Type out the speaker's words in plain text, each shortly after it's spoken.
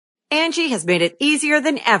Angie has made it easier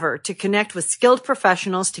than ever to connect with skilled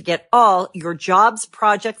professionals to get all your jobs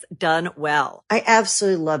projects done well. I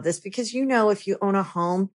absolutely love this because, if you own a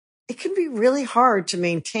home, it can be really hard to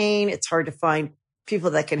maintain. It's hard to find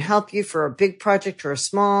people that can help you for a big project or a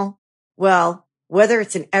small. Well, whether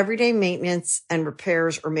it's in everyday maintenance and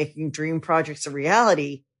repairs or making dream projects a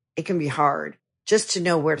reality, it can be hard just to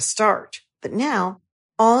know where to start. But now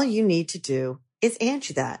all you need to do is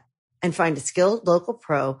Angie that and find a skilled local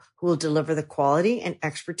pro who will deliver the quality and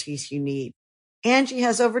expertise you need. Angie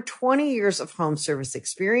has over 20 years of home service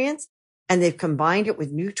experience, and they've combined it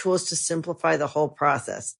with new tools to simplify the whole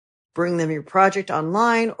process. Bring them your project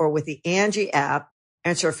online or with the Angie app,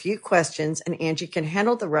 answer a few questions, and Angie can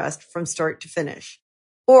handle the rest from start to finish.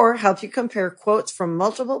 Or help you compare quotes from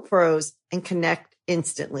multiple pros and connect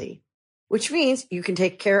instantly, which means you can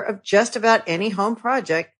take care of just about any home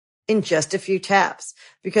project in just a few taps.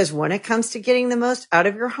 Because when it comes to getting the most out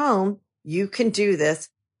of your home, you can do this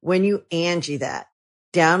when you Angie that.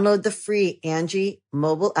 Download the free Angie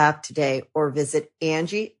mobile app today or visit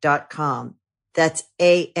Angie.com. That's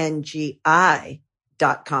ANGI.com.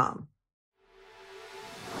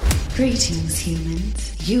 Greetings,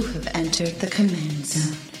 humans. You have entered the Command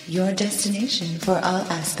Zone, your destination for all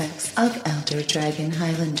aspects of Elder Dragon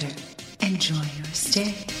Highlander. Enjoy your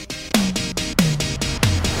stay.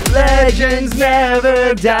 Legends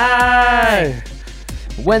never die.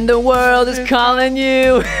 When the world is calling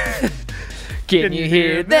you, can you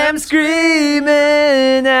hear them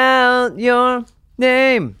screaming out your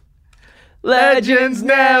name? Legends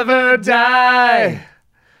never die.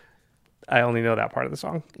 I only know that part of the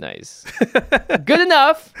song. Nice. Good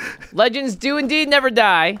enough. Legends do indeed never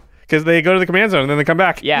die. Because they go to the Command Zone and then they come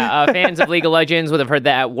back. Yeah, fans of League of Legends would have heard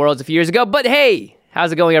that at Worlds a few years ago. But hey,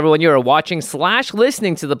 how's it going, everyone? You are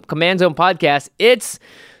watching/listening to the Command Zone podcast. It's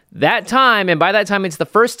that time, and by that time, it's the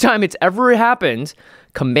first time it's ever happened.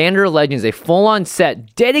 Commander Legends, a full-on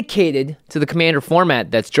set dedicated to the Commander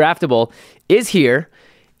format that's draftable, is here,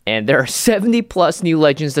 and there are 70-plus new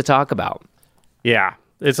Legends to talk about. Yeah,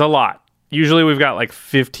 it's a lot. Usually we've got like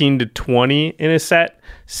 15 to 20 in a set.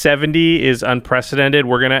 70 is unprecedented.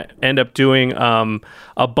 We're going to end up doing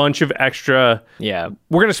a bunch of extra. Yeah.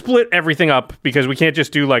 We're going to split everything up because we can't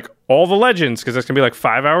just do like all the legends because that's going to be like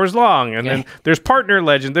 5 hours long. And then there's partner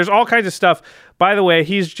legend. There's all kinds of stuff. By the way,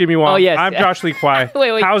 he's Jimmy Wong. Oh, yes. I'm Josh Lee Kwai.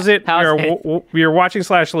 Wait. How's it? We are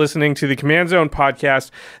watching/listening to the Command Zone podcast.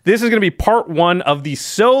 This is going to be part one of the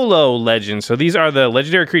solo legends. So these are the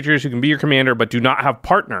legendary creatures who can be your commander but do not have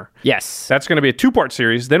partner. Yes. That's going to be a 2-part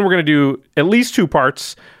series. Then we're going to do at least 2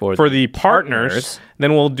 parts for the partners.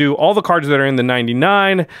 Then we'll do all the cards that are in the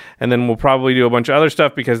 99, and then we'll probably do a bunch of other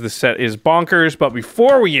stuff because the set is bonkers. But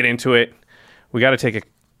before we get into it, we got to take a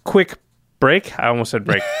quick break. I almost said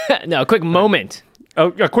break. No, a quick moment.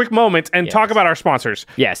 A quick moment and talk about our sponsors.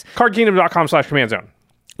 Yes. CardKingdom.com/Command Zone.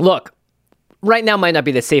 Look, right now might not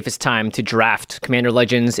be the safest time to draft Commander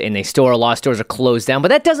Legends in a store. A lot of stores are closed down, but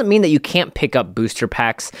that doesn't mean that you can't pick up booster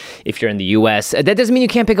packs if you're in the US. That doesn't mean you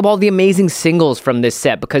can't pick up all the amazing singles from this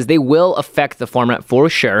set because they will affect the format for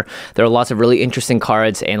sure. There are lots of really interesting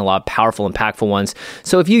cards and a lot of powerful, impactful ones.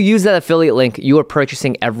 So if you use that affiliate link, you are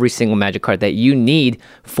purchasing every single Magic card that you need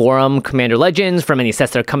from Commander Legends, from any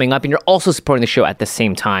sets that are coming up, and you're also supporting the show at the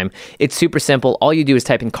same time. It's super simple. All you do is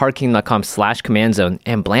type in CardKingdom.com/Command Zone,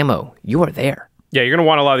 and blammo, you are there. Yeah, you're going to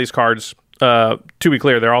want a lot of these cards. To be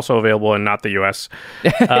clear, they're also available in not the U.S.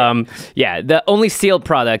 Yeah, the only sealed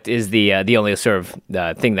product is the only sort of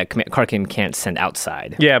thing that Card Kingdom can't send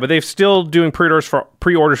outside. Yeah, but they're still doing pre-orders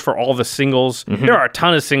for all the singles. Mm-hmm. There are a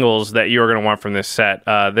ton of singles that you are going to want from this set.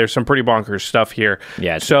 There's some pretty bonkers stuff here.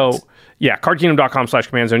 Yeah. So, yeah,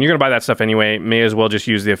 CardKingdom.com/Command Zone. You're going to buy that stuff anyway. May as well just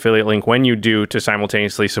use the affiliate link when you do to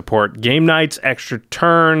simultaneously support game nights, extra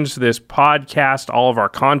turns, this podcast, all of our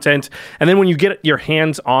content. And then when you get your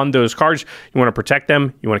hands on those cards, you want to protect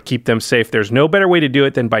them. You want to keep them safe. There's no better way to do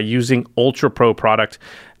it than by using Ultra Pro product.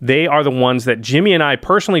 They are the ones that Jimmy and I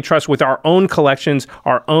personally trust with our own collections,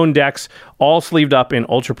 our own decks, all sleeved up in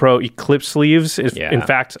Ultra Pro Eclipse sleeves. In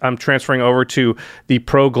fact, I'm transferring over to the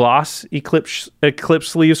Pro Gloss Eclipse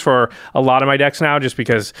sleeves for a lot of my decks now, just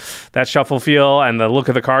because that shuffle feel and the look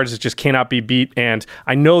of the cards, it just cannot be beat. And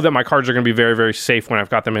I know that my cards are going to be very, very safe when I've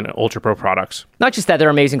got them in Ultra Pro products. Not just that, they're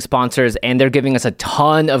amazing sponsors, and they're giving us a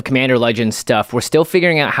ton of Commander Legends stuff. We're still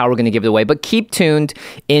figuring out how we're going to give it away, but keep tuned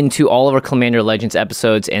into all of our Commander Legends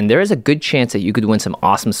episodes and there is a good chance that you could win some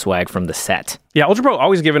awesome swag from the set. Yeah, Ultra Pro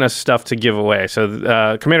always giving us stuff to give away. So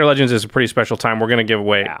Commander Legends is a pretty special time. We're going to give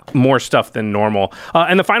away more stuff than normal.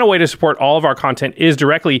 And the final way to support all of our content is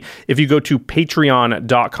directly if you go to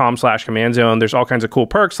patreon.com/CommandZone. There's all kinds of cool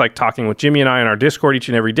perks like talking with Jimmy and I on our Discord each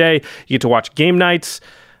and every day. You get to watch game nights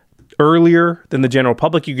earlier than the general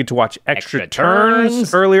public. You get to watch extra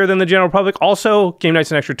turns earlier than the general public. Also, game nights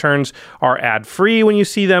and extra turns are ad-free when you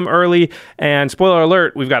see them early. And spoiler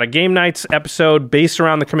alert, we've got a game nights episode based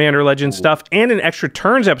around the Commander Legends stuff and an extra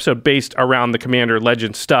turns episode based around the Commander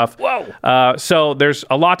Legends stuff. Whoa! So there's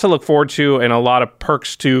a lot to look forward to and a lot of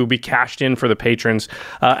perks to be cashed in for the patrons.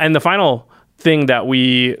 And the final thing that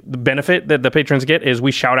the benefit that the patrons get is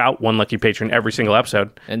we shout out one lucky patron every single episode.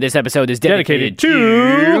 And this episode is dedicated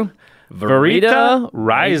to Verita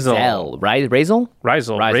Rizel.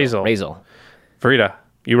 Rizel. Verita,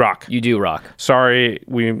 you rock. You do rock. Sorry,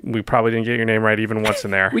 we probably didn't get your name right even once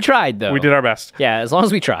in there. We tried, though. We did our best. Yeah, as long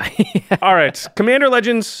as we try. All right. Commander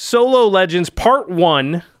Legends, Solo Legends, Part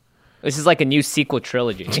 1. This is like a new sequel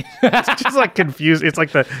trilogy. It's just like confused. It's like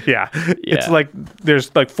it's like there's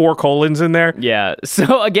like 4 colons in there. Yeah.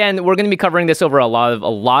 So again, we're going to be covering this over a lot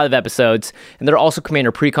of episodes, and there are also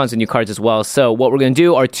Commander precons and new cards as well. So what we're going to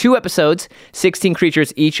do are 2 episodes, 16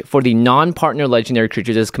 creatures each for the non-partner legendary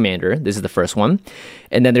creatures as Commander. This is the first one.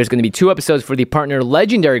 And then there's going to be 2 episodes for the partner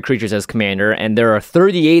legendary creatures as Commander, and there are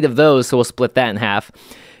 38 of those, so we'll split that in half.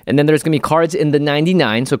 And then there's going to be cards in the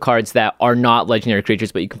 99, so cards that are not legendary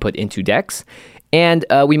creatures, but you can put into decks. And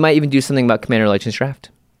we might even do something about Commander Legends Draft.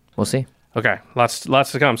 We'll see. Okay, lots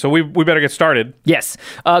to come. So we better get started. Yes.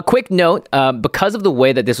 Quick note, because of the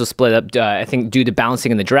way that this was split up, I think due to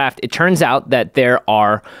balancing in the draft, it turns out that there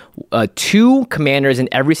are 2 commanders in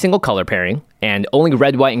every single color pairing, and only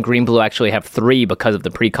red, white, and green, blue actually have 3 because of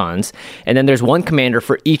the precons. And then there's 1 commander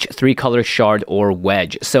for each 3-color shard or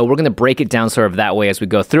wedge. So we're going to break it down sort of that way as we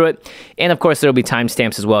go through it. And of course, there'll be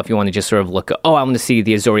timestamps as well if you want to just sort of look, I want to see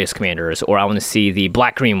the Azorius commanders, or I want to see the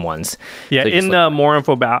black-green ones. Yeah, so in the more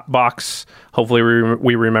info box, hopefully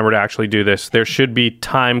we remember to actually do this. There should be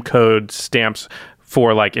time code stamps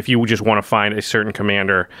for, like, if you just want to find a certain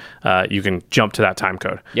commander, you can jump to that time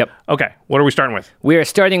code. Yep. Okay, what are we starting with? We are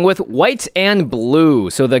starting with white and blue.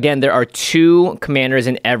 So again, there are 2 commanders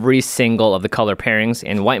in every single of the color pairings,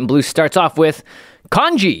 and white and blue starts off with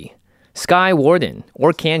Kanji, Sky Warden,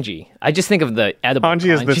 or Kanji. I just think of the edible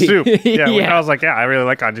kanji. Is the soup. Yeah, I was like, I really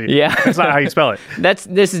like kanji. Yeah. That's not how you spell it.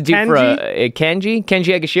 This is due for Kanji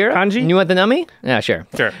Agashira? Kanji? You want the nummy? Yeah, sure.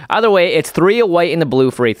 Sure. Either way, it's 3 a white and a blue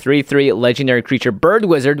for a 3/3 legendary creature bird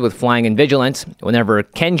wizard with flying and vigilance. Whenever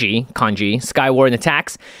Kanji, Sky Warden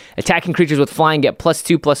attacks, attacking creatures with flying get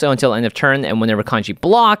 +2/+0 until end of turn, and whenever Kanji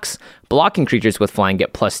blocks, blocking creatures with flying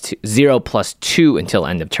get +0/+2 until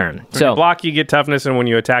end of turn. So you block, you get toughness, and when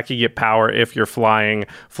you attack, you get power if you're flying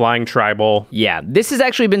tribal. Yeah, this has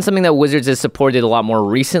actually been something that Wizards has supported a lot more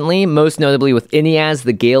recently, most notably with Ineaz,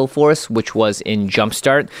 the Gale Force, which was in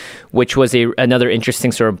Jumpstart, which was another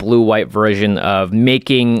interesting sort of blue-white version of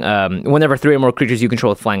making, whenever 3 or more creatures you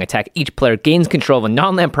control with flying attack, each player gains control of a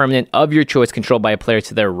non-land permanent of your choice controlled by a player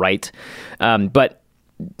to their right. But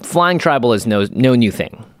flying tribal is no new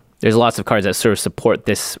thing. There's lots of cards that sort of support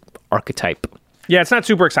this archetype. Yeah, it's not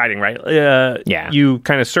super exciting, right? Yeah. You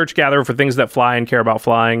kind of search gather for things that fly and care about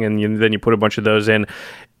flying, and then you put a bunch of those in.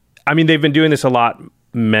 I mean, they've been doing this a lot.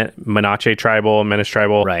 Menace tribal, Menace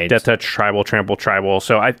tribal, right. Death Touch tribal, Trample tribal.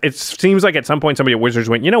 So it seems like at some point somebody at Wizards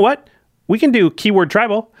went, you know what? We can do keyword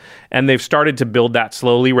tribal. And they've started to build that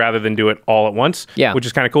slowly rather than do it all at once, which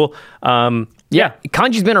is kind of cool. Yeah.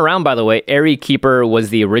 Kanji's been around, by the way. Airy Keeper was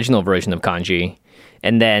the original version of Kanji.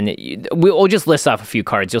 And then we'll just list off a few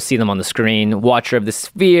cards. You'll see them on the screen. Watcher of the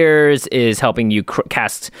Spheres is helping you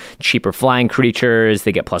cast cheaper flying creatures.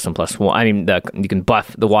 They get +1/+1. I mean, you can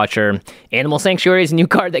buff the Watcher. Animal Sanctuary is a new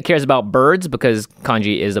card that cares about birds because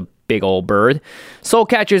Kanji is a big old bird.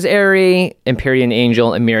 Soulcatcher's Airy, Empyrean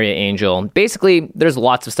Angel, Emeria Angel. Basically, there's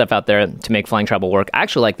lots of stuff out there to make flying tribal work. I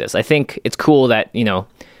actually like this. I think it's cool that,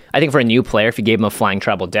 I think for a new player, if you gave them a flying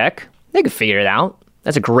tribal deck, they could figure it out.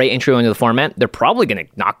 That's a great intro into the format. They're probably going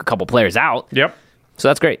to knock a couple players out. Yep. So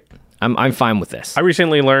that's great. I'm fine with this. I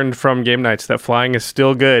recently learned from game nights that flying is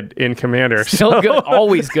still good in Commander. Still good.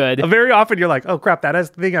 Always good. Very often you're like, oh crap,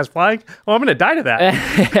 thing has flying? Oh, I'm going to die to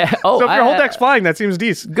that. So if your whole deck's flying, that seems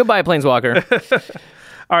decent. Goodbye, Planeswalker.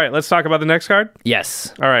 All right, let's talk about the next card.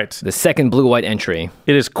 Yes. All right. The second blue-white entry.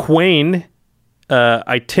 It is Quain,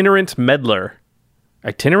 Itinerant Meddler.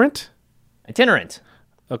 Itinerant? Itinerant.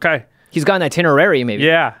 Okay. He's got an itinerary, maybe.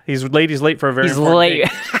 Yeah, he's late for a very important late.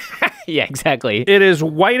 date. Yeah, exactly. It is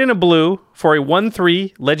white and a blue for a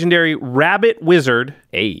 1/3 legendary rabbit wizard.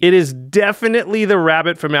 Hey. It is definitely the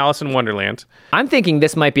rabbit from Alice in Wonderland. I'm thinking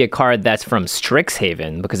this might be a card that's from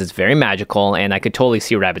Strixhaven because it's very magical, and I could totally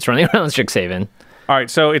see rabbits running around Strixhaven. All right,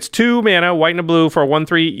 so it's 2 mana, white and a blue for a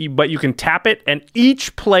 1/3, but you can tap it, and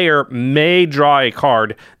each player may draw a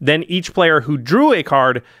card. Then each player who drew a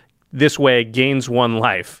card this way gains 1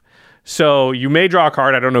 life. So you may draw a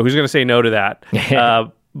card. I don't know who's going to say no to that.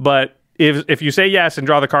 But if you say yes and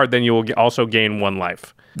draw the card, then you will also gain 1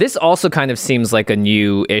 life. This also kind of seems like a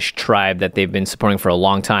new-ish tribe that they've been supporting for a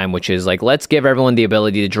long time, which is like, let's give everyone the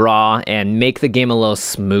ability to draw and make the game a little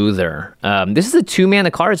smoother. This is a 2-mana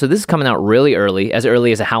card, so this is coming out really early as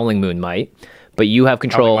a Howling Moon might. But you have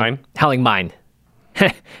control. Howling Mine.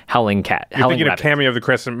 Howling Cat. You're thinking Rabbit. of Cameo of the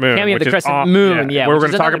Crescent Moon. Cameo of the Crescent Moon, yeah. We're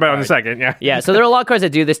going to talk about it in a second, yeah. Yeah, so there are a lot of cards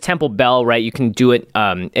that do this. Temple Bell, right? You can do it.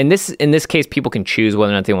 In this case, people can choose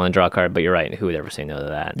whether or not they want to draw a card, but you're right. Who would ever say no to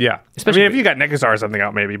that? Yeah. Especially if you got Nekazar or something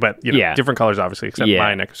out, maybe, but different colors, obviously, except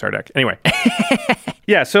my Nekazar deck. Anyway.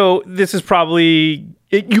 Yeah, so this is probably...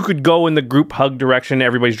 you could go in the group hug direction.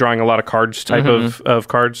 Everybody's drawing a lot of cards type of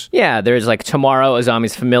cards. Yeah, there's like Tomorrow,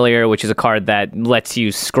 Azami's Familiar, which is a card that lets you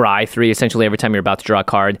scry 3 essentially every time you're about to draw a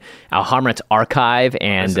card. Alhamrat's Archive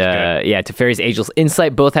and Teferi's Ageless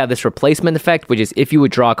Insight both have this replacement effect, which is if you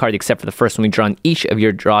would draw a card except for the first one you draw on each of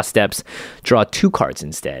your draw steps, draw 2 cards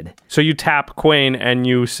instead. So you tap Quain and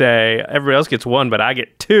you say, everybody else gets 1, but I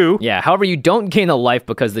get 2. Yeah, however, you don't gain a life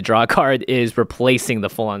because the draw card is replacing the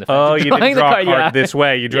full-on effect. Oh, you didn't draw a card this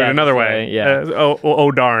way. You drew it another way. Yeah.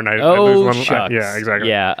 Darn. Shucks. Yeah, exactly.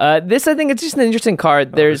 Yeah. This, I think, it's just an interesting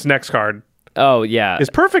card. There's this next card. Oh, yeah. It's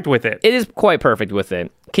perfect with it. It is quite perfect with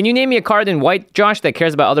it. Can you name me a card in white, Josh, that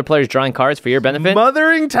cares about other players drawing cards for your benefit?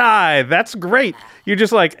 Mothering Tithe. That's great. You're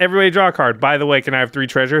just like, everybody draw a card. By the way, can I have 3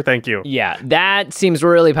 treasure? Thank you. Yeah, that seems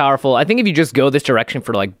really powerful. I think if you just go this direction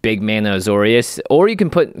for like big mana Azorius, or you can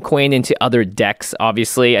put Quain into other decks,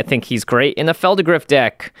 obviously. I think he's great in a Feldergriff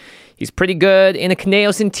deck. He's pretty good in a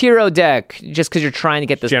Kaneos and Tiro deck, just because you're trying to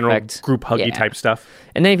get this general effect. Group huggy type stuff.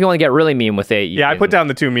 And then if you want to get really mean with it... I put down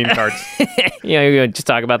the 2 mean cards. You're going to just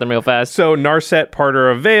talk about them real fast. So Narset,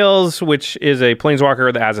 Parter of Veils, which is a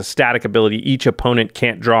planeswalker that has a static ability. Each opponent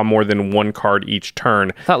can't draw more than 1 card each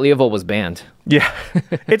turn. I thought Leovold was banned. Yeah.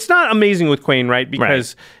 It's not amazing with Quain, right?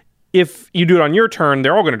 Because... if you do it on your turn,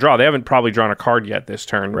 they're all going to draw. They haven't probably drawn a card yet this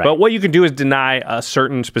turn. Right. But what you can do is deny a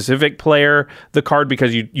certain specific player the card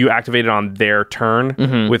because you activate it on their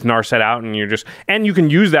turn with Narset out, and you can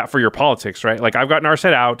use that for your politics, right? Like, I've got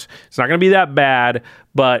Narset out. It's not going to be that bad.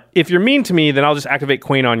 But if you're mean to me, then I'll just activate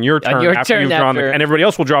Quain on your turn after you've drawn and everybody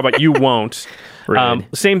else will draw, but you won't.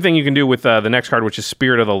 Same thing you can do with the next card, which is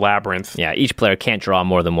Spirit of the Labyrinth. Yeah, each player can't draw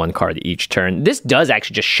more than 1 card each turn. This does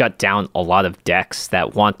actually just shut down a lot of decks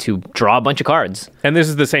that want to draw a bunch of cards. And this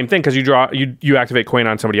is the same thing because you activate Quain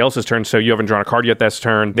on somebody else's turn, so you haven't drawn a card yet this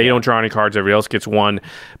turn. They don't draw any cards. Everybody else gets 1.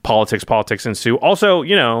 Politics ensue. Also,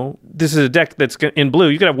 this is a deck that's in blue.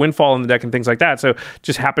 You could have Windfall in the deck and things like that. So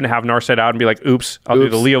just happen to have Narset out and be like, oops, I'll do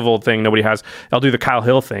the Leovold thing. Nobody has. I'll do the Kyle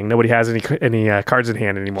Hill thing. Nobody has any cards in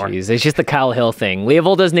hand anymore. Jeez, it's just the Kyle Hill thing.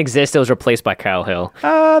 Leovold doesn't exist. It was replaced by Kyle Hill.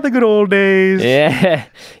 The good old days.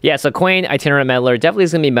 Yeah. So Quain, Itinerant Meddler, definitely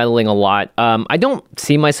is going to be meddling a lot. I don't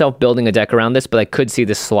see myself building a deck around this, but I could see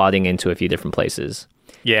this slotting into a few different places.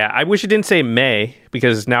 Yeah, I wish it didn't say May,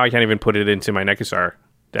 because now I can't even put it into my Nekazar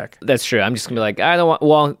deck. That's true. I'm just gonna be like, I don't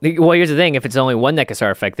want. Well, here's the thing: if it's only 1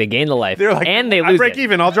 Nekazar effect, they gain the life. They're like, and they lose. I break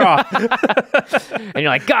even. I'll draw. And you're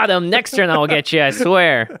like, got him. Next turn, I'll get you. I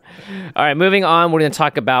swear. All right, moving on. We're gonna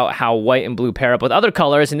talk about how white and blue pair up with other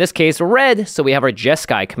colors. In this case, red. So we have our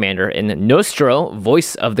Jeskai commander in Nostro,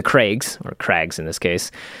 Voice of the Craigs, or Crags in this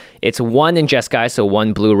case. It's 1 in Jeskai, so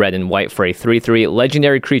 1 blue, red, and white for a 3/3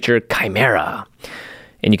 legendary creature, Chimera.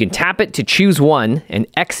 And you can tap it to choose 1, and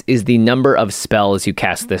X is the number of spells you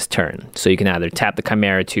cast this turn. So you can either tap the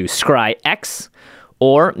Chimera to scry X,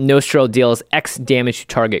 or Nostro deals X damage to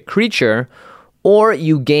target creature, or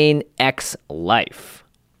you gain X life.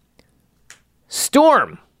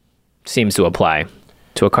 Storm seems to apply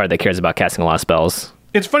to a card that cares about casting a lot of spells.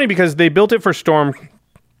 It's funny because they built it for Storm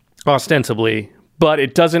ostensibly, but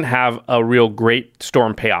it doesn't have a real great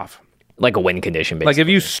Storm payoff. Like a win condition, basically. Like if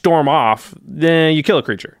you storm off, then you kill a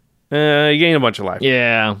creature. You gain a bunch of life.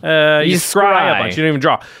 Yeah. You scry a bunch. You don't even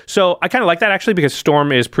draw. So I kind of like that, actually, because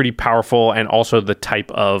Storm is pretty powerful and also the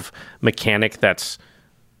type of mechanic that's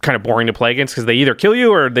kind of boring to play against because they either kill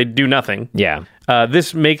you or they do nothing. Yeah.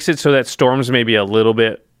 This makes it so that Storms may be a little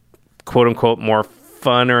bit, quote-unquote, more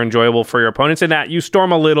fun or enjoyable for your opponents in that you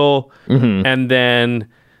storm a little and then...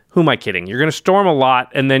 Who am I kidding? You're going to storm a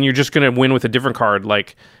lot, and then you're just going to win with a different card.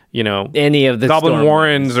 Like, any of the Goblin Storm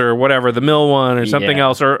Warrens ones. or whatever, the Mill one or something Yeah.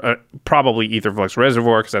 else, or probably Aetherflux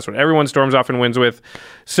Reservoir, because that's what everyone storms off and wins with.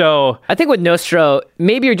 So I think with Nostro,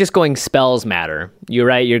 maybe you're just going spells matter. You're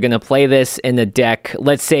right. You're going to play this in the deck.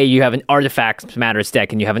 Let's say you have an Artifacts Matters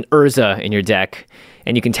deck and you have an Urza in your deck,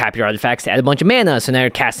 and you can tap your artifacts to add a bunch of mana. So now you're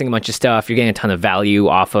casting a bunch of stuff. You're getting a ton of value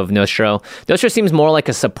off of Nostro. Nostro seems more like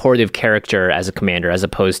a supportive character as a commander, as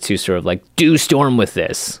opposed to sort of like, do storm with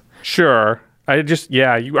this. sure. Are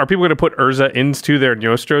people going to put Urza into their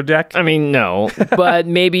Nostro deck? I mean, no. But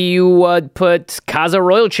maybe you put Kaza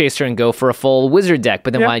Royal Chaser and go for a full wizard deck.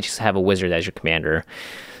 But then why just have a wizard as your commander?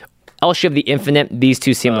 Elsha of the Infinite, these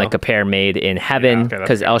two seem like a pair made in heaven,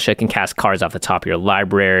 because Elsha can cast cards off the top of your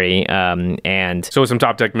library. And so with some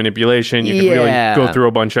top deck manipulation, you can really go through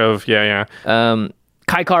a bunch of,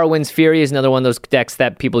 Kaikar Wind's Fury is another one of those decks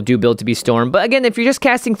that people do build to be Storm. But again, if you're just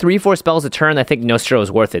casting 3-4 spells a turn, I think Nostro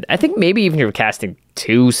is worth it. I think maybe even if you're casting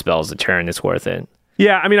 2 spells a turn, it's worth it.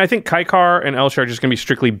 Yeah, I mean, I think Kaikar and Elsha are just going to be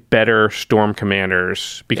strictly better Storm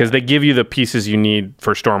commanders because they give you the pieces you need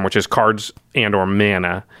for Storm, which is cards and or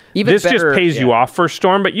mana. This just pays you off for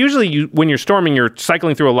Storm, but usually when you're storming, you're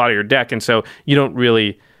cycling through a lot of your deck, and so you don't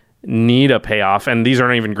really need a payoff, and these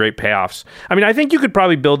aren't even great payoffs. I mean, I think you could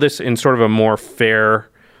probably build this in sort of a more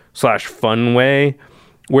fair/fun way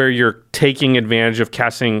where you're taking advantage of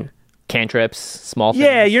casting cantrips, small things.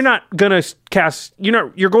 Yeah, you're not gonna cast.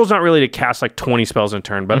 Your goal's not really to cast like 20 spells in a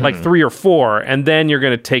turn, but like 3 or 4, and then you're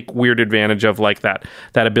gonna take weird advantage of like that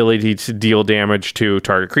ability to deal damage to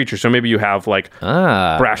target creatures. So maybe you have like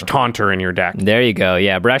Brash Taunter in your deck. There you go.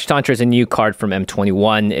 Yeah, Brash Taunter is a new card from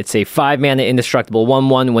M21. It's a 5-mana indestructible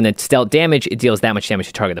 1/1. When it's dealt damage, it deals that much damage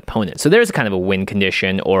to target opponent. So there's kind of a win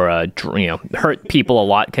condition or a hurt people a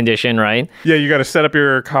lot condition, right? Yeah, you got to set up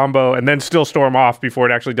your combo and then still storm off before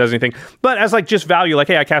it actually does anything. But as like just value, like,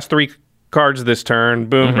 hey, I cast 3 cards this turn.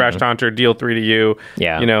 Boom, Brash Taunter, deal 3 to you.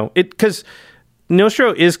 Yeah. Because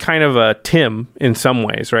Nostro is kind of a Tim in some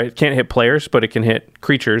ways, right? It can't hit players, but it can hit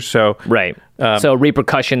creatures. So right. So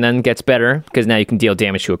Repercussion then gets better because now you can deal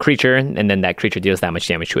damage to a creature, and then that creature deals that much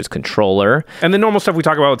damage to its controller. And the normal stuff we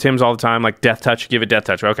talk about with Tims all the time, like Death Touch, give it Death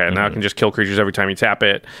Touch. Okay, now it can just kill creatures every time you tap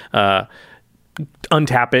it.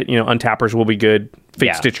 Untap it. Untappers will be good.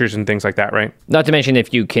 Fate Stitchers and things like that, right? Not to mention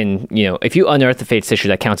if you can, if you unearth the Fate Stitcher,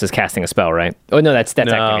 that counts as casting a spell, right? Oh, no, that's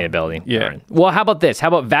activating ability. Yeah. Right. Well, how about this? How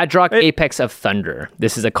about Vadrok, Apex of Thunder?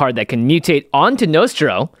 This is a card that can mutate onto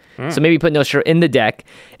Nostro. So maybe put Nostro in the deck,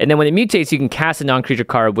 and then when it mutates, you can cast a non-creature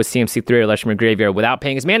card with CMC 3 or less from your graveyard without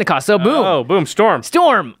paying its mana cost. So boom. Oh, boom, Storm.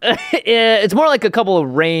 It's more like a couple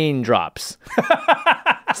of raindrops.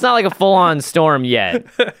 It's not like a full-on storm yet,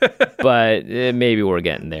 but maybe we're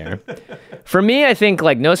getting there. For me, I think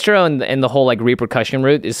like Nostro and the whole like Repercussion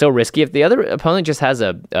route is so risky. If the other opponent just has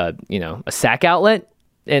a sack outlet,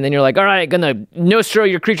 and then you're like, all right, gonna Nostro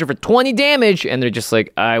your creature for 20 damage, and they're just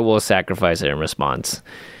like, I will sacrifice it in response.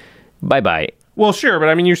 Bye-bye. Well, sure, but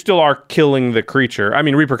I mean, you still are killing the creature. I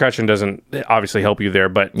mean, Repercussion doesn't obviously help you there,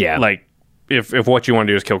 but like, if what you want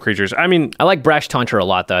to do is kill creatures, I mean... I like Brash Taunter a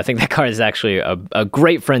lot, though. I think that card is actually a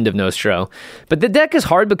great friend of Nostro. But the deck is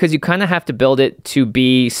hard because you kind of have to build it to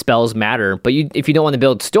be spells matter. But if you don't want to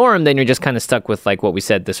build Storm, then you're just kind of stuck with, like what we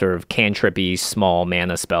said, the sort of cantrippy, small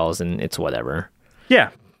mana spells, and it's whatever. Yeah.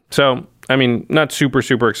 So, I mean, not super,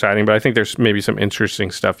 super exciting, but I think there's maybe some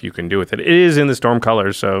interesting stuff you can do with it. It is in the Storm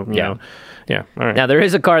colors, so, you know. Yeah, all right. Now, there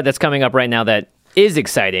is a card that's coming up right now that is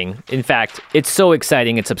exciting. In fact, it's so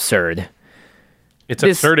exciting, it's absurd. It's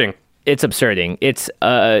absurding. It's absurding. It's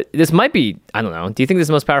this might be, I don't know. Do you think this is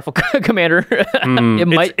the most powerful commander?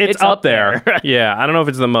 It's up there. Yeah, I don't know if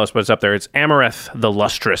it's the most, but it's up there. It's Amareth the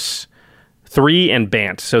Lustrous. 3 and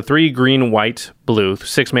Bant. So 3 green, white, blue,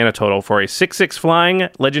 6 mana total for a 6/6 flying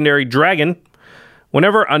legendary dragon.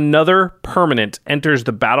 Whenever another permanent enters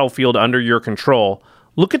the battlefield under your control,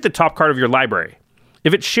 look at the top card of your library.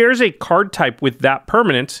 If it shares a card type with that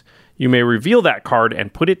permanent, you may reveal that card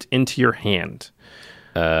and put it into your hand.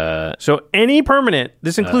 So any permanent,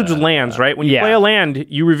 this includes lands, right? When you play a land,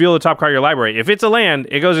 you reveal the top card of your library. If it's a land,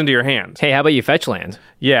 it goes into your hand. Hey, how about you fetch land?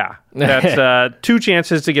 Yeah, that's 2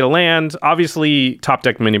 chances to get a land. Obviously, top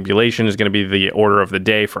deck manipulation is going to be the order of the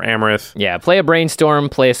day for Amareth. Yeah, play a Brainstorm,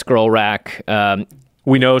 play a Scroll Rack.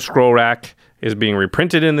 We know Scroll Rack is being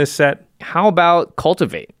reprinted in this set. How about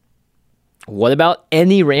Cultivate? What about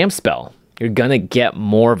any ramp spell? You're going to get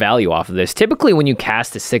more value off of this. Typically, when you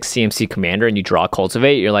cast a 6 CMC commander and you draw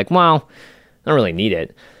Cultivate, you're like, well, I don't really need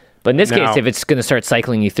it. But in this case, if it's going to start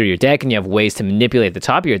cycling you through your deck and you have ways to manipulate the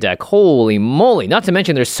top of your deck, holy moly. Not to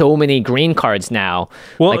mention there's so many green cards now,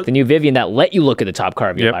 like the new Vivian, that let you look at the top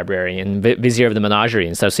card of your library and Vizier of the Menagerie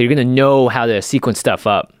and stuff. So you're going to know how to sequence stuff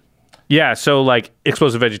up. Yeah, so like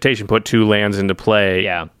Explosive Vegetation, put 2 lands into play,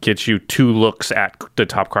 gets you 2 looks at the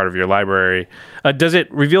top card of your library. Does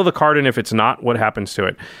it reveal the card, and if it's not, what happens to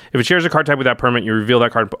it? If it shares a card type with that permanent, you reveal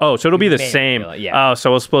that card. Oh, so it'll be the same. Oh,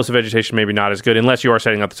 so Explosive Vegetation maybe not as good, unless you are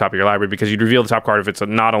setting up the top of your library, because you'd reveal the top card if it's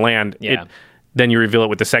not a land. Then you reveal it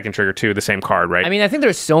with the second trigger too, the same card, right? I mean, I think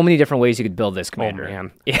there's so many different ways you could build this commander. Oh,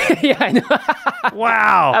 man. Yeah, I know.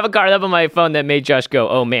 Wow. I have a card up on my phone that made Josh go,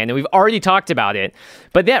 oh, man. And we've already talked about it.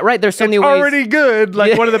 But yeah, right, there's so many ways. Already good.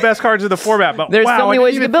 Like one of the best cards of the format. But there's so many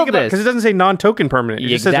ways you can build this. Because it doesn't say non-token permanent. It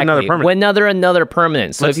just says another permanent. Another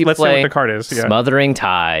permanent. So if you let's play say what the card is. Yeah. Smothering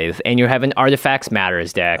Tithe, and you have an Artifacts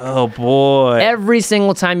Matters deck. Oh, boy. Every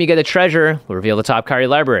single time you get a treasure, reveal the top card of your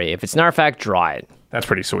library. If it's an artifact, draw it. That's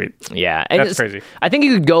pretty sweet. Yeah. That's crazy. I think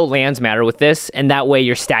you could go lands matter with this, and that way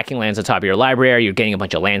you're stacking lands on top of your library, you're getting a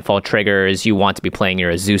bunch of landfall triggers, you want to be playing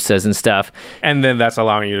your Azusas and stuff. And then that's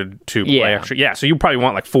allowing you to play extra. Yeah, so you probably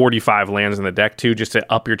want like 45 lands in the deck too, just to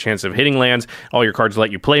up your chance of hitting lands. All your cards let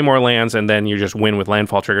you play more lands, and then you just win with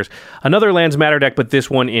landfall triggers. Another lands matter deck, but this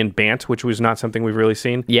one in Bant, which was not something we've really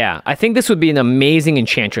seen. Yeah, I think this would be an amazing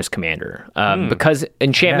Enchantress commander, because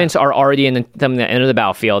enchantments are already in the end of the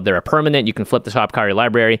battlefield. They're a permanent, you can flip the top card of your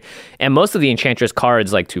library. And most of the Enchantress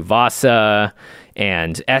cards like Tuvasa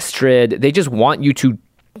and Estrid, they just want you to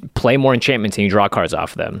play more enchantments and you draw cards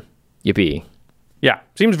off of them. Yippee. Yeah,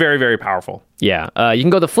 seems very, very powerful. Yeah, you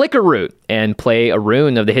can go the Flicker route and play a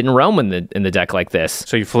rune of the Hidden Realm in the deck like this.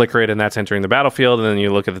 So you flicker it, and that's entering the battlefield, and then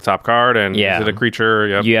you look at the top card, and is it a creature?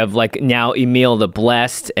 Yep. You have like now Emil the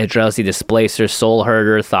Blessed, Eldrazi Displacer, Soul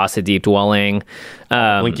Herder, Thassa Deep Dwelling.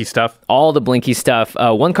 Blinky stuff. All the blinky stuff.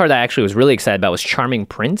 One card that I actually was really excited about was Charming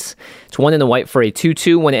Prince. It's 1 in the white for a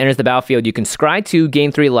 2/2. When it enters the battlefield, you can scry 2,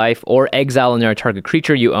 gain 3 life, or exile another target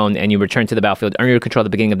creature you own, and you return to the battlefield under your control at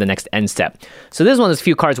the beginning of the next end step. So this is one of those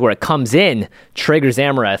few cards where it comes in, triggers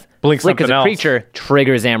Amaranth, flickers a creature,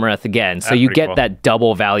 triggers Amaranth again. So you get that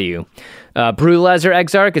double value. Brewlazer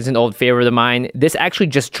Exarch is an old favorite of mine. This actually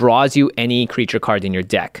just draws you any creature card in your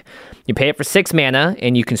deck. You pay it for 6 mana,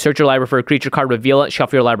 and you can search your library for a creature card, reveal it,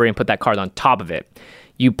 shuffle your library, and put that card on top of it.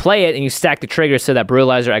 You play it, and you stack the triggers so that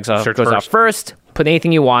Brewlazer Exarch goes off first. Put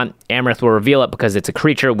anything you want. Amaranth will reveal it because it's a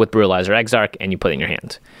creature with Brewlazer Exarch, and you put it in your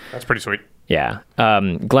hand. That's pretty sweet. Yeah.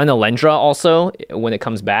 Glen Elendra also, when it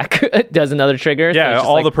comes back, does another trigger. Yeah, so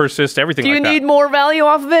all the persist, everything like that. Do you need more value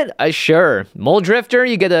off of it? Sure. Mole Drifter,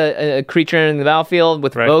 you get a creature in the battlefield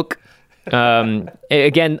with Evoke.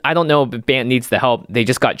 Again, I don't know if Bant needs the help. They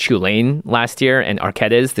just got Chulain last year and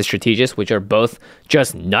Arquettes, the Strategist, which are both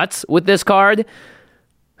just nuts with this card.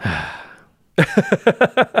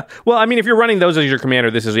 Well, I mean, if you're running those as your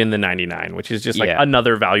commander, this is in the 99, which is just like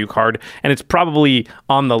another value card, and it's probably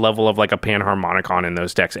on the level of like a Panharmonicon in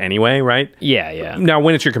those decks anyway, right? Yeah. Now,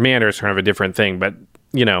 when it's your commander, it's kind of a different thing, but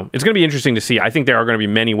you know, it's going to be interesting to see. I think there are going to be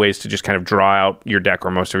many ways to just kind of draw out your deck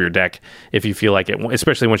or most of your deck if you feel like it,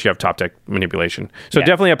 especially once you have top deck manipulation. So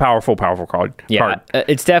definitely a powerful card. Yeah,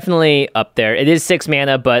 it's definitely up there. It is 6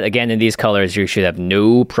 mana, but again, in these colors, you should have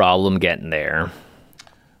no problem getting there.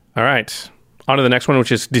 All right. On to the next one,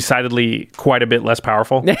 which is decidedly quite a bit less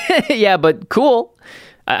powerful. Yeah, but cool.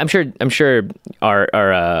 I'm sure our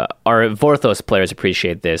Vorthos players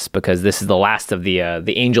appreciate this because this is the last of the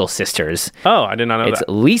Angel Sisters. Oh, I did not know that. It's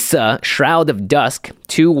Lisa, Shroud of Dusk,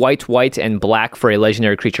 2 white, and black for a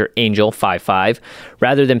legendary creature Angel, 5/5.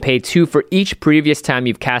 Rather than pay 2 for each previous time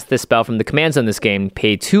you've cast this spell from the command zone this game,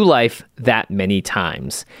 pay 2 life that many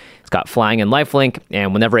times. It's got flying and lifelink,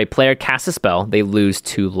 and whenever a player casts a spell, they lose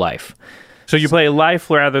 2 life. So you play life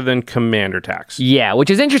rather than commander tax. Yeah, which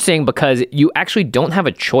is interesting because you actually don't have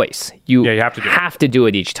a choice. You have to do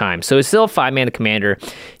it each time. So it's still a 5-mana commander.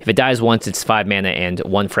 If it dies once, it's 5 mana and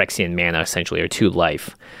 1 Phyrexian mana, essentially, or 2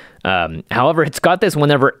 life. However, it's got this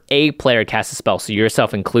whenever a player casts a spell, so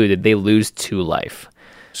yourself included, they lose 2 life.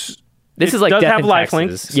 This is like does Death have and lifelink,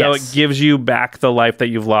 Taxes. so it gives you back the life that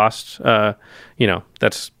you've lost.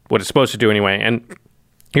 That's what it's supposed to do anyway. And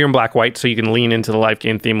you're in black-white, so you can lean into the life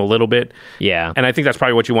gain theme a little bit. Yeah. And I think that's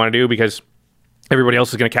probably what you want to do because everybody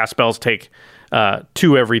else is going to cast spells, take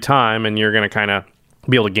 2 every time, and you're going to kind of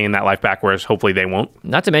be able to gain that life back, whereas hopefully they won't.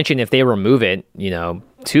 Not to mention, if they remove it,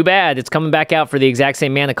 too bad. It's coming back out for the exact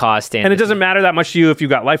same mana cost. And it doesn't matter that much to you if you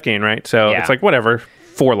got life gain, right? So it's like, whatever.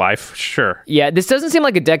 4 life, sure. Yeah, this doesn't seem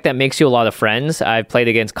like a deck that makes you a lot of friends. I've played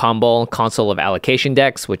against Console of Allocation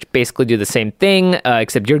decks, which basically do the same thing,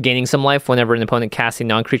 except you're gaining some life whenever an opponent casts a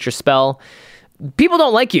non-creature spell. People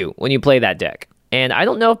don't like you when you play that deck. And I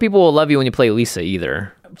don't know if people will love you when you play Lisa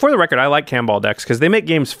either. For the record, I like Camball decks because they make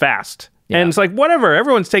games fast. Yeah. And it's like, whatever,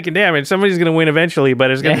 everyone's taking damage. Somebody's going to win eventually,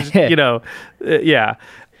 but it's going to, yeah.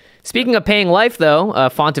 Speaking of paying life, though,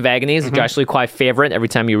 Font of Agony is a Josh Lee Kwai favorite. Every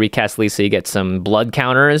time you recast Lisa, you get some blood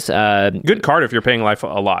counters. Good card if you're paying life a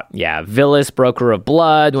lot. Yeah, Villas, Broker of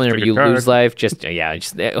Blood. Whenever you card. lose life,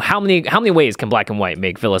 how many ways can black and white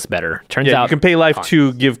make Villas better? Turns out you can pay life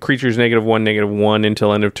to give creatures -1/-1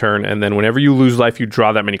 until end of turn, and then whenever you lose life, you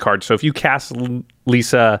draw that many cards. So if you cast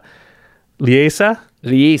Liesa,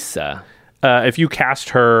 if you cast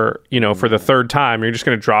her, for the third time, you're just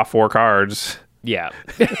going to draw 4 cards. Yeah.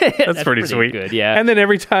 That's pretty sweet. Good, yeah. And then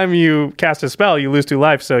every time you cast a spell, you lose 2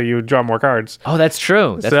 life, so you draw more cards. Oh, that's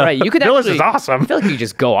true. That's right. You could Villas actually, is awesome. I feel like you could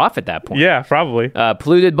just go off at that point. Yeah, probably.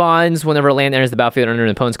 Polluted Bonds, whenever a land enters the battlefield under an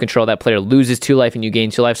opponent's control, that player loses 2 life and you gain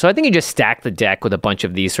 2 life. So I think you just stack the deck with a bunch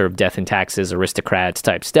of these sort of death and taxes, aristocrats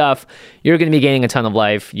type stuff. You're going to be gaining a ton of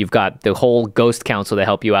life. You've got the whole Ghost Council to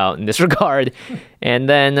help you out in this regard. And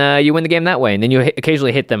then you win the game that way. And then you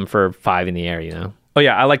occasionally hit them for 5 in the air, Oh,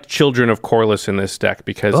 yeah, I like Children of Corliss in this deck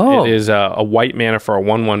because it is a white mana for a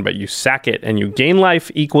 1/1, but you sack it and you gain life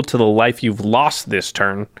equal to the life you've lost this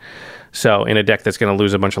turn. So in a deck that's going to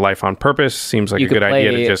lose a bunch of life on purpose, seems like a good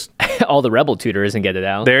idea to just... all the Rebel Tutors and get it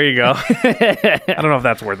out. There you go. I don't know if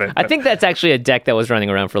that's worth it. I think that's actually a deck that was running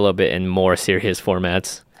around for a little bit in more serious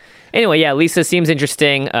formats. Anyway, yeah, Lisa seems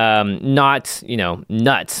interesting. Not,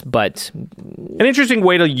 nuts, but... An interesting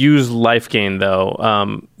way to use life gain, though.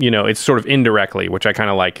 It's sort of indirectly, which I kind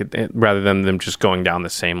of like, rather than them just going down the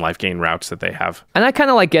same life gain routes that they have. And I kind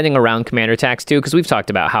of like getting around commander attacks, too, because we've talked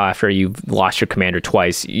about how after you've lost your commander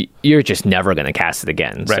twice, you're just never going to cast it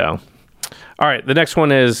again. Right. So, all right, the next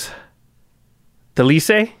one is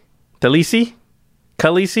Khaleesi? Khaleesi?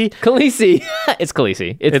 It's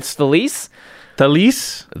Khaleesi. It's the lease. The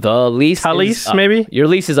lease? Talise, maybe? Your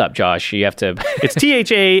lease is up, Josh. You have to... It's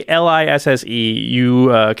Thalisse.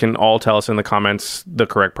 You can all tell us in the comments the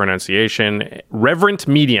correct pronunciation. Reverent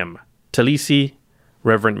Medium. Talisi,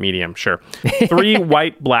 Reverent Medium, sure. 3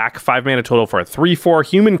 white, black, 5 mana total for a 3/4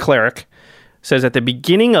 human cleric. Says at the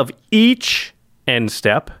beginning of each end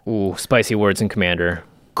step... Ooh, spicy words in Commander.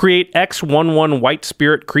 Create X 1/1 white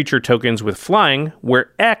spirit creature tokens with flying,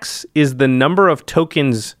 where X is the number of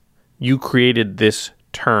tokens you created this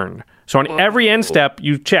turn. So on every end step,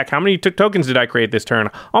 you check how many tokens did I create this turn.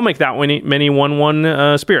 I'll make that many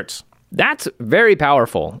 1/1 spirits. That's very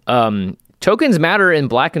powerful. Tokens matter in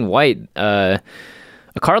black and white. A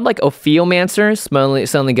card like Ophiomancer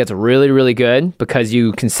suddenly gets really, really good because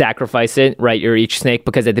you can sacrifice it, right? You're each snake,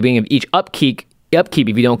 because at the beginning of each upkeep,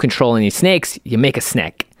 if you don't control any snakes, you make a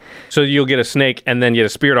snake. So you'll get a snake and then get a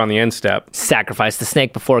spirit on the end step. Sacrifice the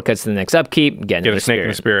snake before it cuts to the next upkeep. Get a snake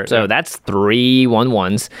and a spirit. So that's 3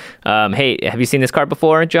 1/1s. Hey, have you seen this card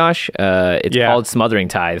before, Josh? It's called Smothering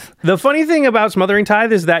Tithe. The funny thing about Smothering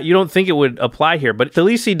Tithe is that you don't think it would apply here, but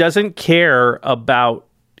Talisi doesn't care about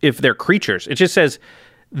if they're creatures. It just says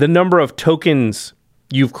the number of tokens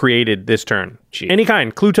you've created this turn. Any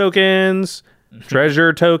kind. Clue tokens...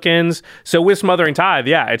 treasure tokens. So with Smothering Tithe,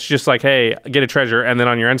 it's just like, hey, get a treasure, and then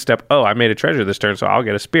on your end step, I made a treasure this turn, so I'll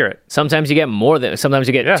get a spirit. Sometimes you get more than, sometimes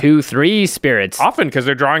you get 2, 3 spirits. Often because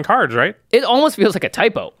they're drawing cards, right? It almost feels like a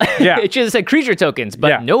typo. Yeah. It just said creature tokens,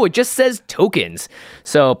 but no, it just says tokens.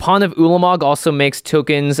 So Pawn of Ulamog also makes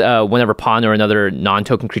tokens. Whenever Pawn or another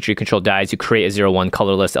non-token creature you control dies, you create a 0/1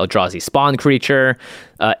 colorless Eldrazi spawn creature.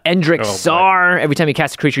 Endrick Sar, every time you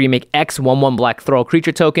cast a creature, you make X 1/1 black throw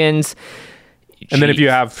creature tokens. And then if you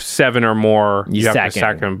have 7 or more, you have to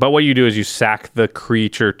sack him. them. But what you do is you sack the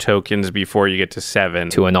creature tokens before you get to 7.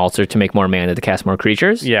 To an altar to make more mana to cast more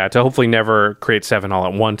creatures? Yeah, to hopefully never create 7 all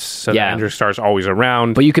at once, so the Endrick Star's always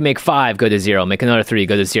around. But you can make 5 go to 0, make another 3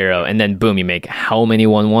 go to 0, and then boom, you make how many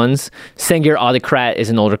 1/1s? Sengir Autocrat is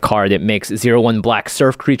an older card. It makes 0/1 black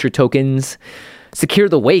surf creature tokens. Secure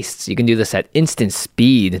the Wastes. You can do this at instant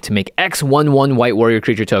speed to make X 1/1 white warrior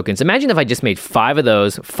creature tokens. Imagine if I just made 5 of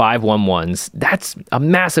those, 5 1/1s. That's a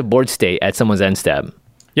massive board state at someone's end step.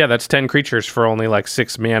 Yeah, that's 10 creatures for only like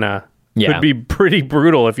 6 mana. Yeah. Could be pretty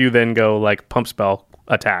brutal if you then go like pump spell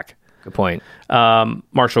attack. Good point.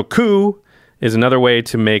 Martial Coup is another way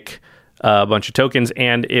to make a bunch of tokens,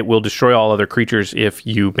 and it will destroy all other creatures if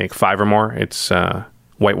you make 5 or more. It's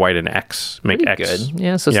white, and X. Make Pretty X. good.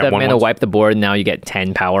 Yeah, so 7 mana, wipe the board, and now you get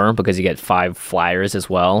 10 power because you get 5 flyers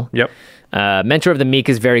as well. Yep. Mentor of the Meek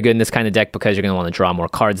is very good in this kind of deck because you're going to want to draw more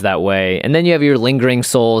cards that way. And then you have your Lingering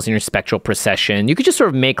Souls and your Spectral Procession. You could just sort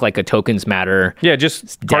of make like a tokens matter. Yeah,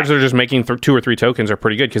 just deck. Cards that are just making 2 or 3 tokens are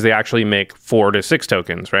pretty good because they actually make 4 to 6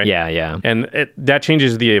 tokens, right? Yeah. And that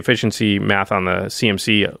changes the efficiency math on the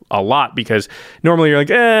CMC a lot because normally you're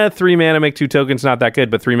like, 3 mana make 2 tokens, not that good,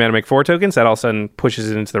 but 3 mana make 4 tokens. That all of a sudden pushes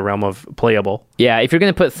it into the realm of playable. Yeah, if you're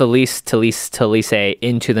going to put Talise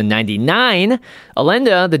into the 99,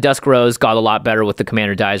 Elenda, the Dusk Rose, got a lot better with the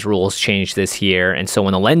Commander Dies rules changed this year. And so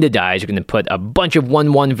when Elenda dies, you're going to put a bunch of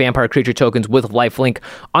 1/1 vampire creature tokens with lifelink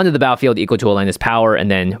onto the battlefield equal to Elenda's power,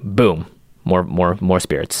 and then boom, more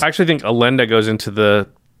spirits. I actually think Elenda goes into the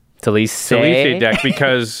Talise deck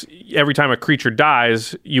because every time a creature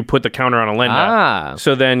dies, you put the counter on Elenda.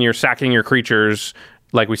 So then you're sacking your creatures.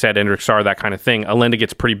 Like we said, Endrick Star, that kind of thing. Elenda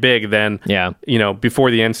gets pretty big. Then,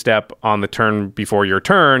 before the end step on the turn before your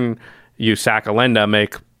turn, you sack Elenda,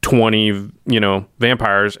 make 20,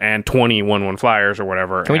 vampires and 20 1/1 flyers or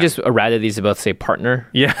whatever. Can we just errata these to both say partner?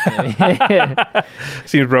 Yeah.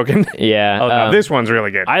 Seems broken. Yeah. Oh, no, this one's really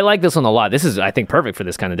good. I like this one a lot. This is, I think, perfect for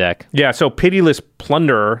this kind of deck. Yeah, so Pitiless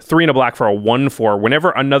Plunderer, 3 and a black for a 1/4. Whenever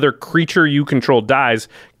another creature you control dies,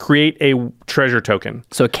 create a treasure token.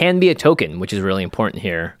 So it can be a token, which is really important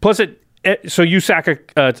here. Plus so you sack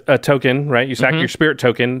a token, right? You sack your spirit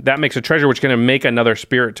token. That makes a treasure, which is going to make another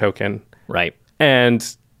spirit token. Right. And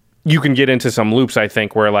you can get into some loops, I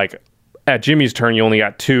think, where like at Jimmy's turn, you only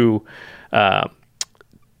got 2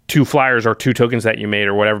 flyers or 2 tokens that you made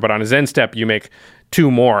or whatever. But on his end step, you make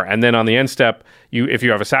 2 more. And then on the end step, if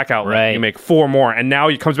you have a sack outlet, you make 4 more. And now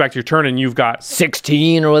it comes back to your turn and you've got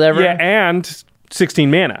 16 or whatever. Yeah, and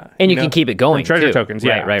 16 mana. And you can keep it going. Treasure tokens,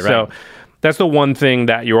 yeah. Right. So that's the one thing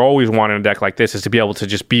that you always want in a deck like this is to be able to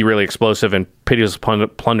just be really explosive, and Pitiless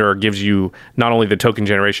Plunderer gives you not only the token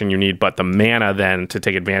generation you need, but the mana then to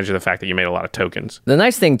take advantage of the fact that you made a lot of tokens. The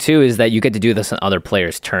nice thing, too, is that you get to do this on other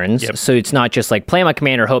players' turns. Yep. So it's not just like play my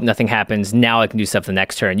commander, hope nothing happens, now I can do stuff the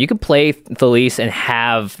next turn. You can play Talise and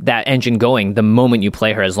have that engine going the moment you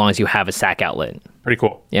play her as long as you have a sack outlet. Pretty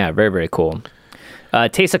cool. Yeah, very, very cool.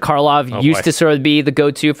 Teysa Karlov used to sort of be the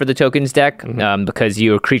go-to for the tokens deck because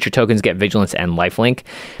your creature tokens get vigilance and lifelink.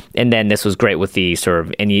 And then this was great with the sort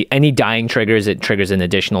of any dying triggers, it triggers an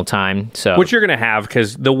additional time. So which you're going to have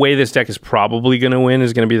because the way this deck is probably going to win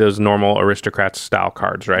is going to be those normal Aristocrats style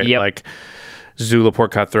cards, right? Yep. Like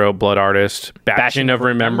Zulaport Cutthroat, Blood Artist, Bastion of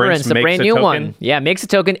Remembrance a brand new one. Yeah, makes a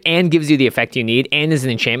token and gives you the effect you need and is an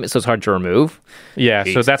enchantment, so it's hard to remove. Yeah,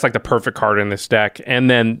 so that's like the perfect card in this deck. And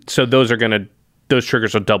then, so those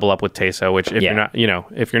triggers will double up with Teysa, which if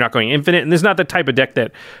you're not going infinite, and this is not the type of deck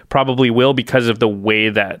that probably will because of the way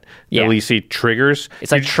that Talise triggers.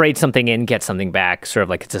 It's like trade something in, get something back, sort of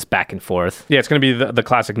like it's just back and forth. Yeah, it's going to be the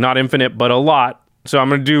classic, not infinite, but a lot. So I'm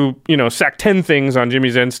going to do, sack 10 things on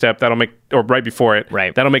Jimmy's end step. That'll make, or right before it.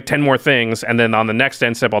 Right. That'll make 10 more things. And then on the next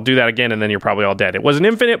end step, I'll do that again. And then you're probably all dead. It wasn't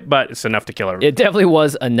infinite, but it's enough to kill everyone. It definitely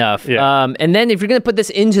was enough. Yeah. And then if you're going to put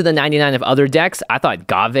this into the 99 of other decks, I thought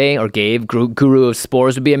Gave, Guru of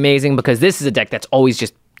Spores would be amazing because this is a deck that's always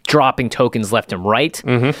just dropping tokens left and right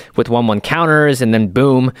with 1/1 counters, and then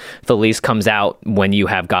boom, the Talise comes out when you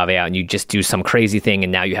have Gave out and you just do some crazy thing,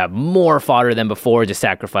 and now you have more fodder than before to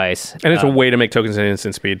sacrifice. And it's a way to make tokens at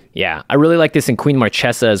instant speed. Yeah, I really like this in Queen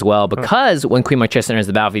Marchesa as well, because when Queen Marchesa enters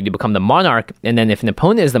the battlefield, you become the Monarch, and then if an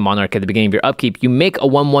opponent is the Monarch at the beginning of your upkeep, you make a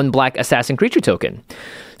 1/1 black assassin creature token.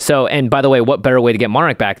 So, and by the way, what better way to get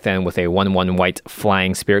Monarch back than with a 1/1 white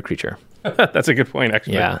flying spirit creature? That's a good point,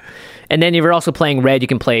 actually. Yeah. And then if you're also playing red, you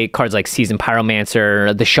can play cards like Seasoned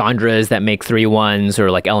Pyromancer, the Chandras that make 3/1s,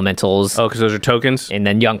 or like Elementals. Oh, because those are tokens? And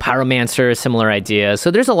then Young Pyromancer, similar idea.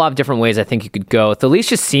 So there's a lot of different ways I think you could go. Talise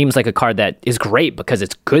just seems like a card that is great because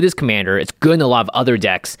it's good as Commander. It's good in a lot of other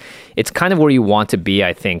decks. It's kind of where you want to be,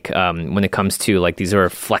 I think, when it comes to like these are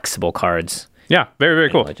flexible cards. Yeah, very,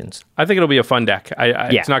 very cool. Legends. I think it'll be a fun deck.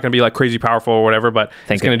 It's not going to be like crazy powerful or whatever, but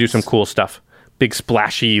it's going to do some cool stuff. Big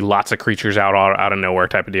splashy, lots of creatures out of nowhere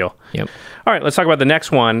type of deal. Yep. All right, let's talk about the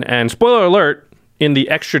next one. And spoiler alert, in the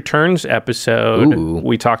Extra Turns episode,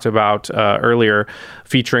 we talked about earlier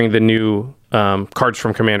featuring the new cards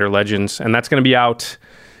from Commander Legends. And that's going to be out,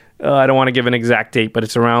 I don't want to give an exact date, but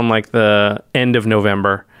it's around like the end of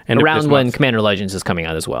November. Around when Commander Legends is coming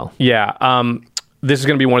out as well. Yeah. This is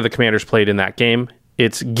going to be one of the commanders played in that game.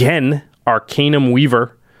 It's Gen, Arcanum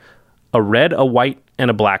Weaver, a red, a white, and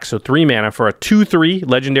a black. So 3 mana for a 2/3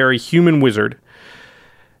 legendary human wizard.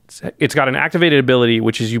 It's got an activated ability,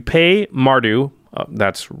 which is you pay Mardu,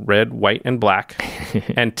 that's red, white, and black,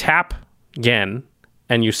 and tap Gen,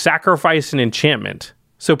 and you sacrifice an enchantment.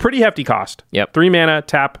 So pretty hefty cost. Yep. 3 mana,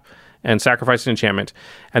 tap and sacrifice an enchantment.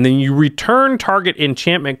 And then you return target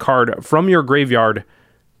enchantment card from your graveyard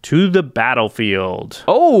to the battlefield.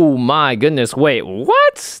 Oh my goodness. Wait,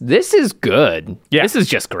 what? This is good. Yeah. This is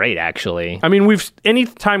just great, actually. I mean,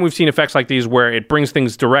 anytime we've seen effects like these where it brings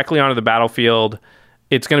things directly onto the battlefield,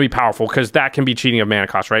 it's going to be powerful because that can be cheating of mana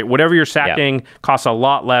cost, right? Whatever you're sacking costs a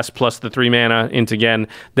lot less plus the 3 mana into again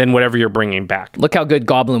than whatever you're bringing back. Look how good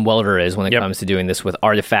Goblin Welder is when it comes to doing this with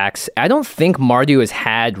artifacts. I don't think Mardu has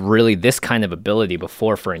had really this kind of ability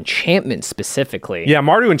before for enchantments specifically. Yeah,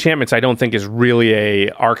 Mardu enchantments I don't think is really a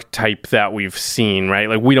archetype that we've seen, right?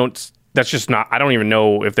 Like that's just not, I don't even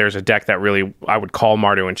know if there's a deck that really I would call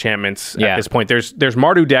Mardu enchantments at this point. There's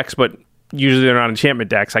Mardu decks, but usually they're not enchantment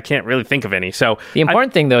decks. I can't really think of any. So the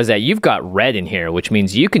important thing though is that you've got red in here, which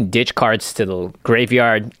means you can ditch cards to the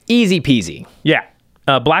graveyard easy peasy. Yeah.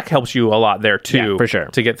 Black helps you a lot there too. Yeah, for sure.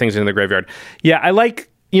 To get things into the graveyard. Yeah, I like,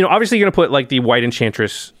 obviously you're going to put like the white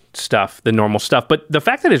enchantress stuff, the normal stuff, but the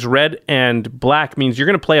fact that it's red and black means you're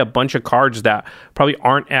going to play a bunch of cards that probably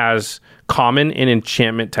aren't as common in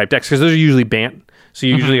enchantment type decks because those are usually banned. So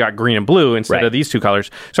you usually got green and blue instead of these two colors.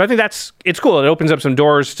 So I think it's cool. It opens up some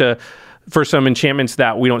doors for some enchantments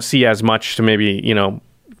that we don't see as much to maybe,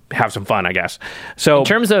 have some fun, I guess. So in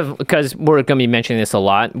terms of, because we're going to be mentioning this a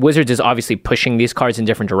lot, Wizards is obviously pushing these cards in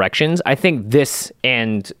different directions. I think this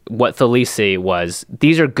and what Thalisi was,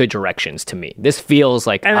 these are good directions to me. This feels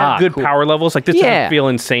like good cool power levels. Like this doesn't feel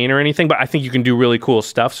insane or anything, but I think you can do really cool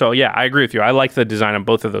stuff. So yeah, I agree with you. I like the design of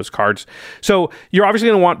both of those cards. So you're obviously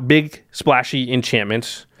going to want big splashy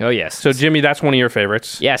enchantments. Oh yes. So Jimmy, that's one of your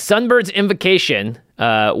favorites. Yeah, Sunbird's Invocation.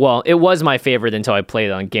 Well, it was my favorite until I played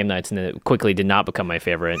it on game nights, and then it quickly did not become my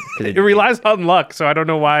favorite. It relies on luck, so I don't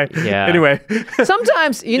know why. Yeah. Anyway.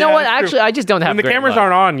 Sometimes, you know what? Actually, I just don't have when the great cameras luck.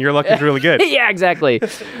 aren't on, your luck is really good. Yeah, exactly.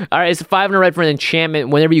 All right, it's 5 and a red for an enchantment.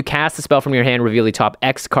 Whenever you cast a spell from your hand, reveal the top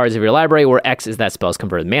X cards of your library, where X is that spell's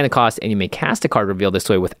converted mana cost, and you may cast a card revealed this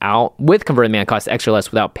way with converted mana cost X or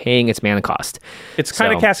less without paying its mana cost. It's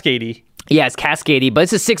kind of cascadey. Yeah, it's cascadey, but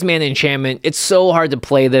it's a 6-mana enchantment. It's so hard to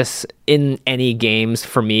play this in any games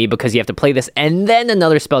for me because you have to play this and then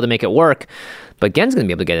another spell to make it work. But Gen's going to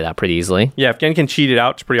be able to get it out pretty easily. Yeah, if Gen can cheat it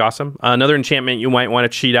out, it's pretty awesome. Another enchantment you might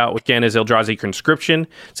want to cheat out with Gen is Eldrazi Conscription.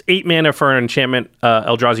 It's 8 mana for an enchantment,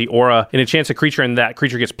 Eldrazi Aura. And it chants a creature, and that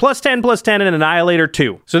creature gets +10/+10 and an Annihilator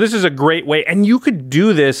 2. So this is a great way. And you could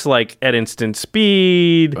do this like at instant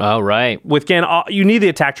speed. Oh, right. With Gen, you need the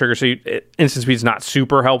attack trigger, so instant speed's not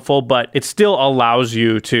super helpful, but it still allows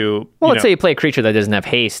you to... let's say you play a creature that doesn't have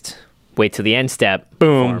haste. Wait till the end step.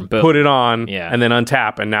 Boom. Put it on, yeah, and then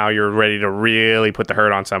untap, and now you're ready to really put the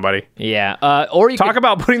hurt on somebody. Yeah. Or you talk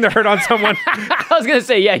about putting the hurt on someone. I was going to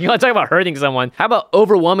say, yeah, you want to talk about hurting someone. How about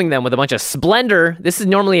overwhelming them with a bunch of Splendor? This is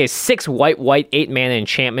normally a 6 white, 8-mana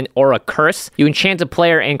enchantment or a curse. You enchant a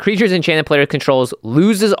player, and creatures enchanted player controls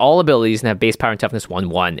loses all abilities and have base power and toughness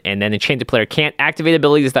 1/1. And then enchanted player can't activate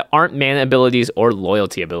abilities that aren't mana abilities or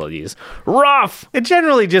loyalty abilities. Rough! It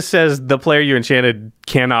generally just says the player you enchanted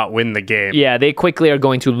cannot win the game. Yeah, they quickly are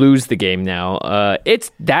going to lose the game now.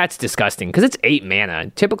 That's disgusting because it's 8 mana.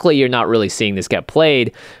 Typically, you're not really seeing this get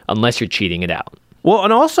played unless you're cheating it out. Well,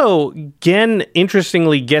 and also, Gen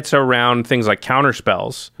interestingly gets around things like counter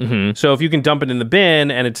spells. Mm-hmm. So if you can dump it in the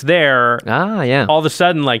bin and it's there, all of a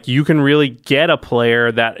sudden, like you can really get a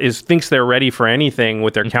player that thinks they're ready for anything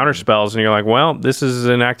with their counter spells, and you're like, well, this is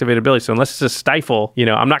an activated ability. So unless it's a stifle,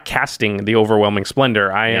 I'm not casting the Overwhelming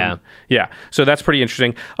Splendor. I am. Yeah. So that's pretty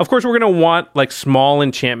interesting. Of course, we're going to want like small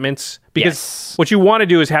enchantments. Because what you want to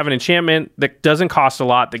do is have an enchantment that doesn't cost a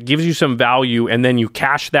lot, that gives you some value, and then you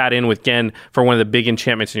cash that in with Gen for one of the big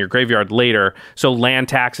enchantments in your graveyard later. So land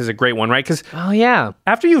tax is a great one, right? Because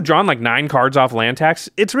after you've drawn like 9 cards off land tax,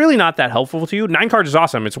 it's really not that helpful to you. 9 cards is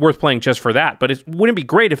awesome. It's worth playing just for that. But wouldn't it be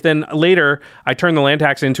great if then later I turn the land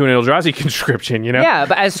tax into an Eldrazi Conscription, Yeah,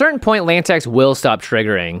 but at a certain point, land tax will stop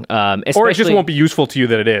triggering. Or it just won't be useful to you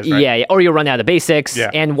that it is, right? Yeah, or you'll run out of basics.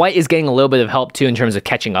 Yeah. And white is getting a little bit of help too in terms of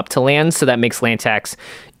catching up to land. So that makes land tax,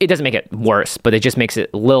 it doesn't make it worse, but it just makes it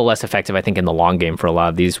a little less effective, I think, in the long game for a lot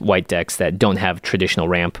of these white decks that don't have traditional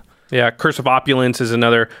ramp. Yeah, Curse of Opulence is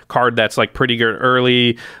another card that's like pretty good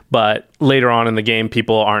early, but later on in the game,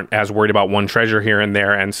 people aren't as worried about one treasure here and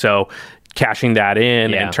there, and so cashing that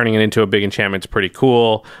in and turning it into a big enchantment is pretty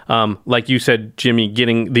cool. Like you said, Jimmy,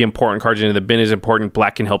 getting the important cards into the bin is important.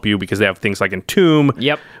 Black can help you because they have things like Entomb,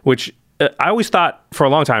 which... I always thought, for a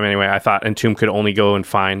long time anyway, I thought Entomb could only go and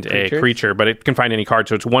find a creature, but it can find any card.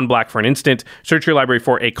 So it's 1 black for an instant. Search your library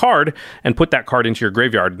for a card and put that card into your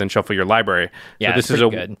graveyard, then shuffle your library. Yeah, so this is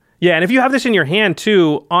good. Yeah, and if you have this in your hand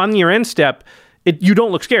too, on your end step, you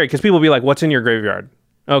don't look scary because people will be like, what's in your graveyard?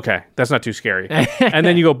 Okay, that's not too scary. And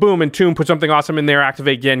then you go boom, Entomb, put something awesome in there,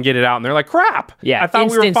 activate again, get it out, and they're like, crap. Yeah, I thought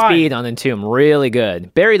we were instant fine. speed on Entomb, really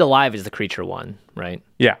good. Buried Alive is the creature one, right?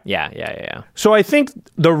 Yeah. Yeah. So I think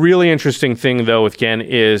the really interesting thing, though, with Gen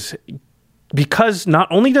is because not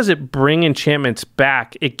only does it bring enchantments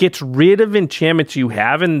back, it gets rid of enchantments you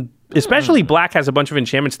have, and especially Black has a bunch of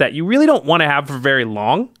enchantments that you really don't want to have for very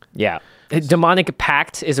long. Yeah. Demonic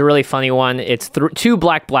Pact is a really funny one. It's 2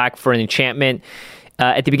 black for an enchantment.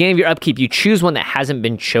 At the beginning of your upkeep, you choose one that hasn't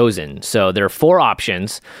been chosen. So there are 4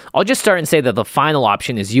 options. I'll just start and say that the final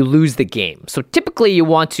option is you lose the game. So typically you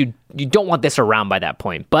don't want this around by that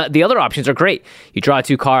point. But the other options are great. You draw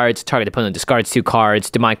 2 cards, target opponent discards 2 cards,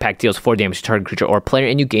 Demonic Pact deals 4 damage to target creature or player,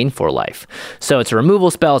 and you gain 4 life. So it's a removal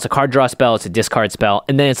spell, it's a card draw spell, it's a discard spell,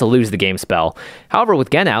 and then it's a lose the game spell. However, with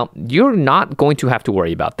Gen out, you're not going to have to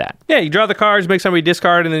worry about that. Yeah, you draw the cards, make somebody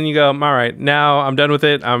discard, and then you go, all right, now I'm done with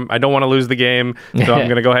it. I don't want to lose the game, so I'm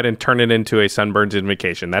going to go ahead and turn it into a Sunburn's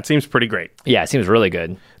Invocation. That seems pretty great. Yeah, it seems really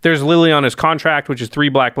good. There's Liliana's Contract, which is 3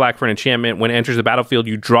 black for an enchantment. When it enters the battlefield,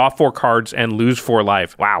 you draw 4 cards and lose 4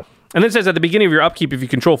 life. Wow. And then it says at the beginning of your upkeep, if you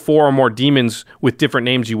control 4 or more demons with different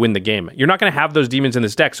names, you win the game. You're not going to have those demons in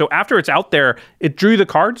this deck. So after it's out there, it drew the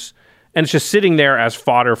cards, and it's just sitting there as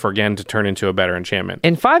fodder for Gen to turn into a better enchantment.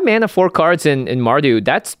 And 5 mana, 4 cards in Mardu,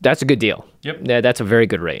 that's a good deal. Yep. Yeah, that's a very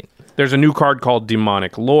good rate. There's a new card called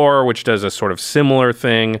Demonic Lore, which does a sort of similar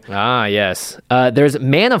thing. Ah, yes. There's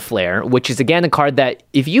Mana Flare, which is, again, a card that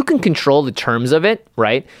if you can control the terms of it,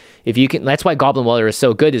 right? If you can, that's why Goblin Welder is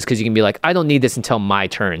so good, is because you can be like, I don't need this until my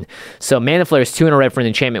turn. So Mana Flare is 2 and a red for an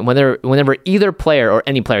enchantment. Whenever either player or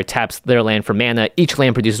any player taps their land for mana, each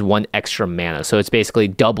land produces 1 extra mana. So it's basically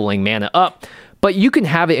doubling mana up. But you can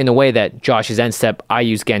have it in a way that Josh's end step, I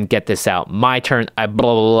use Gen, get this out. My turn, I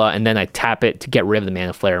blah, blah, blah, and then I tap it to get rid of the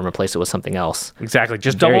Mana Flare and replace it with something else. Exactly.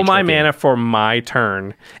 Just double my mana for my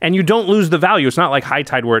turn. And you don't lose the value. It's not like High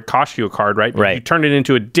Tide where it costs you a card, right? Right. You turn it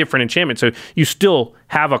into a different enchantment. So you still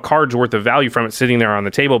have a card's worth of value from it sitting there on the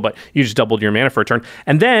table, but you just doubled your mana for a turn.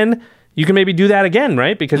 And then you can maybe do that again,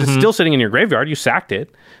 right? Because it's still sitting in your graveyard. You sacked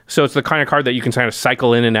it. So it's the kind of card that you can kind of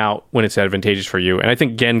cycle in and out when it's advantageous for you. And I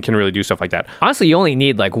think Gen can really do stuff like that. Honestly, you only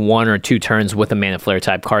need like 1 or 2 turns with a Mana Flare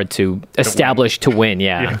type card to establish to win.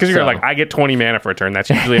 Yeah. Because you're like, I get 20 mana for a turn. That's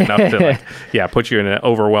usually enough to put you in an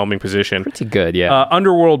overwhelming position. Pretty good, yeah.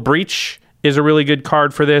 Underworld Breach is a really good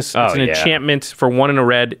card for this. It's an enchantment for 1 and a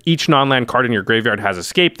red. Each non-land card in your graveyard has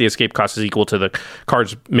escape. The escape cost is equal to the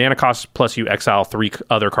card's mana cost, plus you exile 3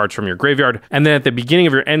 other cards from your graveyard. And then at the beginning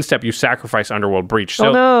of your end step, you sacrifice Underworld Breach. So,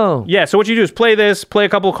 oh no! Yeah, so what you do is play a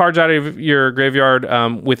couple of cards out of your graveyard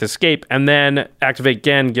with escape, and then activate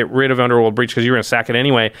Gen, get rid of Underworld Breach because you're going to sack it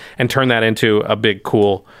anyway, and turn that into a big,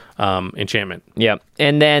 cool enchantment. Yeah.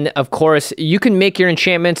 And then, of course, you can make your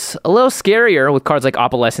enchantments a little scarier with cards like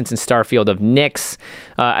Opalescence and Starfield of Nyx.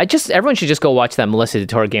 Everyone should just go watch that Melissa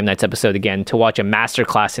DeTore Game Nights episode again to watch a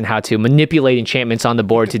masterclass in how to manipulate enchantments on the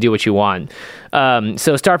board to do what you want.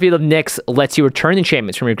 So Starfield of Nyx lets you return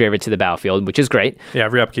enchantments from your graveyard to the battlefield, which is great. Yeah,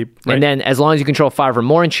 every upkeep. Right? And then as long as you control 5 or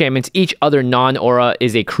more enchantments, each other non-aura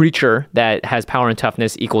is a creature that has power and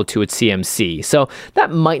toughness equal to its CMC. So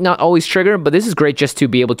that might not always trigger, but this is great just to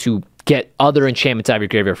be able to get other enchantments out of your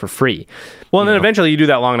graveyard for free. Well, and then eventually you do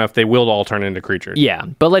that long enough, they will all turn into creatures. Yeah,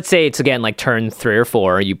 but let's say it's, again, like turn 3 or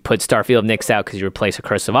 4, you put Starfield of Nyx out because you replace a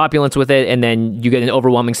Curse of Opulence with it, and then you get an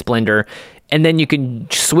Overwhelming Splendor, and then you can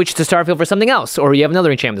switch to Starfield for something else, or you have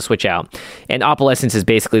another enchantment to switch out. And Opalescence is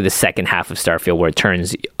basically the second half of Starfield, where it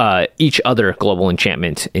turns each other global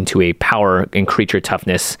enchantment into a power and creature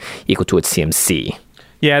toughness equal to its CMC.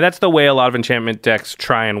 Yeah, that's the way a lot of enchantment decks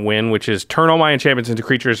try and win, which is turn all my enchantments into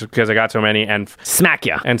creatures because I got so many and smack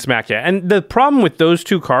ya. And the problem with those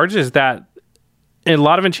 2 cards is that in a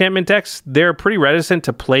lot of enchantment decks, they're pretty reticent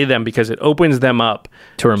to play them because it opens them up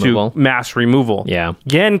to removal. To mass removal. Yeah.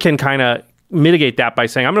 Gen can kind of mitigate that by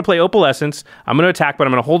saying, I'm going to play Opalescence, I'm going to attack, but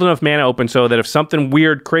I'm going to hold enough mana open so that if something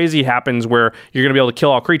weird, crazy happens where you're going to be able to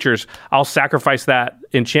kill all creatures, I'll sacrifice that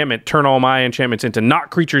enchantment, turn all my enchantments into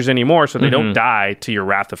not creatures anymore so they don't die to your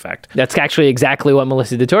Wrath effect. That's actually exactly what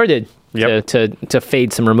Melissa DeTore did. Yep. To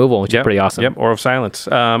fade some removal, which is pretty awesome. Yep, Aura of Silence.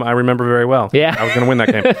 I remember very well. Yeah. I was going to win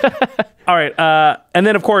that game. All right. And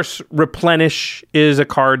then, of course, Replenish is a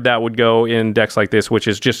card that would go in decks like this, which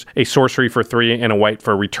is just a sorcery for 3 and a white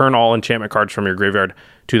for return all enchantment cards from your graveyard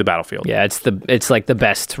to the battlefield. Yeah, it's like the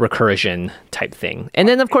best recursion type thing. And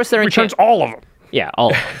then, of course, there returns all of them. Yeah,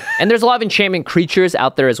 all. And there's a lot of enchantment creatures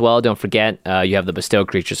out there as well. Don't forget, you have the Bestow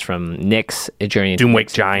creatures from Nyx, Journey into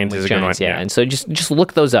Doomwake Giant is a good one. Yeah, and so just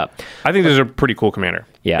look those up. I think this is a pretty cool commander.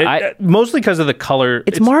 Yeah, mostly because of the color.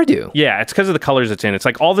 It's Mardu. Yeah, it's because of the colors it's in. It's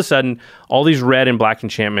like all of a sudden, all these red and black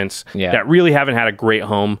enchantments that really haven't had a great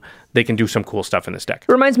home, they can do some cool stuff in this deck.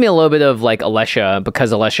 It reminds me a little bit of like Alessia,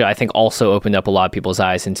 because Alessia, I think, also opened up a lot of people's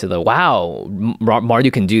eyes into the, wow,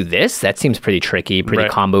 Mardu can do this? That seems pretty tricky, pretty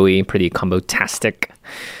combo-y, pretty combo-tastic.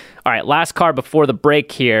 All right, last card before the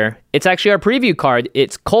break here. It's actually our preview card.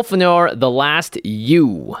 It's Kolfinor, the Last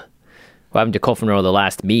You. What happened to Kolfinor, the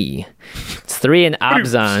Last Me? It's 3 in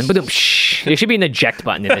Abzan. There should be an eject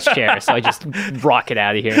button in this chair, so I just rock it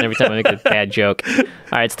out of here every time I make a bad joke. All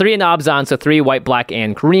right, it's 3 in Abzan, so 3 white, black,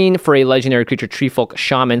 and green for a legendary creature Treefolk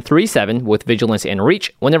Shaman, 3/7 with Vigilance and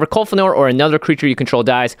Reach. Whenever Kolfinor or another creature you control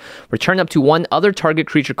dies, return up to one other target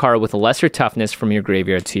creature card with a lesser toughness from your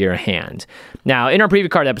graveyard to your hand. Now, in our preview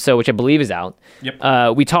card episode, which I believe is out,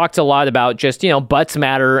 we talked a lot about just, butts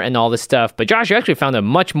matter and all this stuff. But Josh, you actually found a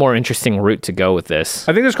much more interesting route to go with this.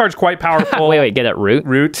 I think this card's quite powerful. Wait, get it? Root?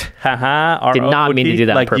 Root. Haha. Did not mean to do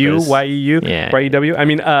that like on purpose. Y-E-U, Y-E-W. I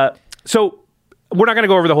mean, so we're not going to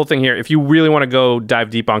go over the whole thing here. If you really want to go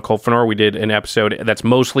dive deep on Kolfinor, we did an episode that's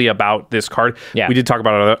mostly about this card. Yeah. We did talk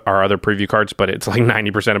about our other preview cards, but it's like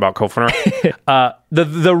 90% about Kolfinor.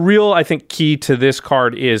 The real, I think, key to this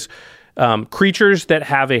card is creatures that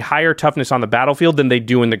have a higher toughness on the battlefield than they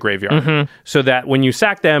do in the graveyard. So that when you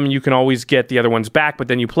sack them, you can always get the other ones back, but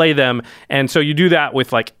then you play them. And so you do that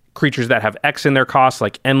with like creatures that have X in their cost,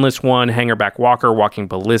 like Endless One, Hangerback Walker, Walking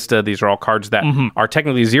Ballista. These are all cards that are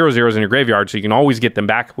technically 0/0s in your graveyard, so you can always get them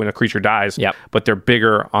back when a creature dies, but they're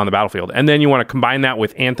bigger on the battlefield. And then you want to combine that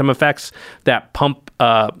with Anthem effects that pump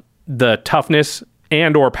the toughness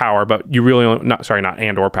and or power, but you really not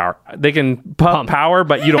and or power. They can pump power,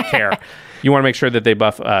 but you don't care. You want to make sure that they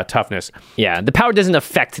buff toughness. Yeah, the power doesn't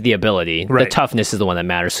affect the ability. Right. The toughness is the one that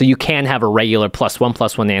matters. So you can have a regular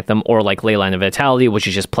 +1/+1 Anthem, or like Leyline of Vitality, which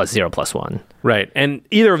is just +0/+1. Right, and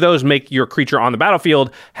either of those make your creature on the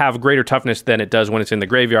battlefield have greater toughness than it does when it's in the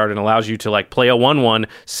graveyard, and allows you to like play a 1/1,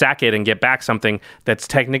 sack it, and get back something that's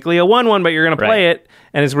technically a 1/1, but you're going to play it,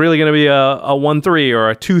 and it's really going to be a 1/3 or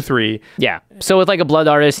a 2/3. Yeah. So with like a Blood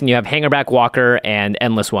Artist, and you have Hangerback Walker and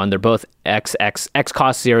Endless One, they're both X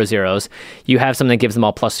cost 0/0s. You have something that gives them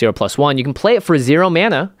all +0/+1. You can play it for 0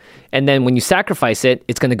 mana, and then when you sacrifice it,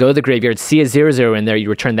 it's going to go to the graveyard, see a 0/0 in there, you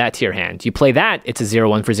return that to your hand. You play that, it's a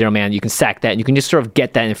 0/1 for 0 mana. You can sack that, and you can just sort of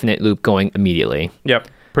get that infinite loop going immediately. Yep.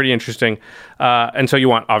 Pretty interesting. And so you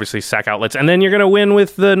want, obviously, sack outlets. And then you're going to win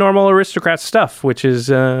with the normal Aristocrat stuff, which is,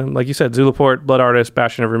 like you said, Zulaport, Blood Artist,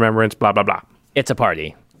 Bastion of Remembrance, blah, blah, blah. It's a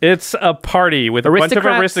party. It's a party with a bunch of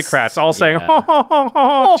aristocrats all saying, ho, ho, ho,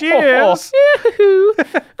 ho, cheers.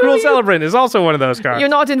 Cruel Celebrant is also one of those cards. You're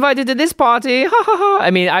not invited to this party. I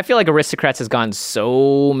mean, I feel like Aristocrats has gotten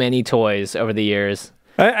so many toys over the years.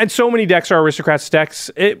 And so many decks are Aristocrats decks.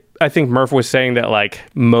 I think Murph was saying that like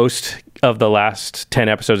most of the last 10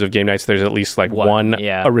 episodes of Game Nights, there's at least like one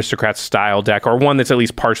Aristocrats style deck, or one that's at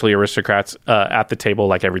least partially Aristocrats at the table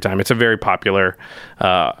like every time. It's a very popular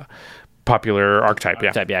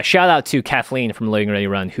archetype. Yeah. Shout out to Kathleen from Loading Ready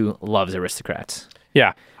Run, who loves Aristocrats.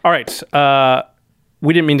 Yeah. All right.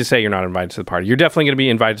 We didn't mean to say you're not invited to the party. You're definitely going to be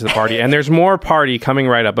invited to the party, and there's more party coming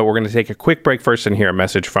right up, but we're going to take a quick break first and hear a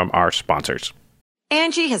message from our sponsors.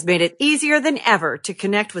 Angie has made it easier than ever to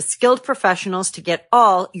connect with skilled professionals to get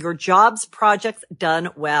all your jobs projects done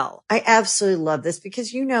well. I absolutely love this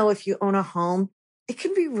because, if you own a home, it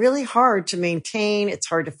can be really hard to maintain. It's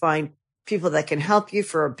hard to find people that can help you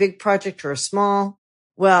for a big project or a small.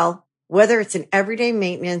 Well, whether it's in everyday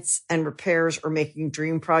maintenance and repairs or making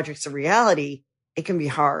dream projects a reality, it can be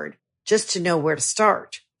hard just to know where to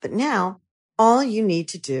start. But now all you need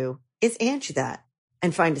to do is Angie that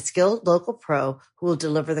and find a skilled local pro who will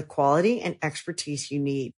deliver the quality and expertise you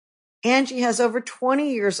need. Angie has over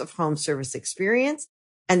 20 years of home service experience,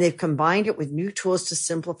 and they've combined it with new tools to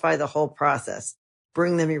simplify the whole process.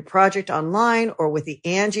 Bring them your project online or with the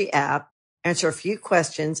Angie app, answer a few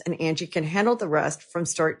questions, and Angie can handle the rest from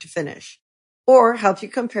start to finish. Or help you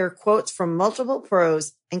compare quotes from multiple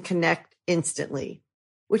pros and connect instantly,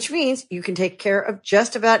 which means you can take care of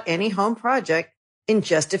just about any home project in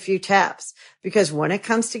just a few taps. Because when it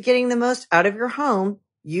comes to getting the most out of your home,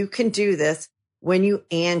 you can do this when you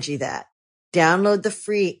Angie that. Download the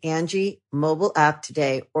free Angie mobile app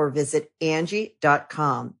today or visit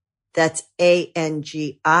Angie.com. That's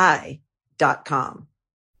ANGI.com.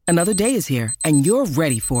 Another day is here and you're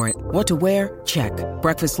ready for it. What to wear? Check.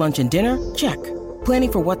 Breakfast, lunch, and dinner? Check.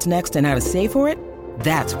 Planning for what's next and how to save for it?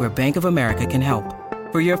 That's where Bank of America can help.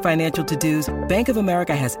 For your financial to-dos, Bank of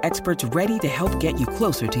America has experts ready to help get you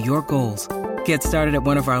closer to your goals. Get started at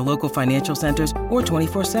one of our local financial centers or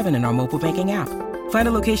 24/7 in our mobile banking app. Find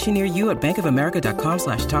a location near you at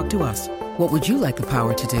bankofamerica.com/talktous. What would you like the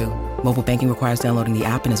power to do? Mobile banking requires downloading the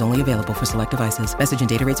app and is only available for select devices. Message and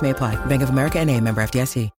data rates may apply. Bank of America N.A., member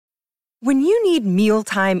FDIC. When you need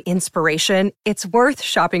mealtime inspiration, it's worth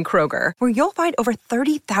shopping Kroger, where you'll find over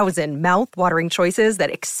 30,000 mouth-watering choices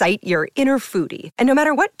that excite your inner foodie. And no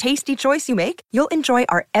matter what tasty choice you make, you'll enjoy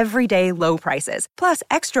our everyday low prices, plus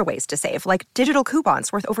extra ways to save, like digital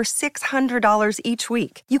coupons worth over $600 each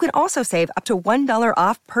week. You can also save up to $1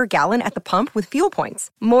 off per gallon at the pump with fuel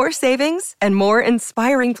points. More savings and more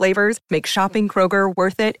inspiring flavors make shopping Kroger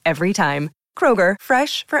worth it every time. Kroger,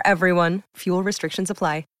 fresh for everyone. Fuel restrictions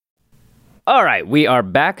apply. All right, we are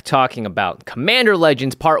back talking about Commander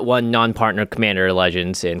Legends Part 1, non-partner Commander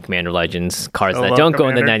Legends, and Commander Legends cards that don't go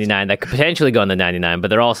in the 99, that could potentially go in the 99, but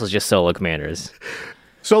they're also just solo commanders.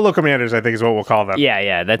 Solo commanders, I think, is what we'll call them.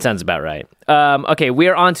 Yeah, that sounds about right. Okay, we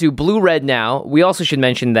are on to blue-red now. We also should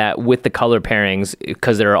mention that with the color pairings,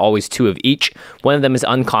 because there are always two of each, one of them is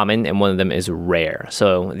uncommon and one of them is rare.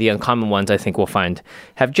 So the uncommon ones, I think we'll find,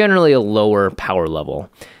 have generally a lower power level.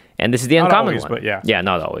 And this is the uncommon one. But yeah. Yeah,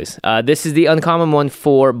 not always. This is the uncommon one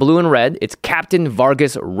for blue and red. It's Captain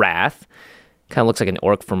Vargas Wrath. Kind of looks like an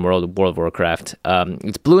orc from World of Warcraft.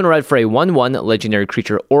 It's blue and red for a 1/1 legendary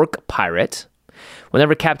creature orc pirate.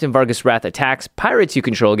 Whenever Captain Vargas Wrath attacks, pirates you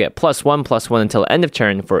control get +1/+1 until end of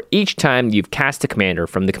turn for each time you've cast a commander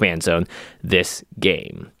from the command zone this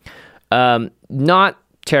game. Not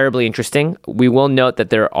terribly interesting. We will note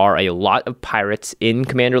that there are a lot of pirates in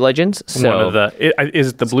Commander Legends. So one of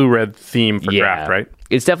is the blue-red theme for draft, right?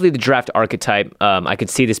 It's definitely the draft archetype. I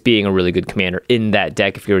could see this being a really good commander in that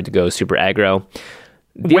deck if you were to go super aggro.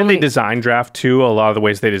 They design draft, too, a lot of the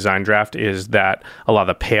ways they design draft is that a lot of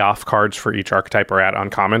the payoff cards for each archetype are at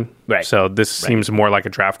uncommon. Right. So this seems more like a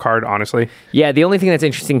draft card, honestly. Yeah, the only thing that's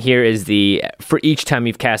interesting here is for each time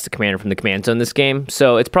you've cast a commander from the command zone this game.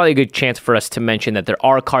 So it's probably a good chance for us to mention that there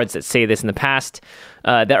are cards that say this in the past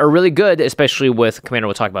that are really good, especially with a commander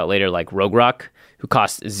we'll talk about later, like Rogue Rock, who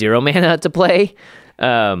costs 0 mana to play.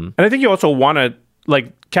 And I think you also want to,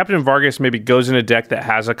 like, Captain Vargas maybe goes in a deck that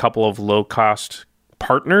has a couple of low-cost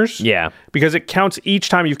partners. Yeah. Because it counts each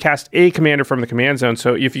time you've cast a commander from the command zone.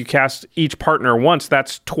 So if you cast each partner once,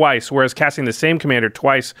 that's twice. Whereas casting the same commander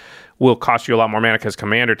twice will cost you a lot more mana because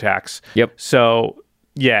commander tax. Yep. So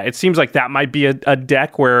yeah, it seems like that might be a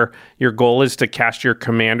deck where your goal is to cast your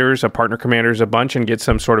partner commanders a bunch and get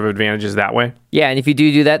some sort of advantages that way. Yeah, and if you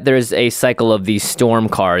do that, there's a cycle of these storm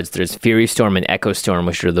cards. There's Fury Storm and Echo Storm,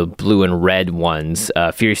 which are the blue and red ones.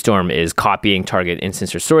 Fury Storm is copying target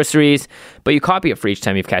instants or sorceries, but you copy it for each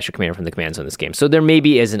time you've cast your commander from the command zone in this game. So there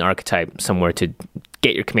maybe is an archetype somewhere to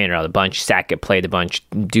get your commander out of the bunch, sack it, play the bunch,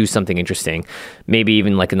 do something interesting. Maybe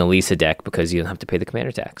even like an Elisa deck because you don't have to pay the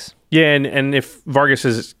commander tax. Yeah, and if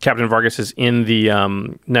Captain Vargas is in the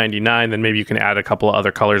 99, then maybe you can add a couple of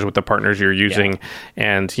other colors with the partners you're using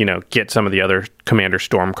and, get some of the other Commander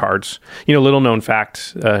Storm cards. Little known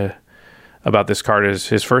fact about this card is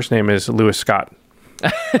his first name is Louis Scott.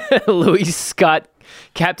 Louis Scott,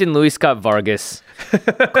 Captain Louis Scott Vargas,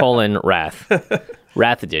 Wrath.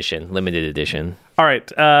 Wrath edition, limited edition. All right,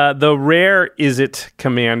 the rare Izzet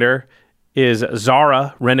commander is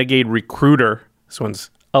Zara, Renegade Recruiter. This one's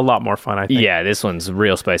a lot more fun, I think. Yeah, this one's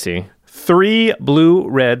real spicy. 3 blue,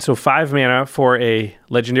 red, so 5 mana for a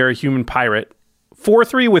legendary human pirate.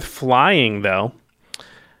 4/3 with flying, though.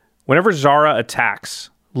 Whenever Zara attacks,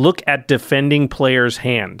 look at defending player's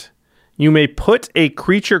hand. You may put a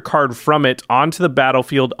creature card from it onto the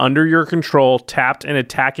battlefield under your control, tapped and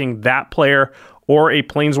attacking that player or a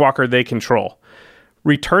planeswalker they control.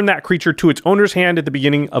 Return that creature to its owner's hand at the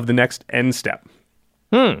beginning of the next end step.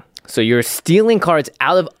 So you're stealing cards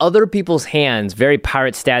out of other people's hands, very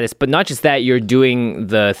pirate status, but not just that, you're doing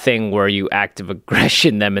the thing where you active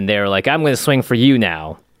aggression them and they're like, I'm going to swing for you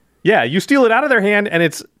now. Yeah, you steal it out of their hand and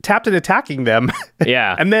it's tapped and attacking them.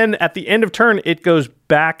 Yeah. And then at the end of turn, it goes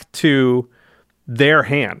back to their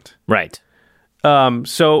hand. Right.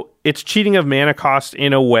 So it's cheating of mana cost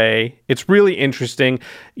in a way. It's really interesting.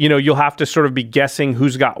 You'll have to sort of be guessing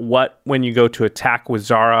who's got what when you go to attack with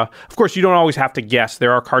Zara. Of course, you don't always have to guess.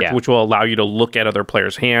 There are cards which will allow you to look at other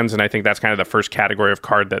players' hands, and I think that's kind of the first category of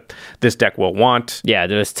card that this deck will want. Yeah,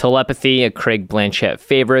 there's Telepathy, a Craig Blanchett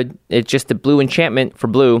favorite. It's just a blue enchantment for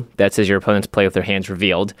blue that says your opponents play with their hands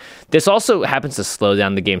revealed. This also happens to slow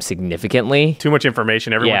down the game significantly. Too much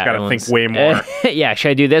information. Everyone's got to think way more. Yeah, should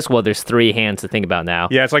I do this? Well, there's 3 hands to think about now.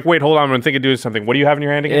 Yeah, it's like, wait, hold on, I'm going to think of doing something. What do you have in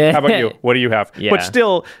your hand again? How about you? What do you have? Yeah. But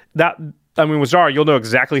still, I mean, with Zara, you'll know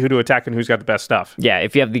exactly who to attack and who's got the best stuff. Yeah,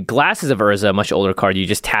 if you have the Glasses of Urza, a much older card, you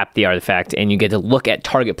just tap the artifact and you get to look at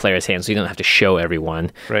target player's hands, so you don't have to show everyone.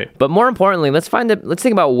 Right. But more importantly, let's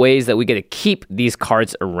think about ways that we get to keep these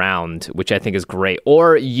cards around, which I think is great,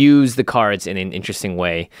 or use the cards in an interesting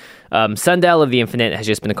way. Sundial of the Infinite has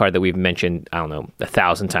just been a card that we've mentioned,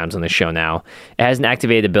 1,000 times on this show now. It has an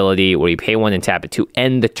activated ability where you pay 1 and tap it to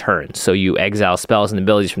end the turn. So you exile spells and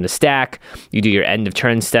abilities from the stack, you do your end of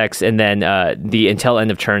turn stacks, and then the until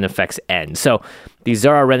end of turn effects end. So the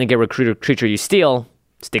Zara Renegade Recruiter creature you steal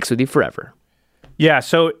sticks with you forever. Yeah,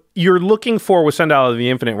 so you're looking for, with Sundial of the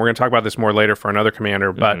Infinite, we're going to talk about this more later for another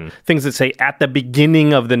commander, but things that say at the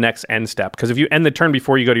beginning of the next end step. Because if you end the turn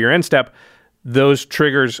before you go to your end step, those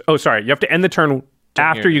triggers... Oh, sorry. You have to end the turn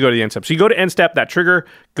after you go to the end step. So you go to end step, that trigger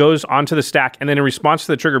goes onto the stack, and then in response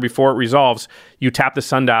to the trigger, before it resolves, you tap the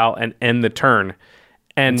Sundial and end the turn.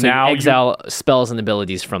 And so now you exile spells and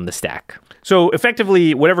abilities from the stack. So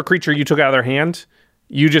effectively, whatever creature you took out of their hand,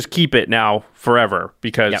 you just keep it now forever,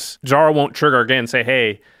 because Zara won't trigger again and say,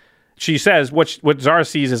 hey... She says what Zara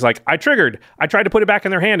sees is like, I triggered. I tried to put it back in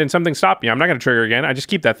their hand and something stopped me. I'm not going to trigger again. I just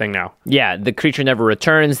keep that thing now. Yeah, the creature never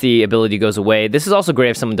returns. The ability goes away. This is also great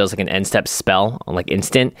if someone does like an end step spell on like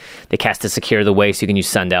instant. They cast to secure the way, so you can use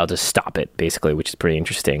Sundial to stop it, basically, which is pretty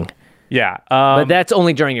interesting. Yeah. But that's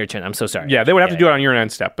only during your turn. I'm so sorry. Yeah, they would have to do it on your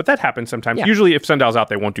end step, but that happens sometimes. Yeah. Usually if Sundial's out,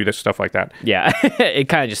 they won't do this stuff like that. Yeah, it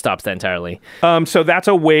kind of just stops that entirely. So that's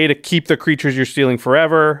a way to keep the creatures you're stealing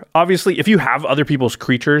forever. Obviously, if you have other people's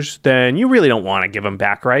creatures, then you really don't want to give them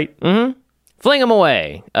back, right? Mm-hmm. Fling them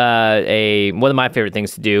away. One of my favorite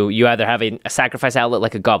things to do. You either have a sacrifice outlet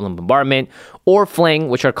like a Goblin Bombardment, or Fling,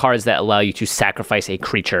 which are cards that allow you to sacrifice a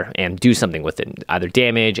creature and do something with it. Either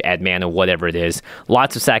damage, add mana, whatever it is.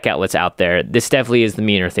 Lots of sack outlets out there. This definitely is the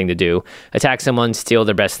meaner thing to do. Attack someone, steal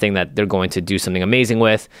their best thing that they're going to do something amazing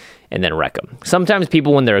with, and then wreck them. Sometimes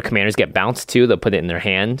people, when their commanders get bounced too, they'll put it in their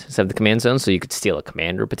hand instead of the command zone, so you could steal a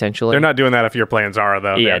commander potentially. They're not doing that if you're playing Zara,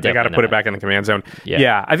 though. Yeah, they got to put it back in the command zone.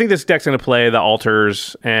 Yeah. I think this deck's going to play the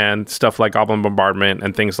altars and stuff like Goblin Bombardment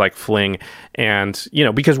and things like Fling. And,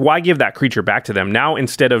 because why give that creature back to them? Now,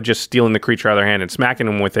 instead of just stealing the creature out of their hand and smacking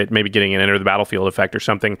them with it, maybe getting an enter the battlefield effect or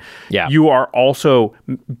something, you are also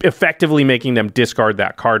effectively making them discard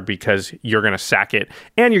that card because you're going to sack it.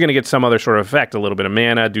 And you're going to get some other sort of effect, a little bit of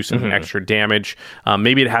mana, do some extra damage.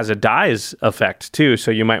 Maybe it has a dies effect too,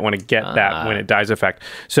 so you might want to get that when it dies effect.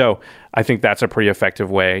 So I think that's a pretty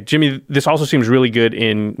effective way. Jimmy, this also seems really good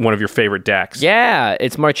in one of your favorite decks. Yeah,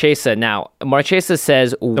 it's Marchesa. Now, Marchesa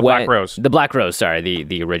says... The Black Rose. The Black Rose, sorry,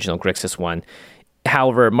 the original Grixis one.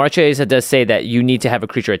 However, Marchesa does say that you need to have a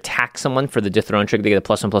creature attack someone for the dethrone trigger to get a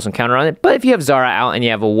 +1/+1 counter on it. But if you have Zara out and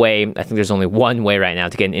you have a way, I think there's only one way right now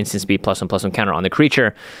to get an instant speed +1/+1 counter on the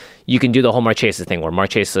creature, you can do the whole Marchesa thing where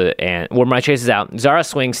Marchesa's out, Zara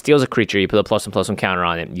swings, steals a creature, you put a +1/+1 counter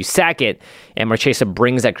on it, you sack it, and Marchesa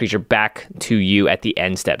brings that creature back to you at the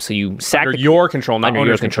end step. So you sack under your control, not under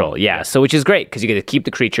your control. Yeah, so which is great because you get to keep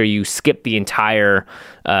the creature. You skip the entire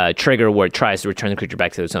trigger where it tries to return the creature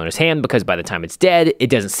back to its owner's hand, because by the time it's dead,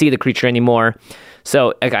 it doesn't see the creature anymore.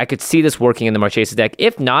 So I could see this working in the Marchesa deck.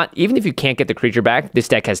 If not, even if you can't get the creature back, this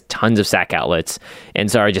deck has tons of sack outlets,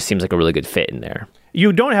 and Zara just seems like a really good fit in there.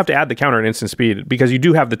 You don't have to add the counter at instant speed because you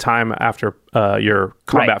do have the time after your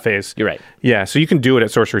combat phase. You're right. Yeah, so you can do it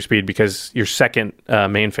at sorcery speed because your second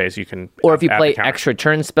main phase you can. Or if you play extra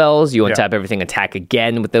turn spells, you untap everything, attack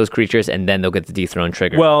again with those creatures, and then they'll get the dethrone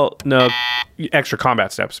trigger. Well, no, extra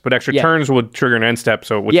combat steps, but extra turns would trigger an end step,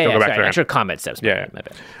 so it would still go back to their extra hand. combat steps. Yeah. My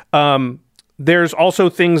bad. There's also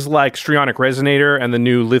things like Strionic Resonator and the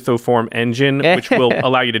new Lithoform engine, which will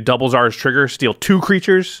allow you to double Zara's trigger, steal 2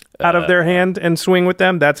 creatures out of their hand and swing with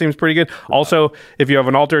them. That seems pretty good. Also, if you have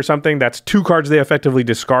an altar or something, that's 2 cards they effectively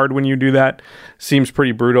discard when you do that. Seems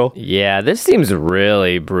pretty brutal. Yeah, this seems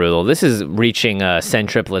really brutal. This is reaching a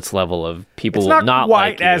Centriplets level of people it's not, not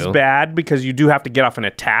like quite as bad because you do have to get off an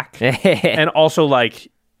attack. And also,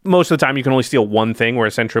 most of the time you can only steal one thing,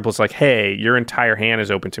 whereas Centriplet's like, hey, your entire hand is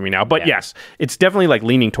open to me now. But yes, it's definitely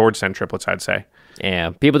leaning towards Centriplets, I'd say. Yeah,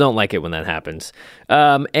 people don't like it when that happens.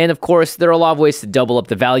 And of course, there are a lot of ways to double up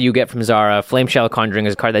the value you get from Zara. Flame Shadow Conjuring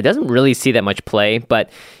is a card that doesn't really see that much play, but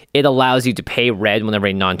it allows you to pay red whenever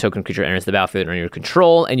a non-token creature enters the battlefield under your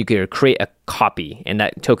control, and you can create a copy, and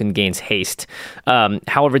that token gains haste.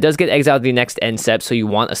 However, it does get exiled at the next end step, so you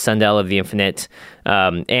want a Sundial of the Infinite.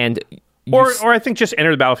 Or I think just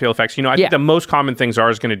enter the battlefield effects. I think the most common thing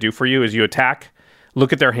Zara's going to do for you is you attack,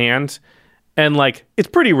 look at their hand, and it's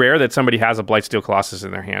pretty rare that somebody has a Blightsteel Colossus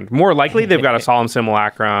in their hand. More likely, they've got a Solemn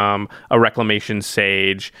Simulacrum, a Reclamation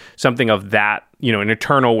Sage, something of that, an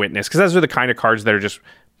Eternal Witness, because those are the kind of cards that are just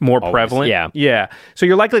more prevalent. Yeah. So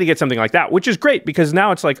you're likely to get something like that, which is great because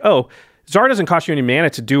now it's like, oh, Zara doesn't cost you any mana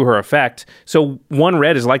to do her effect, so 1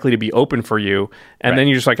 red is likely to be open for you, and then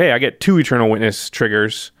you're just like, hey, I get 2 Eternal Witness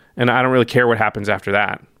triggers, and I don't really care what happens after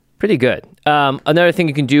that. Pretty good. Another thing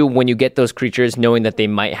you can do when you get those creatures, knowing that they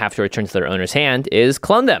might have to return to their owner's hand, is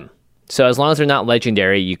clone them. So as long as they're not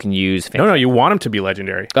legendary, you can use... No, you want them to be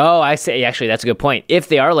legendary. Oh, I see. Actually, that's a good point. If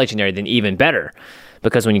they are legendary, then even better.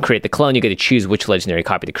 Because when you create the clone, you get to choose which legendary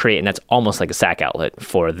copy to create, and that's almost like a sack outlet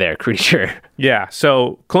for their creature. Yeah,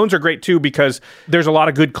 so clones are great too because there's a lot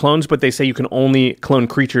of good clones, but they say you can only clone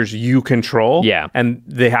creatures you control. Yeah. And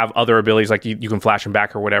they have other abilities, like you can flash them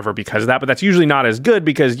back or whatever because of that, but that's usually not as good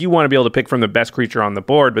because you want to be able to pick from the best creature on the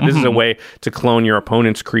board, but this is a way to clone your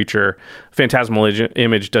opponent's creature. Phantasmal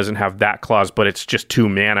Image doesn't have that clause, but it's just 2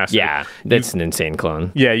 mana. So that's an insane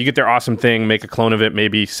clone. Yeah, you get their awesome thing, make a clone of it,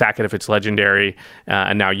 maybe sack it if it's legendary,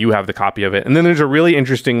 and now you have the copy of it. And then there's a really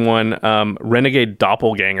interesting one, Renegade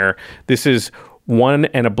Doppelganger. This is 1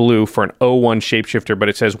 and a blue for an 0/1 shapeshifter, but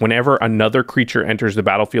it says whenever another creature enters the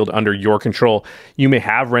battlefield under your control, you may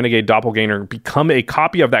have Renegade Doppelganger become a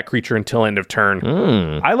copy of that creature until end of turn.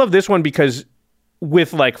 I love this one because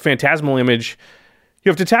with like Phantasmal Image, you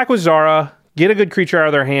have to attack with Zara, get a good creature out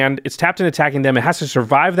of their hand. It's tapped and attacking them. It has to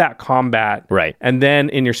survive that combat. Right. And then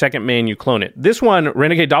in your second main, you clone it. This one,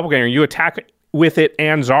 Renegade Doppelganger, you attack with it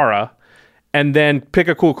and Zara, and then pick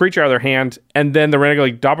a cool creature out of their hand, and then the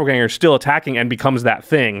Renegade Doppelganger is still attacking and becomes that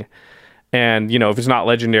thing. And, if it's not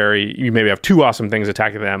legendary, you maybe have 2 awesome things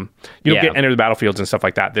attacking them. You don't get enter the battlefields and stuff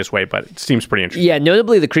like that this way, but it seems pretty interesting. Yeah,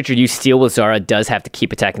 notably, the creature you steal with Zara does have to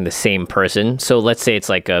keep attacking the same person. So let's say it's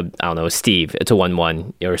like a Steve. It's a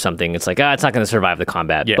 1/1 or something. It's like, it's not going to survive the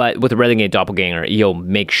combat. Yeah. But with the Renegade Doppelganger, you'll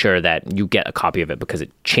make sure that you get a copy of it because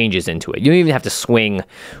it changes into it. You don't even have to swing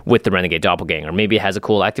with the Renegade Doppelganger. Maybe it has a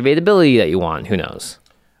cool activate ability that you want. Who knows?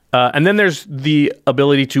 And then there's the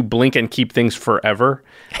ability to blink and keep things forever.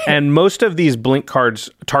 And most of these blink cards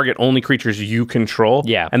target only creatures you control.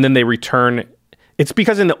 Yeah. And then they return. It's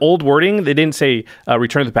because in the old wording, they didn't say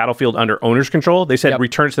return to the battlefield under owner's control. They said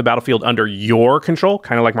return to the battlefield under your control,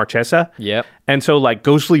 kind of like Marchesa. Yep. And so like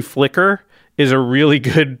Ghostly Flicker is a really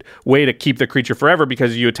good way to keep the creature forever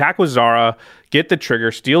because you attack with Zara, get the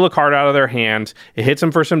trigger, steal a card out of their hand, it hits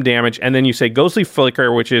them for some damage, and then you say Ghostly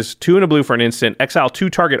Flicker, which is 2 and a blue for an instant, exile 2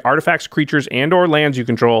 target artifacts, creatures, and or lands you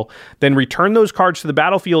control, then return those cards to the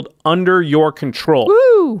battlefield under your control.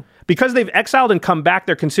 Woo! Because they've exiled and come back,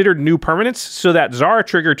 they're considered new permanents, so that Zara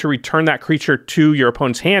trigger to return that creature to your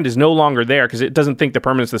opponent's hand is no longer there because it doesn't think the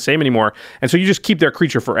permanent's the same anymore, and so you just keep their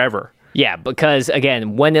creature forever. Yeah, because,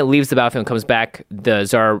 again, when it leaves the battlefield and comes back, the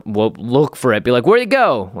Zara will look for it, be like, where'd it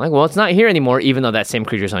go? Like, well, it's not here anymore, even though that same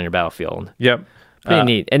creature's on your battlefield. Yep. Pretty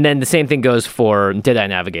neat. And then the same thing goes for Deadeye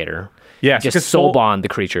Navigator. Yeah, just soul bond the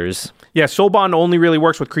creatures. Yeah, soul bond only really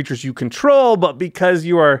works with creatures you control, but because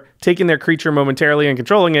you are taking their creature momentarily and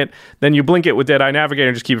controlling it, then you blink it with Deadeye Navigator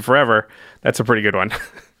and just keep it forever. That's a pretty good one.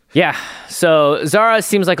 Yeah, so Zara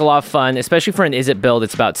seems like a lot of fun, especially for an Is It build.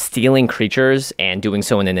 It's about stealing creatures and doing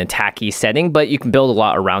so in an attacky setting, but you can build a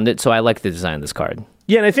lot around it, so I like the design of this card.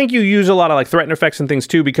 Yeah, and I think you use a lot of like threaten effects and things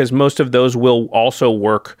too, because most of those will also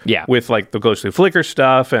work with like the Ghostly Flicker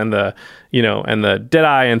stuff and the, and the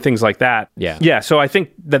Deadeye and things like that. Yeah, so I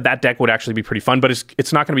think that deck would actually be pretty fun, but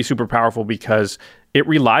it's not going to be super powerful because it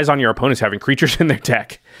relies on your opponents having creatures in their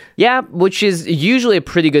deck. Yeah, which is usually a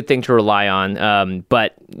pretty good thing to rely on,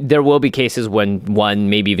 but there will be cases when 1,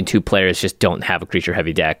 maybe even 2 players just don't have a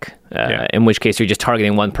creature-heavy deck, in which case you're just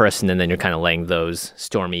targeting one person and then you're kind of letting those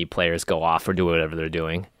stormy players go off or do whatever they're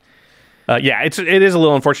doing. It is a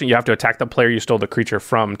little unfortunate. You have to attack the player you stole the creature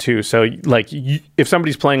from, too. So, like, if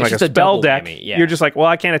somebody's playing like a spell deck, you're just like, well,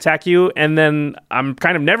 I can't attack you, and then I'm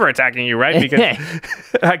kind of never attacking you, right? Because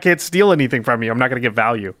I can't steal anything from you. I'm not going to get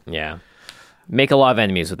value. Yeah. Make a lot of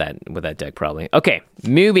enemies with that deck, probably. Okay,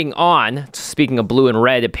 moving on. Speaking of blue and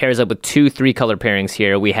red, it pairs up with 2 3-color pairings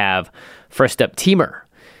here. We have, first up, Temur.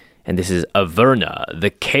 And this is Averna, the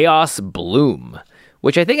Chaos Bloom,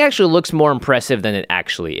 which I think actually looks more impressive than it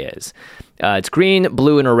actually is. It's green,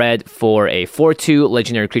 blue, and a red for a 4/2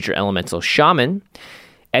 legendary creature elemental shaman.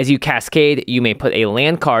 As you cascade, you may put a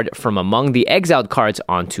land card from among the exiled cards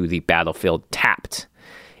onto the battlefield tapped.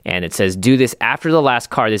 And it says, do this after the last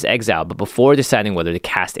card is exiled, but before deciding whether to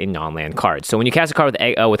cast a non-land card. So when you cast a card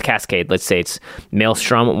with Cascade, let's say it's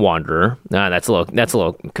Maelstrom Wanderer. That's a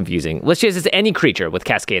little confusing. Let's just it's any creature with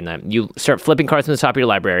Cascade in them. You start flipping cards from the top of your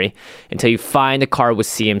library until you find a card with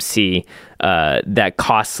CMC that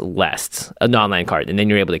costs less, an online card, and then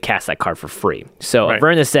you're able to cast that card for free. So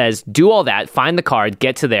Averna says, do all that, find the card,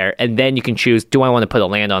 get to there, and then you can choose, do I want to put a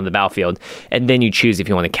land on the battlefield? And then you choose if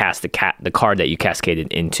you want to cast the card that you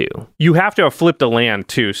cascaded into. You have to have flipped a land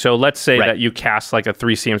too. So let's say that you cast like a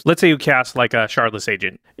 3 CMC. Let's say you cast like a Shardless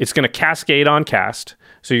Agent. It's going to cascade on cast.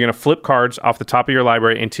 So you're going to flip cards off the top of your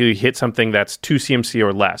library until you hit something that's 2 CMC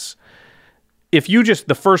or less. If you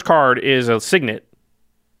the first card is a Signet,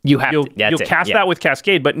 you'll cast that with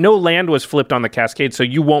Cascade, but no land was flipped on the Cascade, so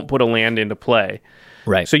you won't put a land into play.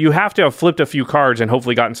 Right. So you have to have flipped a few cards and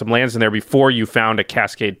hopefully gotten some lands in there before you found a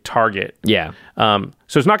Cascade target. Yeah.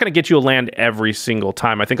 So it's not going to get you a land every single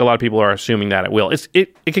time. I think a lot of people are assuming that it will.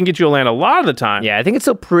 It can get you a land a lot of the time. Yeah, I think it's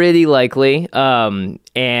still pretty likely.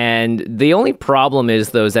 And the only problem is,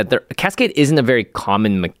 though, is that Cascade isn't a very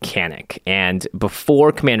common mechanic. And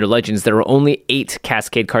before Commander Legends, there were only 8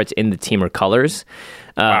 Cascade cards in the Teamer colors.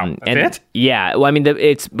 Wow, that's it? Yeah, well, I mean,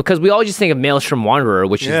 it's because we all just think of Maelstrom Wanderer,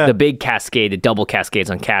 which is the big cascade, the double cascades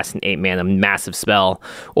on cast and 8 mana, massive spell,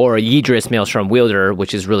 or a Yidris Maelstrom Wielder,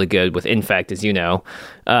 which is really good with Infect, as you know.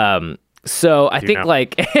 So I think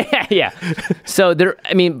So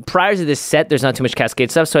prior to this set, there's not too much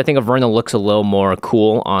Cascade stuff. So I think Averna looks a little more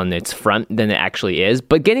cool on its front than it actually is.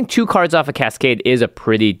 But getting 2 cards off a Cascade is a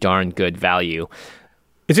pretty darn good value.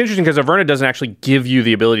 It's interesting because Averna doesn't actually give you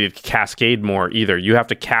the ability to cascade more either. You have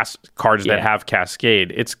to cast cards that have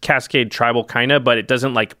Cascade. It's Cascade Tribal kind of, but it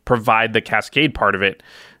doesn't provide the Cascade part of it.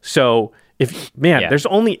 So there's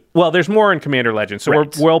more in Commander Legends. So we're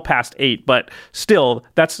well past 8, but still,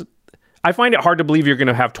 I find it hard to believe you're going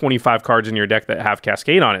to have 25 cards in your deck that have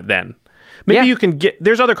Cascade on it then. Maybe you can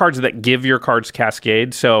there's other cards that give your cards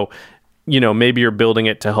Cascade, so maybe you're building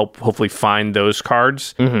it to hopefully find those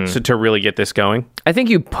cards to really get this going. I think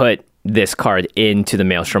you put this card into the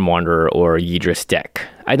Maelstrom Wanderer or Yidris deck.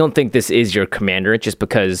 I don't think this is your commander, just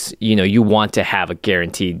because you want to have a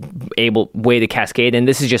guaranteed way to cascade, and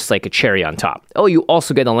this is just like a cherry on top. Oh, you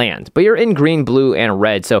also get a land, but you're in green, blue, and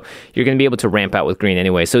red, so you're going to be able to ramp out with green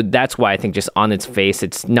anyway. So that's why I think just on its face,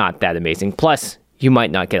 it's not that amazing. Plus, you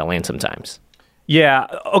might not get a land sometimes. Yeah.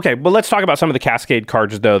 Okay. Well, let's talk about some of the Cascade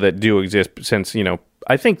cards though that do exist. Since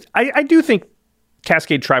I do think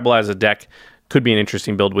Cascade Tribal as a deck could be an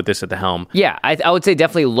interesting build with this at the helm. Yeah, I would say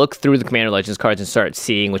definitely look through the Commander Legends cards and start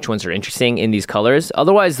seeing which ones are interesting in these colors.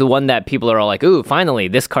 Otherwise, the one that people are all like, ooh, finally,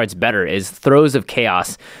 this card's better, is Throes of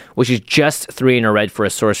Chaos, which is just 3 in a red for a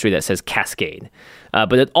sorcery that says Cascade.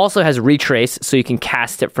 But it also has Retrace, so you can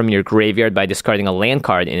cast it from your graveyard by discarding a land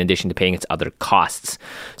card in addition to paying its other costs.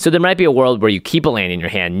 So there might be a world where you keep a land in your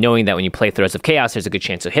hand, knowing that when you play Throes of Chaos, there's a good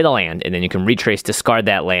chance to hit a land, and then you can Retrace, discard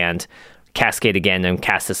that land, Cascade again, and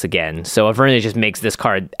cast this again. So Averna just makes this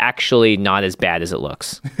card actually not as bad as it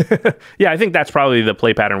looks. Yeah, I think that's probably the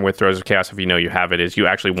play pattern with Throes of Chaos, if you know you have it, is you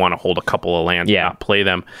actually want to hold a couple of lands and not play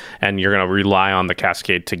them, and you're going to rely on the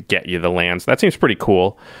Cascade to get you the lands. That seems pretty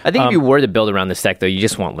cool. I think if you were to build around this deck, though, you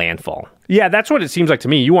just want landfall. Yeah, that's what it seems like to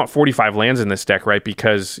me. You want 45 lands in this deck, right?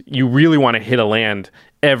 Because you really want to hit a land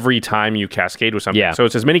every time you Cascade with something. Yeah. So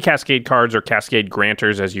it's as many Cascade cards or Cascade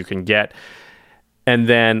Granters as you can get, and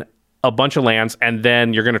then a bunch of lands, and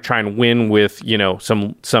then you're going to try and win with,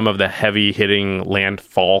 some of the heavy hitting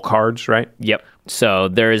landfall cards, right? Yep. So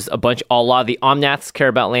there's a lot of the Omnaths care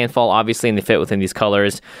about landfall, obviously, and they fit within these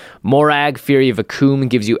colors. Morag, Fury of Akum,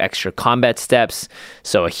 gives you extra combat steps.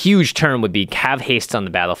 So a huge turn would be have haste on the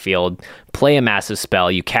battlefield, play a massive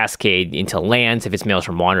spell, you cascade into lands. If it's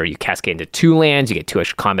Maelstrom Wanderer, you cascade into 2 lands, you get 2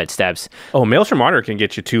 extra combat steps. Oh, Maelstrom Wanderer can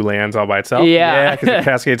get you 2 lands all by itself? Yeah. Because it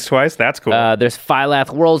cascades twice? That's cool. There's Phylath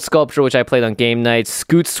World Sculpture, which I played on game night,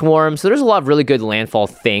 Scoot Swarm. So there's a lot of really good landfall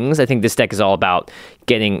things. I think this deck is all about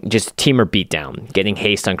getting just Teamer beatdown, getting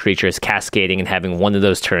haste on creatures, cascading, and having one of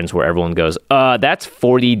those turns where everyone goes, that's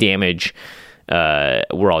 40 damage.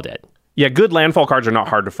 We're all dead. Yeah, good landfall cards are not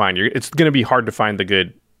hard to find. It's going to be hard to find the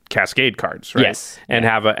good Cascade cards, right? Yes. And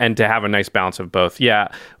to have a nice balance of both. Yeah.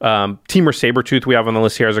 Teamer Sabertooth we have on the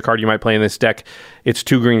list here as a card you might play in this deck. It's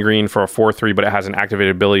 2 green for a 4/3, but it has an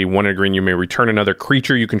activated ability. 1 in green, you may return another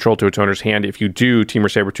creature you control to its owner's hand. If you do,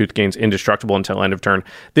 Teamer Sabertooth gains indestructible until end of turn.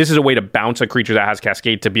 This is a way to bounce a creature that has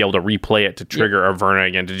Cascade to be able to replay it to trigger Averna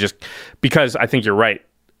again, because I think you're right.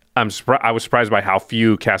 I was surprised by how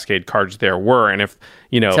few Cascade cards there were, and if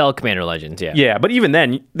tell Commander Legends, yeah. But even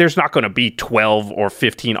then, there's not going to be 12 or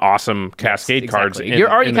 15 awesome Cascade cards.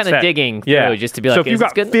 You're already kind of digging through just to be like, so if you've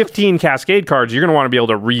got 15 Cascade cards, you're going to want to be able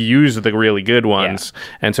to reuse the really good ones,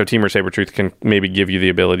 and so Teamer Sabertooth can maybe give you the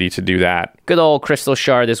ability to do that. Good old Crystal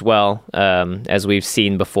Shard as well, as we've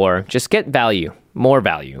seen before. Just get value. more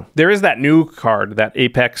value. There is that new card, that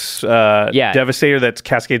Apex Devastator that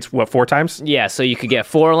cascades, 4 times? Yeah, so you could get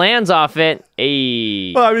 4 lands off it.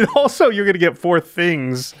 Hey. Well, I mean, also, you're going to get 4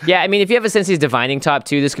 things. Yeah, I mean, if you have a Sensi's Divining Top,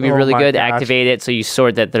 too, this could be really good. Gosh. Activate it so you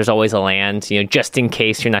sort that there's always a land, just in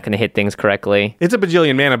case you're not going to hit things correctly. It's a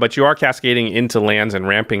bajillion mana, but you are cascading into lands and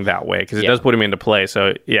ramping that way, because it does put them into play.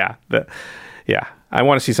 So, yeah, I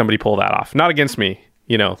want to see somebody pull that off. Not against me.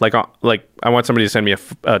 Like I want somebody to send me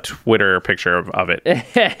a Twitter picture of it.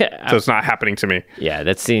 So it's not happening to me. Yeah,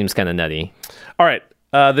 that seems kind of nutty. All right.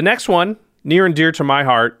 The next one, near and dear to my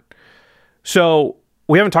heart. So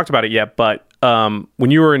we haven't talked about it yet, but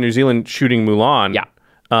when you were in New Zealand shooting Mulan,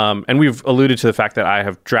 and we've alluded to the fact that I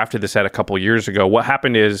have drafted the set a couple years ago. What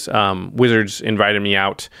happened is Wizards invited me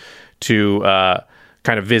out to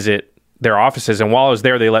kind of visit their offices. And while I was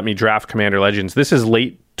there, they let me draft Commander Legends. This is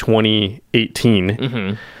late 2018.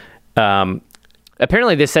 Mm-hmm.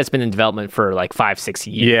 Apparently this set's been in development for like 5-6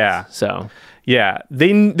 years. Yeah. So yeah,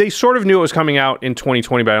 they sort of knew it was coming out in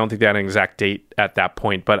 2020, but I don't think they had an exact date at that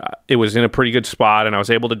point. But it was in a pretty good spot, and I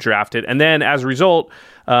was able to draft it. And then as a result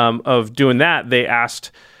of doing that, they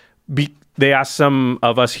asked some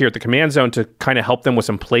of us here at the Command Zone to kind of help them with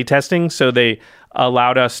some play testing. So they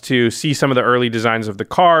allowed us to see some of the early designs of the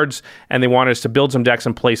cards, and they wanted us to build some decks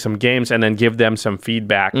and play some games and then give them some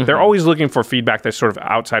feedback. Mm-hmm. They're always looking for feedback that's sort of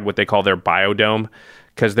outside what they call their biodome,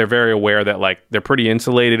 because they're very aware that they're pretty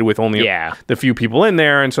insulated with only the few people in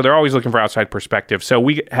there, and so they're always looking for outside perspective. So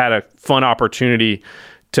we had a fun opportunity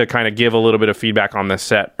to kind of give a little bit of feedback on this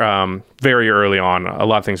set very early on. A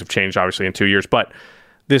lot of things have changed, obviously, in 2 years, but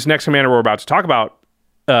this next commander we're about to talk about,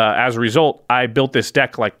 as a result, I built this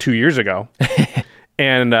deck 2 years ago.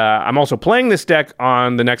 And I'm also playing this deck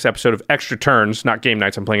on the next episode of Extra Turns, not Game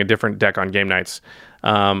Nights. I'm playing a different deck on Game Nights.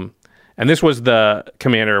 And this was the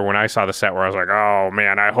commander when I saw the set where I was like, oh,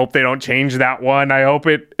 man, I hope they don't change that one. I hope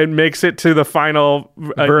it makes it to the final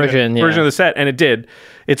version of the set. And it did.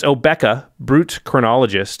 It's Obeka, Brute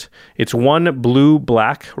Chronologist. It's 1 blue,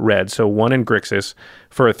 black, red, so 1 in Grixis,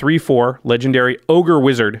 for a 3/4 legendary Ogre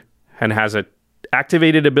Wizard, and has a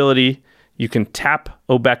activated ability. You can tap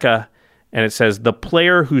Obeka, and it says the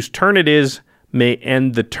player whose turn it is may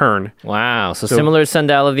end the turn. Wow. So similar to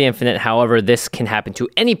Sundial of the Infinite. However, this can happen to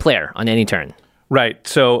any player on any turn. Right.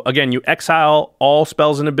 So again, you exile all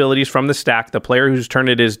spells and abilities from the stack. The player whose turn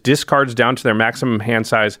it is discards down to their maximum hand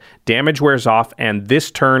size. Damage wears off, and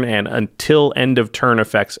this turn and until end of turn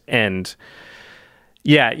effects end.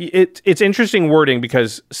 Yeah, it's interesting wording,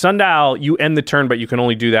 because Sundial, you end the turn, but you can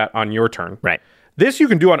only do that on your turn. Right. This you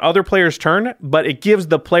can do on other players' turn, but it gives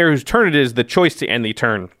the player whose turn it is the choice to end the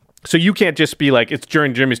turn. So you can't just be like, it's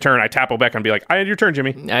during Jimmy's turn, I tap Obeka and be like, I end your turn,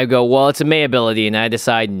 Jimmy. I go, well, it's a May ability, and I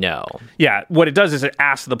decide no. Yeah, what it does is it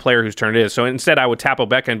asks the player whose turn it is. So instead, I would tap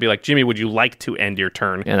Obeka and be like, Jimmy, would you like to end your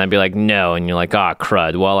turn? And I'd be like, no. And you're like,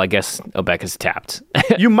 crud. Well, I guess Obeka's tapped.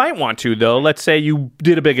 You might want to, though. Let's say you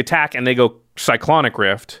did a big attack and they go Cyclonic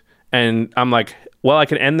Rift. And I'm like, well, I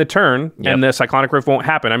can end the turn, and the Cyclonic Rift won't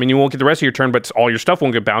happen. I mean, you won't get the rest of your turn, but all your stuff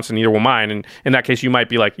won't get bounced, and neither will mine. And in that case, you might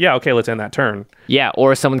be like, yeah, okay, let's end that turn. Yeah,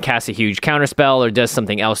 or someone casts a huge counterspell or does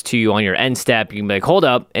something else to you on your end step. You can be like, hold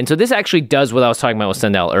up. And so this actually does what I was talking about with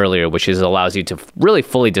Sundial earlier, which is allows you to really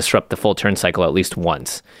fully disrupt the full turn cycle at least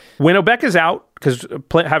once. When Obeka's out, because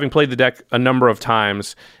having played the deck a number of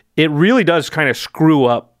times, it really does kind of screw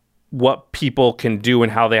up what people can do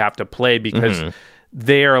and how they have to play, because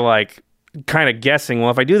they are like kind of guessing, well,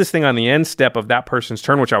 if I do this thing on the end step of that person's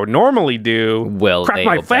turn, which I would normally do, will crack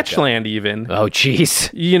my fetch land even. Oh,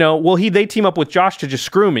 jeez. They team up with Josh to just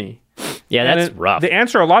screw me. Yeah, that's rough. The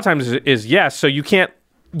answer a lot of times is yes. So you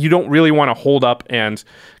don't really want to hold up and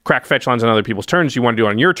crack fetch lands on other people's turns. You want to do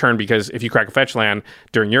it on your turn, because if you crack a fetch land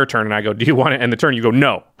during your turn and I go, do you want to end the turn? You go,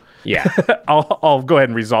 no. Yeah. I'll go ahead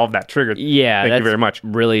and resolve that trigger. Yeah. Thank you very much.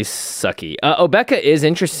 Really sucky. Obeka is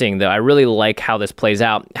interesting, though. I really like how this plays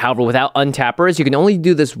out. However, without untappers, you can only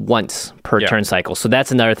do this once per turn cycle. So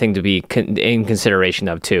that's another thing to be in consideration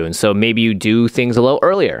of, too. And so maybe you do things a little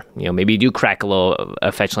earlier. Maybe you do crack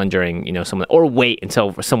a fetch land during, someone, or wait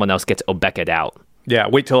until someone else gets Obeka'd out. Yeah.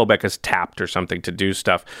 Wait till Obeka's tapped or something to do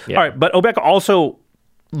stuff. Yeah. All right. But Obeka also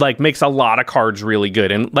makes a lot of cards really good.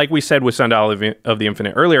 And like we said with Sundial of the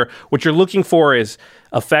Infinite earlier, what you're looking for is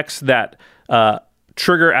effects that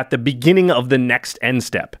trigger at the beginning of the next end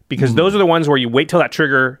step, because those are the ones where you wait till that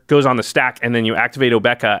trigger goes on the stack and then you activate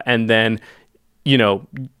Obeka, and then you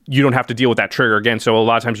don't have to deal with that trigger again. So a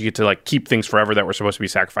lot of times you get to keep things forever that were supposed to be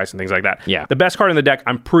sacrificed and things like that. Yeah. The best card in the deck,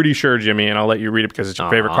 I'm pretty sure, Jimmy, and I'll let you read it because it's your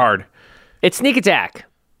favorite card. It's Sneak Attack.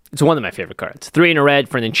 It's one of my favorite cards. 3 in a red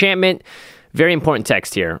for an enchantment. Very important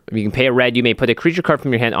text here. You can pay a red. You may put a creature card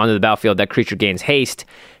from your hand onto the battlefield. That creature gains haste.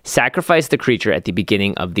 Sacrifice the creature at the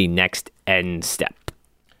beginning of the next end step.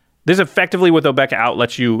 This effectively, with Obeka out,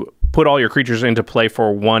 lets you put all your creatures into play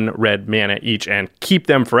for 1 red mana each and keep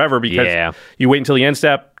them forever because you wait until the end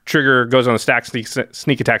step, trigger goes on the stack,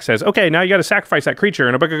 sneak attack says, okay, now you got to sacrifice that creature.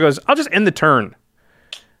 And Obeka goes, I'll just end the turn.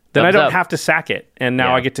 Then I don't have to sack it, and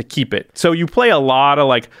now I get to keep it. So you play a lot of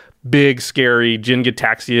like big, scary Jin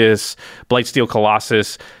Gitaxias, Blightsteel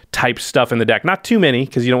Colossus type stuff in the deck. Not too many,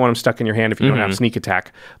 because you don't want them stuck in your hand if you don't have Sneak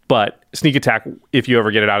Attack. But Sneak Attack, if you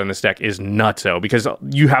ever get it out in this deck, is nutso, because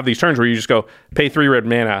you have these turns where you just go, pay 3 red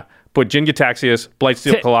mana, put Jin Gitaxias,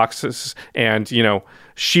 Blightsteel Colossus, and,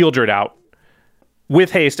 Shieldred out.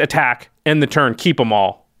 With haste, attack, end the turn, keep them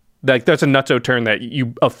all. Like, that's a nutso turn that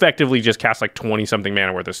you effectively just cast like 20-something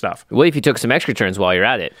mana worth of stuff. What if you took some extra turns while you're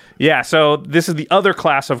at it? Yeah, so this is the other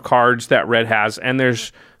class of cards that Red has, and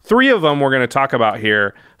there's 3 of them we're going to talk about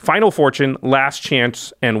here. Final Fortune, Last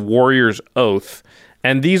Chance, and Warrior's Oath.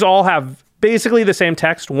 And these all have basically the same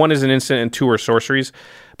text. 1 is an instant and 2 are sorceries.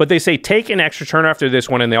 But they say take an extra turn after this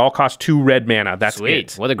one, and they all cost 2 red mana. That's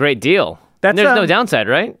Sweet. it. What a great deal. There's no downside,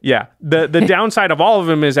 right? Yeah. The downside of all of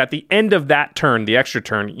them is at the end of that turn, the extra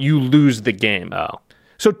turn, you lose the game. Oh.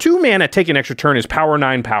 So 2 mana, take an extra turn is power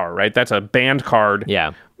 9 power, right? That's a banned card.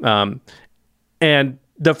 Yeah. And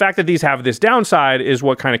the fact that these have this downside is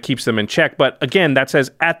what kind of keeps them in check. But again, that says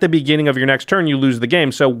at the beginning of your next turn, you lose the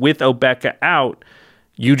game. So with Obeka out,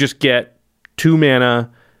 you just get 2 mana,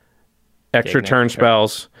 extra turn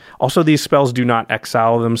spells. Also, these spells do not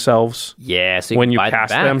exile themselves. Yeah, so you when can you buy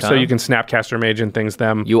cast them, back, so you can Snapcaster Mage and things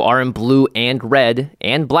them. You are in blue and red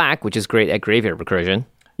and black, which is great at graveyard recursion.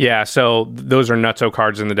 Yeah, so those are nutso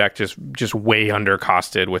cards in the deck, just way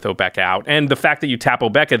undercosted with Obeka out. And the fact that you tap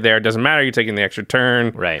Obeka there, it doesn't matter. You're taking the extra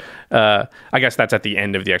turn. Right. I guess that's at the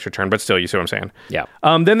end of the extra turn, but still, you see what I'm saying? Yeah.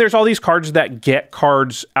 Then there's all these cards that get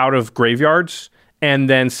cards out of graveyards and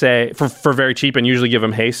then say, for very cheap, and usually give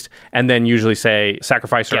them haste, and then usually say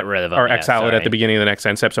sacrifice Get rid of them, or exile it at the beginning of the next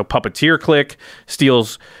end step. So Puppeteer Click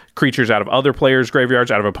steals creatures out of other players'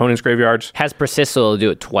 graveyards, out of opponents' graveyards. Has persist, so it'll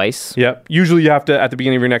do it twice. Yep. Usually you have to, at the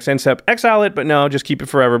beginning of your next end step, exile it, but no, just keep it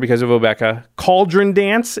forever because of Obeka. Cauldron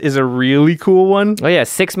Dance is a really cool one. Oh yeah,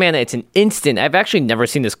 6 mana. It's an instant. I've actually never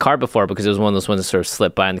seen this card before because it was one of those ones that sort of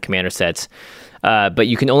slipped by in the commander sets. But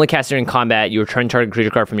you can only cast it in combat. You return target creature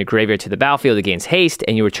card from your graveyard to the battlefield. It gains haste,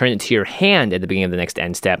 and you return it to your hand at the beginning of the next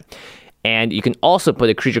end step. And you can also put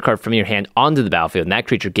a creature card from your hand onto the battlefield, and that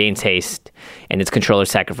creature gains haste, and its controller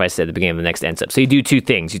sacrifices at the beginning of the next end step. So you do 2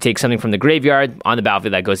 things. You take something from the graveyard on the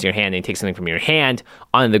battlefield that goes to your hand, and you take something from your hand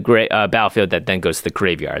on the battlefield that then goes to the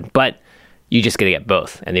graveyard. But you just get to get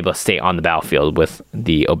both, and they both stay on the battlefield with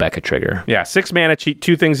the Obeka trigger. Yeah, 6 mana, cheat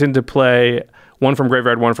 2 things into play, 1 from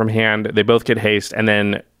graveyard, 1 from hand. They both get haste, and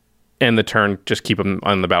then end the turn, just keep them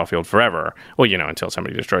on the battlefield forever. Well, until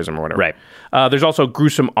somebody destroys them or whatever. Right. There's also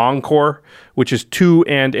Gruesome Encore, which is 2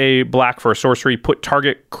 and a black for a sorcery. Put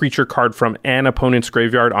target creature card from an opponent's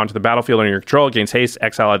graveyard onto the battlefield under your control. It gains haste,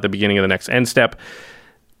 exile at the beginning of the next end step.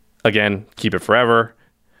 Again, keep it forever.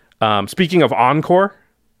 Speaking of Encore,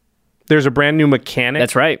 there's a brand new mechanic.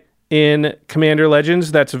 That's right. In Commander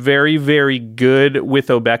Legends that's very, very good with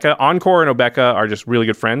Obeka. Encore and Obeka are just really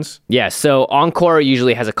good friends. Yeah, so Encore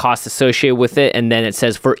usually has a cost associated with it, and then it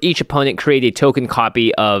says for each opponent, create a token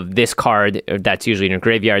copy of this card, that's usually in your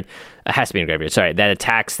graveyard, it has to be in your graveyard, sorry, that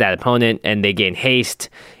attacks that opponent, and they gain haste,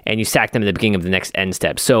 and you sack them at the beginning of the next end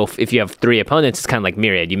step. So if you have 3 opponents, it's kind of like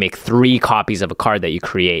Myriad. You make 3 copies of a card that you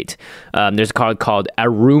create. There's a card called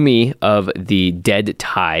Arumi of the Dead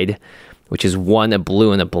Tide, which is 1 a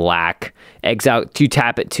blue and a black. Exile, you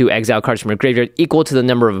tap it 2 exile cards from your graveyard equal to the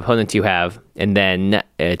number of opponents you have, and then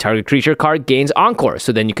a target creature card gains Encore.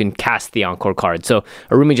 So then you can cast the Encore card. So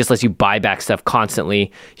Arumi just lets you buy back stuff constantly.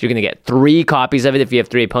 You're going to get 3 copies of it if you have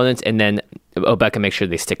 3 opponents, and then Obeka makes sure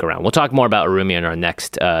they stick around. We'll talk more about Arumi in our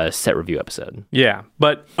next set review episode. Yeah,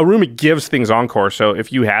 but Arumi gives things Encore, so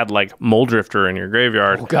if you had like Moldrifter in your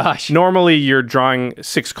graveyard, oh gosh, normally you're drawing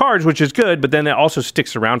 6 cards, which is good, but then it also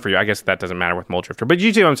sticks around for you. I guess that doesn't matter with Moldrifter, but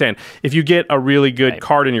you see what I'm saying? If you get a really good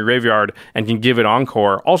card in your graveyard and can give it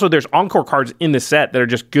Encore, also there's Encore cards in the set that are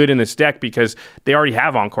just good in this deck because they already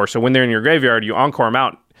have Encore, so when they're in your graveyard, you Encore them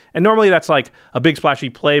out, and normally that's like a big splashy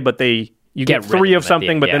play, but you get 3 of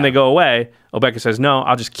something, but then they go away. Obeka says, no,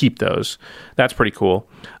 I'll just keep those. That's pretty cool.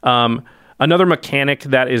 Another mechanic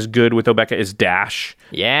that is good with Obeka is Dash.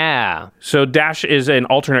 Yeah. So Dash is an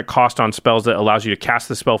alternate cost on spells that allows you to cast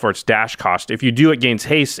the spell for its dash cost. If you do, it gains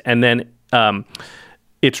haste, and then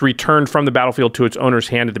it's returned from the battlefield to its owner's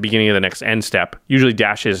hand at the beginning of the next end step. Usually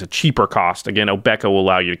dash is a cheaper cost. Again, Obeka will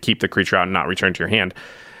allow you to keep the creature out and not return to your hand.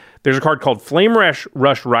 There's a card called Flame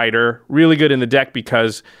Rush Rider, really good in the deck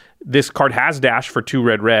because this card has dash for 2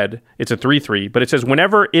 red. It's a 3/3, but it says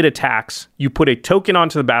whenever it attacks, you put a token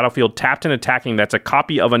onto the battlefield tapped and attacking that's a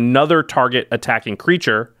copy of another target attacking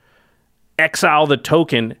creature. Exile the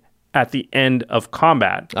token at the end of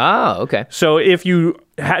combat. Oh, okay. So if you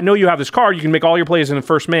know you have this card, you can make all your plays in the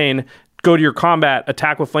first main, go to your combat,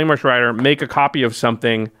 attack with Flame Rush Rider, make a copy of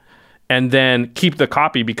something, and then keep the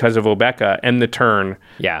copy because of Obeka and the turn.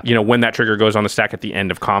 Yeah. When that trigger goes on the stack at the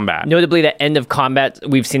end of combat. Notably, that end of combat,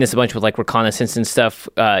 we've seen this a bunch with like reconnaissance and stuff.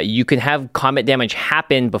 You can have combat damage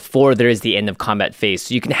happen before there is the end of combat phase.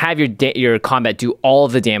 So you can have your combat do all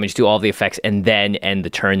of the damage, do all of the effects, and then end the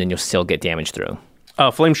turn, and you'll still get damage through.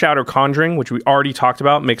 Flame Shadow Conjuring, which we already talked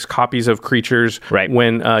about, makes copies of creatures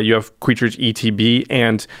when you have creatures ETB,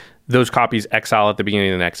 and those copies exile at the beginning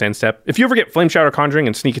of the next end step. If you ever get Flame Shadow Conjuring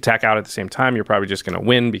and Sneak Attack out at the same time, you're probably just going to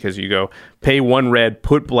win because you go pay 1 red,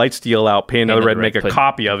 put Blightsteel out, pay another red, make a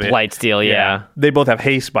copy of it. Blightsteel, yeah. They both have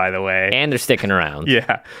haste, by the way. And they're sticking around.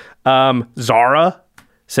 Yeah. Zara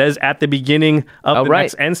says at the beginning of the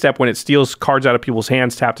next end step when it steals cards out of people's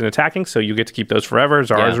hands tapped and attacking, so you get to keep those forever.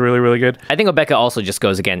 Zara's really, really good. I think Obeka also just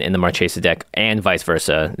goes again in the Marchesa deck and vice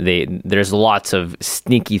versa. There's lots of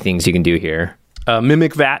sneaky things you can do here.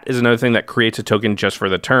 Mimic Vat is another thing that creates a token just for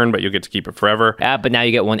the turn, but you'll get to keep it forever. But now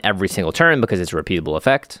you get one every single turn because it's a repeatable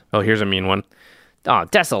effect. Oh, here's a mean one. Oh,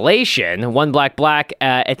 Desolation. 1 black.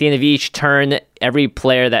 At the end of each turn, every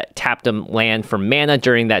player that tapped a land for mana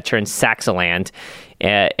during that turn sacks a land.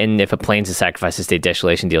 And if a plains is sacrificed to state,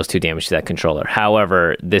 Desolation deals 2 damage to that controller.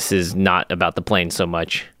 However, this is not about the plains so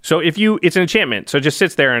much. So it's an enchantment. So it just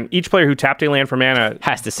sits there, and each player who tapped a land for mana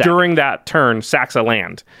has to sack during that turn sacks a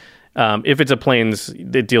land. If it's a plains,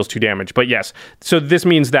 it deals 2 damage. But yes, so this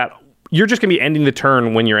means that you're just going to be ending the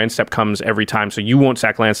turn when your end step comes every time. So you won't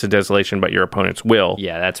sack lands to Desolation, but your opponents will.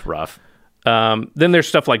 Yeah, that's rough. Then there's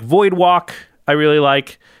stuff like Void Walk, I really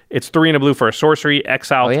like. It's 3 and a blue for a sorcery.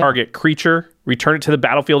 Exile target creature. Return it to the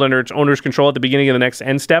battlefield under its owner's control at the beginning of the next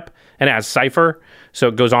end step. And it has Cipher. So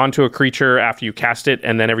it goes on to a creature after you cast it.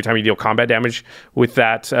 And then every time you deal combat damage with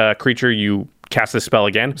that creature, you cast the spell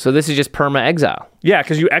again. So this is just perma exile. Yeah,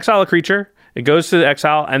 because you exile a creature, it goes to the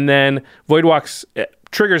exile, and then Void Walks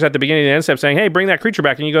triggers at the beginning of the end step saying, hey, bring that creature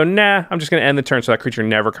back. And you go, nah, I'm just going to end the turn so that creature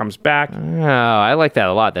never comes back. Oh, I like that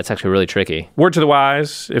a lot. That's actually really tricky. Word to the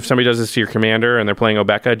wise, if somebody does this to your commander and they're playing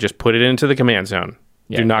Obeka, just put it into the command zone.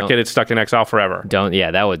 Do not get it stuck in exile forever.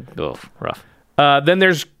 That would, rough. Then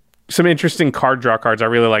there's some interesting card draw cards. I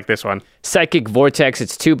really like this one. Psychic Vortex.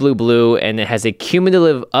 It's 2 blue, and it has a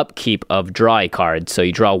cumulative upkeep of draw a card. So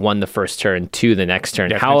you draw 1 the first turn, 2 the next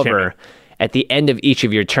turn. However, at the end of each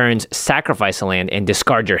of your turns, sacrifice a land and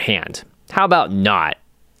discard your hand. How about not?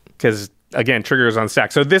 Because, again, triggers on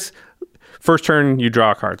stack. So this first turn, you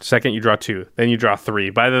draw a card. Second, you draw 2. Then you draw 3.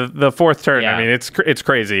 By the fourth turn, I mean, it's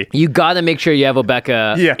crazy. You got to make sure you have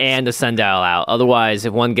Obeka and the Sundial out. Otherwise,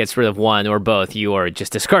 if one gets rid of one or both, you are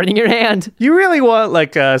just discarding your hand. You really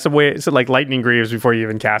want some Lightning Greaves before you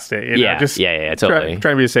even cast it. Totally.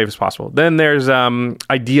 Try and be as safe as possible. Then there's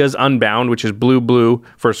Ideas Unbound, which is blue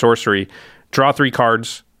for sorcery. Draw 3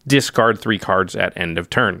 cards. Discard 3 cards at end of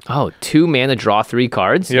turn. Oh, 2 mana, draw 3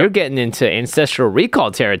 cards? Yep. You're getting into Ancestral Recall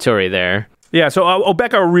territory there. Yeah, so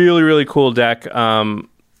Obeka, really, really cool deck.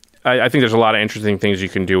 I think there's a lot of interesting things you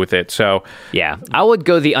can do with it. So yeah, I would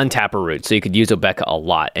go the untapper route, so you could use Obeka a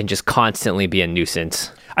lot and just constantly be a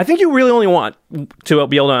nuisance. I think you really only want to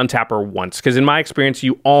be able to untap her once, because in my experience,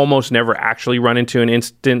 you almost never actually run into an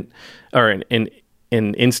instant or an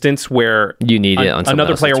instance where you need it on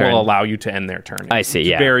another player will allow you to end their turn. I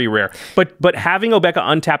see, it's very rare. But having Obeka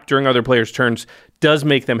untapped during other players' turns does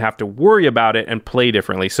make them have to worry about it and play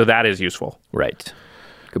differently, so that is useful. Right.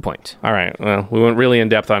 Good point. All right. Well, we went really in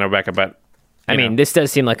depth on Obeka, but I mean, this does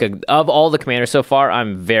seem like of all the commanders so far,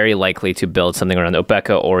 I'm very likely to build something around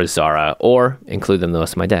Obeka or Zara, or include them in the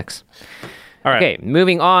rest of my decks. All right. Okay,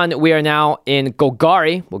 moving on. We are now in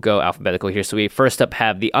Golgari. We'll go alphabetical here. So we first up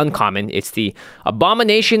have the uncommon. It's the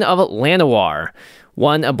Abomination of Llanowar.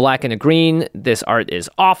 1, a black and a green. This art is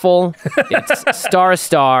awful. It's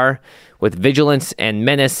star with vigilance and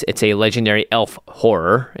menace. It's a legendary elf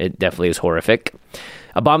horror. It definitely is horrific.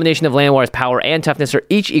 Abomination of Llanwar's power and toughness are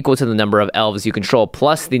each equal to the number of elves you control,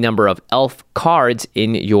 plus the number of elf cards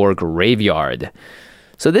in your graveyard.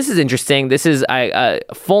 So this is interesting. This is a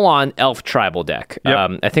full-on elf tribal deck.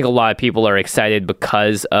 Yep. I think a lot of people are excited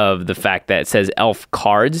because of the fact that it says elf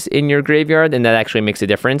cards in your graveyard, and that actually makes a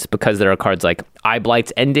difference because there are cards like Eye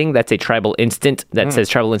Blight's ending. That's a tribal instant that says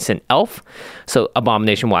tribal instant elf. So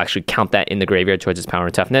Abomination will actually count that in the graveyard towards its power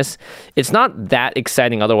and toughness. It's not that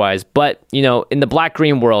exciting otherwise, but, you know, in the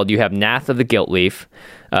black-green world, you have Nath of the Gilt Leaf,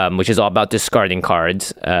 which is all about discarding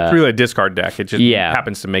cards. It's really a discard deck. It just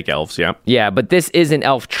happens to make elves, yeah. Yeah, but this is an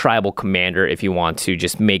elf tribal commander if you want to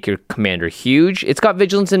just make your commander huge. It's got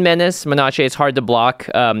Vigilance and Menace. Menace, it's hard to block.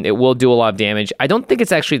 It will do a lot of damage. I don't think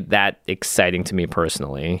it's actually that exciting to me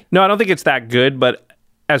personally. No, I don't think it's that good, but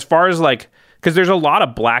as far as like, because there's a lot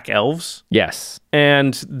of black elves. Yes.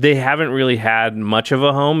 And they haven't really had much of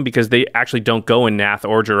a home because they actually don't go in Nath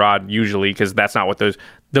or Gerard usually, because that's not what those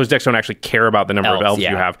decks don't actually care about the number of elves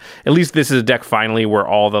you have. At least this is a deck finally where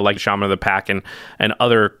all the like Shaman of the Pack and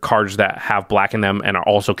other cards that have black in them and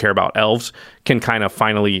also care about elves can kind of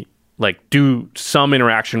finally like do some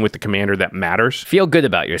interaction with the commander that matters. Feel good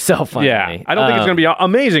about yourself finally. Yeah. I don't think it's going to be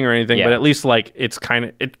amazing or anything, but at least like it's kind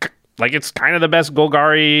of the best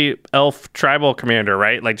Golgari elf tribal commander,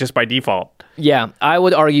 right? Like just by default. Yeah, I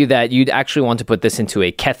would argue that you'd actually want to put this into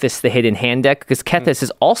a Kethis the Hidden Hand deck, because Kethis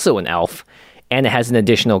is also an elf, and it has an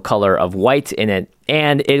additional color of white in it,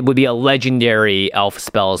 and it would be a legendary elf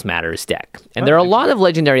spells matters deck. And there are a lot of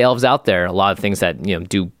legendary elves out there, a lot of things that, you know,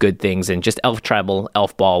 do good things, and just elf tribal,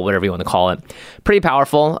 elf ball, whatever you want to call it. Pretty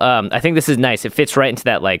powerful. I think this is nice. It fits right into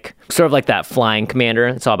that, like, sort of like that flying commander.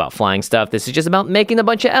 It's all about flying stuff. This is just about making a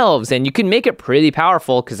bunch of elves, and you can make it pretty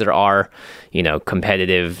powerful because there are, you know,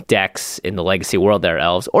 competitive decks in the Legacy world that are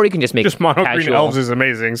elves, or you can just make just mono green elves is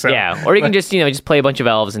amazing. So. Yeah, or you can just, you know, just play a bunch of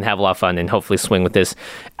elves and have a lot of fun and hopefully swing with this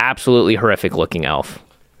absolutely horrific looking elf.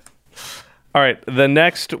 All right, the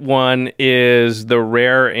next one is the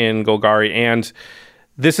rare in Golgari, and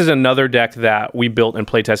this is another deck that we built and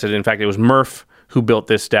play tested. In fact, it was Murph who built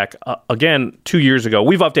this deck, again, 2 years ago.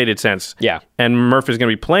 We've updated since. Yeah. And Murph is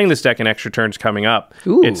going to be playing this deck in extra turns coming up.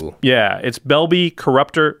 Ooh. It's Belby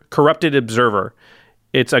Corrupted Observer.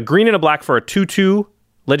 It's a green and a black for a 2/2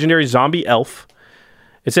 legendary zombie elf.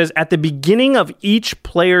 It says, at the beginning of each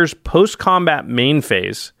player's post-combat main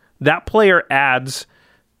phase, that player adds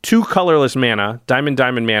 2 colorless mana, diamond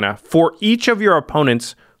mana, for each of your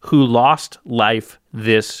opponents who lost life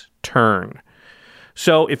this turn.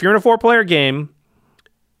 So if you're in a 4-player game,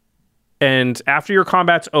 and after your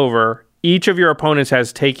combat's over, each of your opponents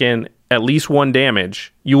has taken at least 1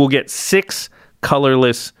 damage, you will get 6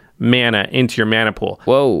 colorless mana into your mana pool.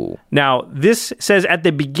 Whoa. Now, this says at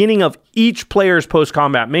the beginning of each player's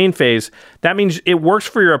post-combat main phase. That means it works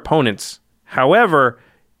for your opponents. However,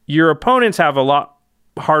 your opponents have a lot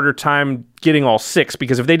harder time getting all 6,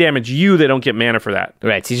 because if they damage you, they don't get mana for that.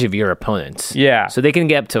 Right, it's each of your opponents. Yeah. So they can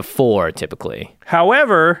get up to 4 typically.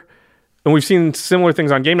 However, and we've seen similar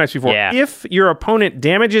things on game nights before, if your opponent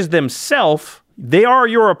damages themselves, they are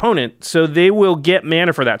your opponent, so they will get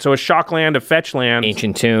mana for that. So a shock land, a fetch land,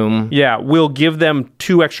 Ancient Tomb, will give them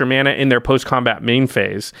 2 extra mana in their post-combat main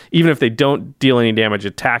phase, even if they don't deal any damage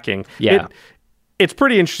attacking. It's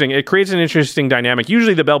pretty interesting. It creates an interesting dynamic.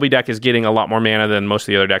 Usually the Belby deck is getting a lot more mana than most of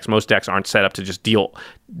the other decks. Most decks aren't set up to just deal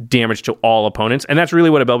damage to all opponents, and that's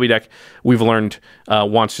really what a Belby deck, we've learned,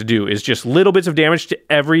 wants to do, is just little bits of damage to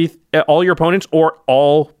all your opponents or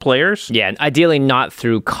all players. Yeah, and ideally not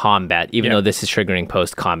through combat, even though this is triggering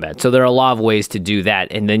post-combat. So there are a lot of ways to do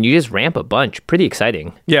that, and then you just ramp a bunch. Pretty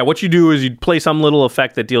exciting. Yeah, what you do is you play some little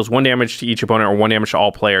effect that deals 1 damage to each opponent or 1 damage to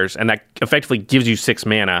all players, and that effectively gives you 6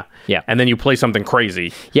 mana. Yeah. And then you play something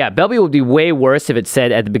crazy. Yeah, Belby would be way worse if it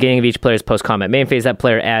said at the beginning of each player's post-combat main phase, that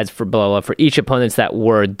player adds for blah, blah, blah, for each opponents that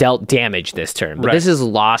were dealt damage this turn. But this is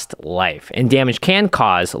lost life, and damage can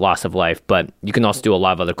cause loss of life, but you can also do a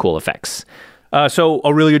lot of other cool effects. So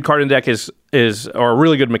a really good card in the deck or a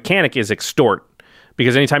really good mechanic is Extort,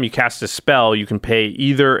 because anytime you cast a spell, you can pay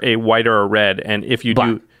either a white or a red, and if you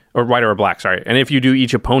do, or white or a black, sorry, and if you do,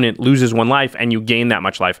 each opponent loses 1 life, and you gain that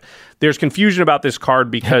much life. There's confusion about this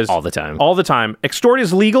card because all the time. Extort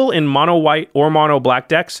is legal in mono white or mono black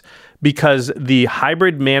decks, because the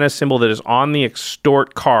hybrid mana symbol that is on the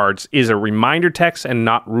Extort cards is a reminder text and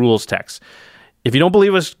not rules text. If you don't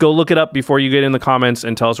believe us, go look it up before you get in the comments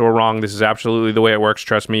and tell us we're wrong. This is absolutely the way it works,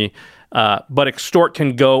 trust me. But Extort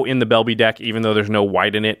can go in the Belby deck even though there's no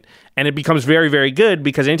white in it. And it becomes very, very good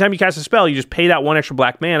because anytime you cast a spell, you just pay that 1 extra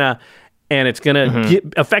black mana, and it's going to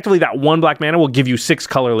effectively, that 1 black mana will give you 6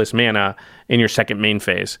 colorless mana in your second main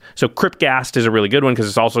phase. So Cryptghast is a really good one because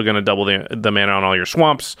it's also going to double the mana on all your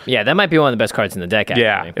swamps. Yeah, that might be one of the best cards in the deck, actually.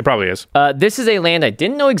 Yeah, it probably is. This is a land I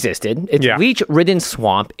didn't know existed. It's Leech-Ridden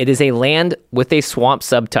Swamp. It is a land with a swamp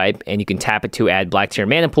subtype, and you can tap it to add black to your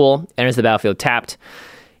mana pool. Enters the battlefield tapped.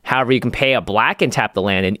 However, you can pay a black and tap the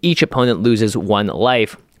land, and each opponent loses 1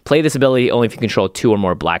 life. play this ability only if you control 2 or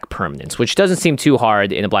more black permanents, which doesn't seem too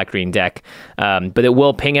hard in a black-green deck, but it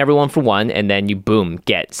will ping everyone for 1, and then you, boom,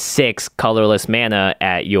 get 6 colorless mana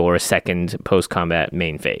at your second post-combat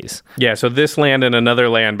main phase. Yeah, so this land and another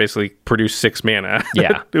land basically produce 6 mana,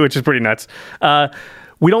 yeah, which is pretty nuts.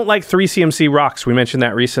 We don't like 3 CMC rocks. We mentioned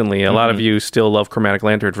that recently. A lot of you still love Chromatic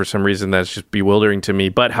Lantern for some reason. That's just bewildering to me.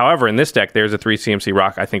 But however, in this deck, there's a 3 CMC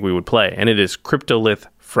rock I think we would play, and it is Cryptolith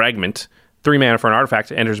Fragment. 3 mana for an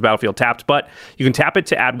artifact. It enters the battlefield tapped, but you can tap it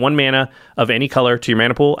to add 1 mana of any color to your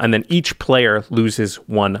mana pool, and then each player loses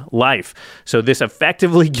 1 life. So this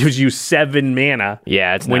effectively gives you 7 mana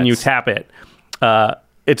when you tap it.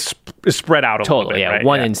 It's spread out a little bit. Yeah, right?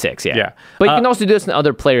 1 in 6, yeah. Yeah. But you can also do this in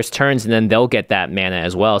other players' turns, and then they'll get that mana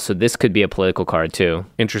as well. So this could be a political card, too.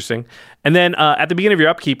 Interesting. And then at the beginning of your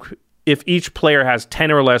upkeep, if each player has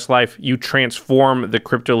 10 or less life, you transform the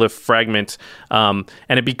Cryptolith Fragment, and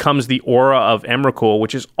it becomes the Aura of Emrakul,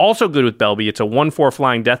 which is also good with Belby. It's a 1/4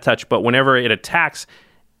 flying death touch, but whenever it attacks,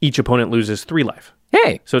 each opponent loses 3 life.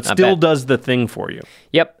 Hey! So it still does the thing for you.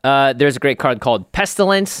 Yep. There's a great card called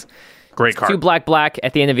Pestilence. Great card. 2 black.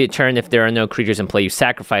 At the end of your turn, if there are no creatures in play, you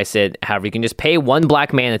sacrifice it. However, you can just pay 1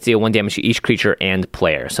 black mana to deal 1 damage to each creature and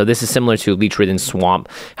player. So this is similar to Leech Ridden Swamp.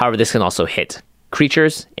 However, this can also hit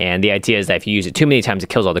creatures, and the idea is that if you use it too many times, it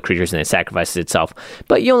kills all the creatures and it sacrifices itself.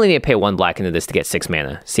 But you only need to pay 1 black into this to get 6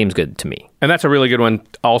 mana. Seems good to me. And that's a really good one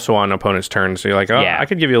also on opponent's turn. So you're like, I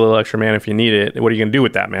could give you a little extra mana if you need it. What are you going to do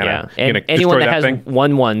with that mana? Yeah. And anyone that has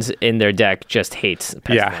 1/1s in their deck just hates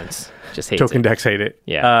Pestilence. Just hates Token it. decks hate it.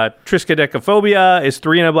 Yeah. Triskaidekaphobia is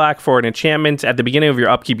 3 and a black for an enchantment. At the beginning of your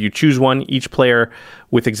upkeep, you choose one. Each player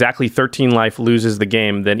with exactly 13 life loses the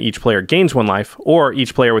game. Then each player gains 1 life. Or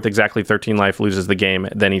each player with exactly 13 life loses the game.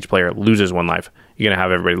 Then each player loses 1 life. You're going to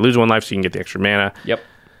have everybody lose 1 life so you can get the extra mana. Yep.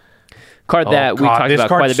 Card that we talked about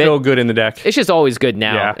quite a bit. This card's so good in the deck. It's just always good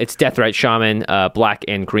now. Yeah. It's Deathrite Shaman, black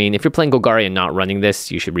and green. If you're playing Golgari and not running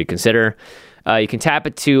this, you should reconsider. You can tap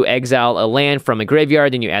it to exile a land from a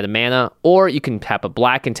graveyard and you add a mana, or you can tap a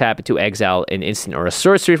black and tap it to exile an instant or a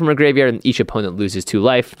sorcery from a graveyard and each opponent loses 2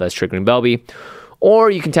 life, thus triggering Belby.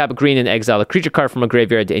 Or you can tap a green and exile a creature card from a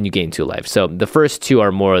graveyard and you gain 2 life. So the first 2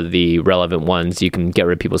 are more of the relevant ones. You can get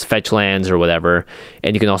rid of people's fetch lands or whatever,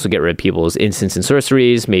 and you can also get rid of people's instants and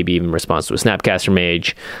sorceries, maybe even response to a Snapcaster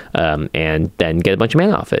Mage, and then get a bunch of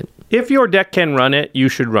mana off it. If your deck can run it, you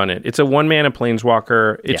should run it. It's a 1 mana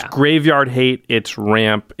planeswalker. It's graveyard hate. It's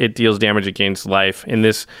ramp. It deals damage against life. In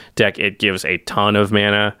this deck, it gives a ton of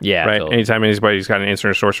mana. Yeah. Right. Totally. Anytime anybody's got an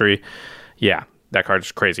instant or sorcery. Yeah. That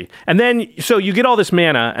card's crazy. And then, so you get all this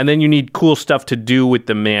mana, and then you need cool stuff to do with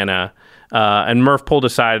the mana. And Murph pulled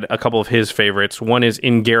aside a couple of his favorites. One is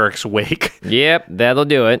In Garrick's Wake. Yep, that'll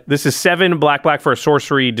do it. This is 7 black for a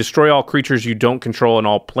sorcery. Destroy all creatures you don't control and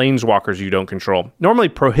all planeswalkers you don't control. Normally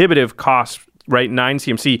prohibitive cost, right? 9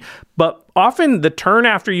 CMC. But often the turn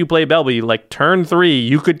after you play Belby, like turn 3,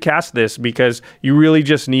 you could cast this because you really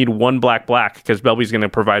just need 1 black because Belby's going to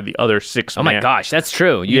provide the other 6 Oh mana. my gosh, that's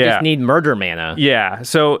true. You just need murder mana. Yeah.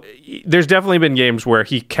 So there's definitely been games where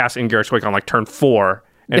he casts In Garrick's Wake on like turn 4.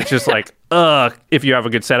 And it's just like, if you have a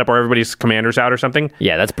good setup or everybody's commander's out or something.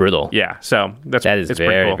 Yeah, that's brutal. Yeah, so that is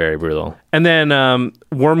very, cool. very brutal. And then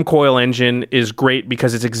Wormcoil Engine is great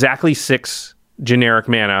because it's exactly 6 generic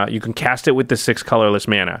mana. You can cast it with the 6 colorless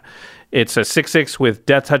mana. It's a 6/6 with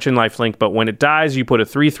Death Touch and Lifelink, but when it dies, you put a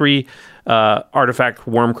 3/3 artifact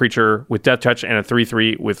worm creature with Death Touch and a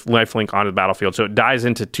 3/3 with Lifelink onto the battlefield. So it dies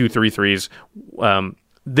into 2 3/3s.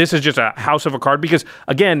 This is just a house of a card because,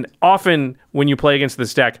 again, often when you play against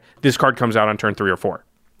this deck, this card comes out on turn 3 or 4.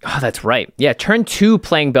 Oh, that's right. Yeah, turn 2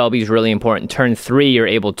 playing Belby is really important. Turn 3, you're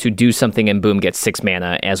able to do something and boom, get 6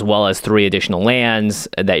 mana, as well as 3 additional lands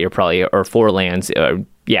that you're probably, or 4 lands. 3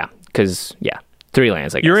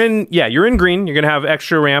 lands, I guess. You're in green. You're going to have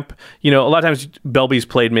extra ramp. You know, a lot of times Belby's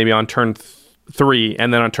played maybe on turn 3,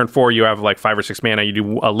 and then on turn 4, you have like 5 or 6 mana. You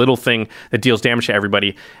do a little thing that deals damage to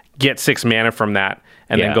everybody, get 6 mana from that,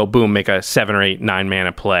 and then go boom, make a 7 or 8, 9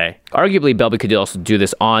 mana play. Arguably, Belby could also do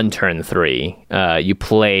this on turn 3. You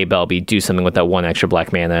play Belby, do something with that 1 extra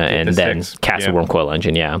black mana, and then cast a Wormcoil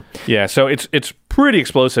Engine, Yeah, so it's pretty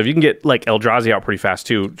explosive. You can get like Eldrazi out pretty fast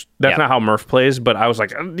too. That's not how Murph plays, but I was like,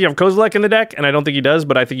 do you have Kozilek in the deck? And I don't think he does,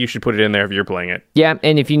 but I think you should put it in there if you're playing it. Yeah,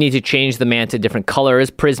 and if you need to change the mana to different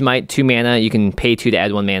colors, Prismite, 2 mana, you can pay 2 to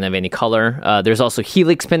add 1 mana of any color. There's also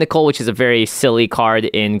Helix Pinnacle, which is a very silly card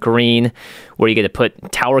in green, where you get to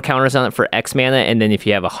put tower counters on it for X mana, and then if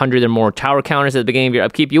you have 100 or more tower counters at the beginning of your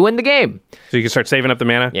upkeep, you win the game. So you can start saving up the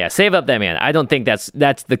mana? Yeah, save up that mana. I don't think that's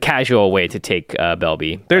the casual way to take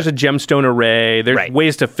Belby. There's a Gemstone Array. way. There's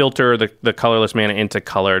ways to filter the colorless mana into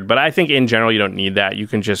colored, but I think in general you don't need that. You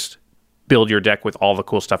can just build your deck with all the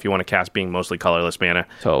cool stuff you want to cast being mostly colorless mana.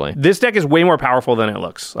 Totally. This deck is way more powerful than it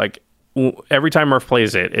looks. Like every time Murph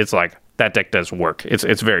plays it, it's like that deck does work.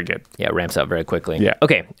 It's very good. Yeah, it ramps up very quickly. Yeah.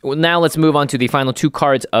 Okay, well, now let's move on to the final 2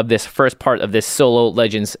 cards of this first part of this Solo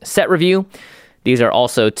Legends set review. These are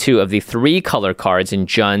also 2 of the 3 color cards in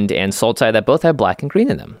Jund and Sultai that both have black and green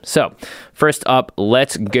in them. So, first up,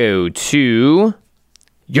 let's go to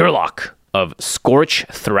Yurlok of Scorch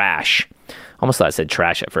Thrash. Almost thought I said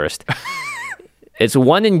trash at first. It's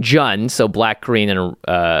 1 in Jund, so black, green, and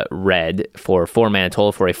red for 4 mana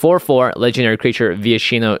total for a 4/4 legendary creature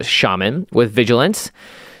Viashino Shaman with Vigilance.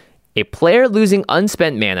 A player losing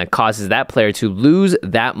unspent mana causes that player to lose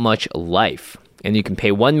that much life. And you can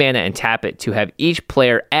pay 1 mana and tap it to have each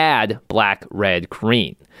player add black, red,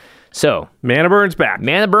 green. So, Mana Burn's back.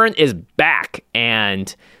 Mana Burn is back,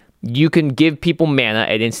 and you can give people mana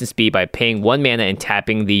at instant speed by paying 1 mana and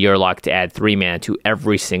tapping the Yurlok to add 3 mana to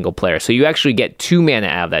every single player. So you actually get 2 mana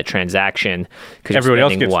out of that transaction. Everyone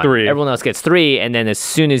else gets 3. Everyone else gets 3, and then as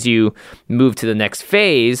soon as you move to the next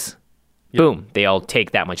phase, boom, they all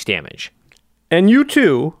take that much damage. And you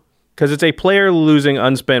too, because it's a player losing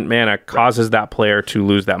unspent mana causes that player to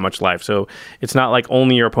lose that much life. So it's not like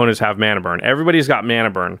only your opponents have Mana Burn. Everybody's got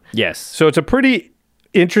Mana Burn. Yes. So it's a pretty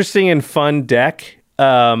interesting and fun deck.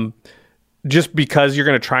 Just because you're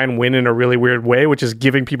going to try and win in a really weird way, which is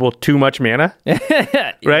giving people too much mana,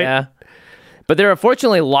 right? Yeah. But there are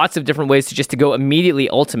fortunately lots of different ways to go immediately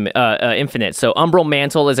infinite. So Umbral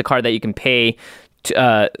Mantle is a card that you can pay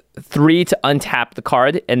 3 to untap the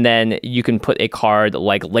card, and then you can put a card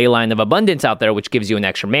like Leyline of Abundance out there, which gives you an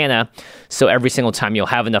extra mana. So every single time you'll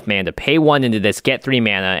have enough mana to pay 1 into this, get 3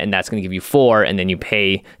 mana, and that's going to give you 4, and then you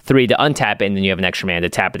pay 3 to untap it, and then you have an extra mana to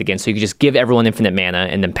tap it again. So you can just give everyone infinite mana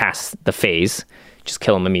and then pass the phase. Just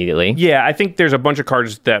kill them immediately. Yeah, I think there's a bunch of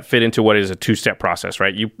cards that fit into what is a 2-step process,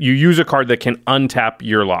 right? You use a card that can untap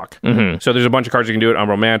Yurlok. Mm-hmm. So there's a bunch of cards you can do it.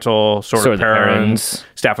 Umbral Mantle, Sword of Perons,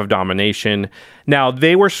 Staff of Domination. Now,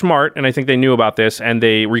 they were smart, and I think they knew about this, and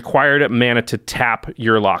they required mana to tap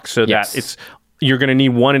Yurlok so that you're going to need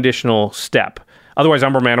 1 additional step. Otherwise,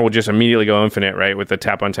 Umbral Mantle will just immediately go infinite, right? With the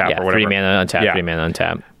tap, untap, or whatever. 3 mana untap, 3 mana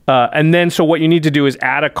untap. And then, so what you need to do is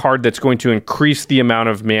add a card that's going to increase the amount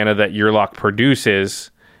of mana that Yurlok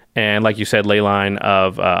produces. And like you said, Leyline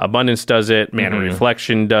of Abundance does it, Mana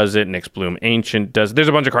Reflection does it, Nyx Bloom Ancient does it. There's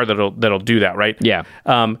a bunch of cards that'll do that, right? Yeah.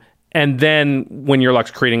 And then when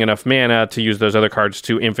Yurlok's creating enough mana to use those other cards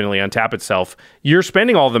to infinitely untap itself, you're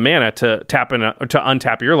spending all the mana to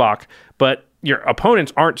untap Yurlok, but your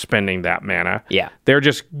opponents aren't spending that mana. Yeah. They're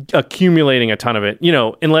just accumulating a ton of it,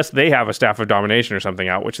 unless they have a Staff of Domination or something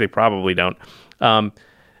out, which they probably don't.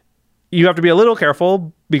 You have to be a little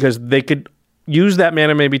careful because they could use that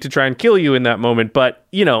mana maybe to try and kill you in that moment. But,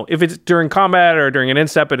 if it's during combat or during an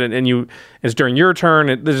end step and it's during your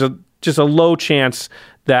turn, there's just a low chance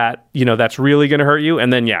that, that's really going to hurt you.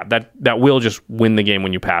 And then, that will just win the game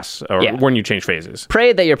when you pass or when you change phases.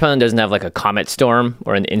 Pray that your opponent doesn't have like a Comet Storm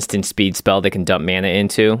or an instant speed spell they can dump mana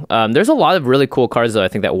into. There's a lot of really cool cards, though, I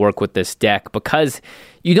think that work with this deck because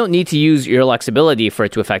you don't need to use Yurlok's ability for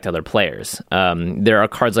it to affect other players. There are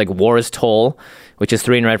cards like War's Toll, which is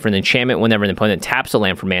 3 and red for an enchantment. Whenever an opponent taps a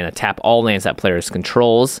land for mana, tap all lands that player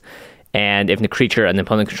controls. And if the creature an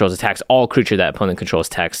opponent controls attacks, all creature that opponent controls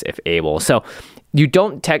attacks if able. So you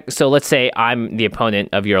don't so let's say I'm the opponent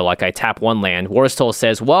of Yurlok. I tap 1 land. War's Toll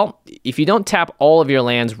says, well, if you don't tap all of your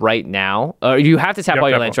lands right now, or you have to tap all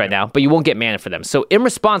your lands right now, but you won't get mana for them. So in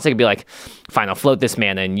response, I could be like, fine, I'll float this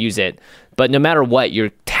mana and use it. But no matter what,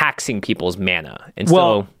 you're taxing people's mana. And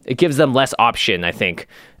so it gives them less option, I think.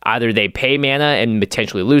 Either they pay mana and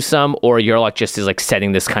potentially lose some, or Yurlok just is like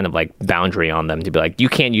setting this kind of like boundary on them to be like, you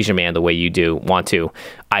can't use your mana the way you want to.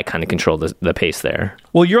 I kind of control the pace there.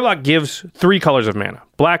 Well, Yurlok gives 3 colors of mana,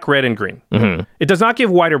 black, red, and green. Mm-hmm. It does not give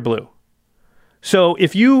white or blue. So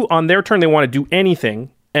if you, on their turn, they want to do anything,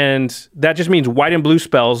 and that just means white and blue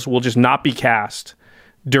spells will just not be cast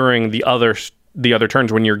during the other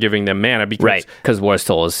turns when you're giving them mana. Because War's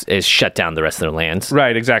Toll is shut down the rest of their lands.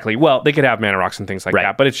 Right, exactly. Well, they could have mana rocks and things like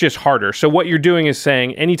that, but it's just harder. So what you're doing is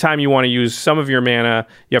saying anytime you want to use some of your mana,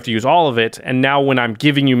 you have to use all of it. And now when I'm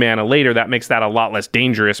giving you mana later, that makes that a lot less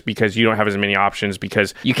dangerous because you don't have as many options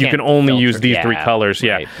because you can only use these 3 colors.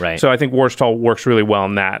 Yeah. Right. So I think War's Toll works really well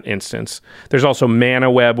in that instance. There's also Mana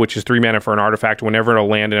Web, which is 3 mana for an artifact. Whenever a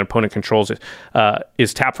land an opponent controls it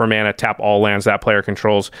is tap for mana, tap all lands that player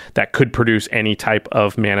controls that could produce any type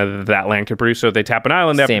of mana that land can produce. So if they tap an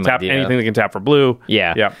island, they have to Same tap idea. anything they can tap for blue.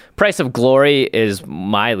 Yeah. Price of Glory is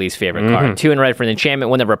my least favorite card. 2 and red for an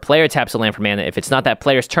enchantment. Whenever a player taps a land for mana, if it's not that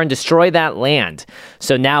player's turn, destroy that land.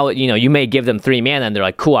 So now, you may give them 3 mana and they're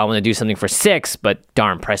like, cool, I want to do something for 6, but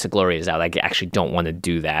darn, Price of Glory is out. I actually don't want to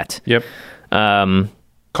do that. Yep.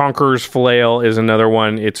 Conqueror's Flail is another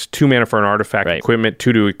one. It's 2 mana for an artifact. Right. Equipment,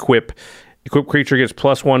 2 to equip. Equipped creature gets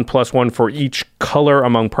 +1/+1 for each color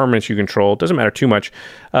among permanents you control. It doesn't matter too much.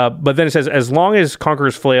 But then it says, as long as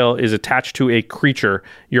Conqueror's Flail is attached to a creature,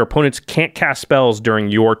 your opponents can't cast spells during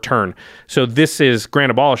your turn. So this is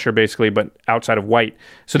Grand Abolisher, basically, but outside of white.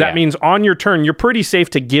 So that means on your turn, you're pretty safe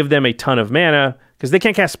to give them a ton of mana because they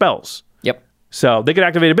can't cast spells. Yep. So they could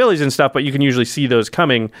activate abilities and stuff, but you can usually see those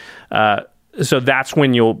coming. So that's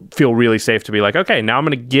when you'll feel really safe to be like, okay, now I'm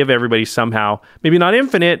going to give everybody somehow, maybe not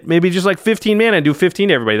infinite, maybe just like 15 mana and do 15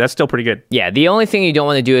 to everybody. That's still pretty good. Yeah, the only thing you don't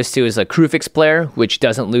want to do is a Crufix player, which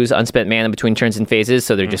doesn't lose unspent mana between turns and phases,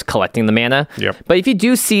 so they're just collecting the mana. Yep. But if you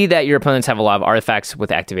do see that your opponents have a lot of artifacts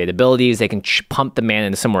with activated abilities, they can pump the mana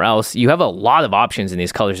into somewhere else. You have a lot of options in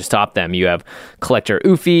these colors to stop them. You have Collector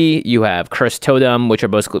Ufi, you have Cursed Totem, which are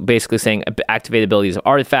basically saying activated abilities of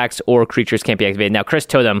artifacts or creatures can't be activated. Now, Cursed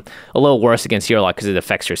Totem, a little worse against Yarlock because it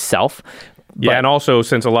affects yourself. Yeah, and also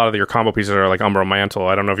since a lot of your combo pieces are like Umbral Mantle,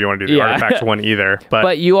 I don't know if you want to do the artifacts one either.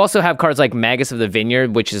 But you also have cards like Magus of the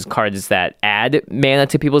Vineyard, which is cards that add mana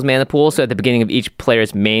to people's mana pool. So at the beginning of each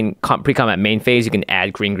player's main pre-combat main phase, you can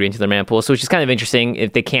add green to their mana pool. So which is kind of interesting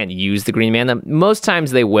if they can't use the green mana. Most times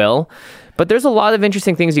they will. But there's a lot of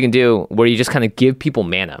interesting things you can do where you just kind of give people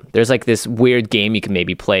mana. There's like this weird game you can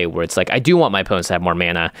maybe play where it's like, I do want my opponents to have more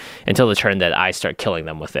mana until the turn that I start killing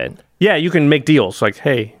them with it. Yeah, you can make deals like,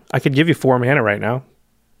 hey, I could give you 4 mana right now.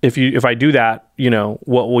 If I do that,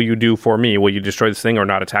 what will you do for me? Will you destroy this thing or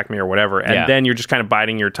not attack me or whatever? And then you're just kind of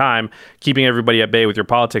biding your time, keeping everybody at bay with your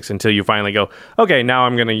politics until you finally go, okay, now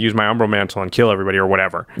I'm going to use my Umbral Mantle and kill everybody or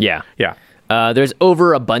whatever. Yeah. Yeah. There's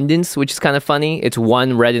Overabundance, which is kind of funny. It's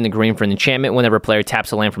 1 red and a green for an enchantment. Whenever a player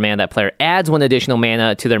taps a land for mana, that player adds 1 additional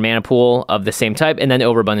mana to their mana pool of the same type, and then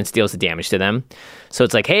Overabundance deals the damage to them. So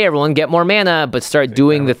it's like, hey, everyone, get more mana, but start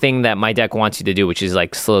doing the thing that my deck wants you to do, which is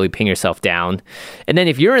like slowly ping yourself down. And then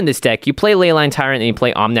if you're in this deck, you play Leyline Tyrant and you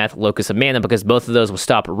play Omnath, Locus of Mana, because both of those will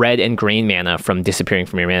stop red and green mana from disappearing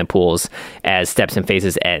from your mana pools as steps and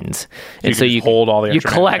phases ends. And so you hold all the you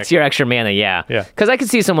extra collect mana. your extra mana, yeah. Yeah. Because I could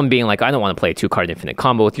see someone being like, I don't want to play a 2-card infinite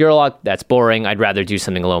combo with Yurlock. That's boring. I'd rather do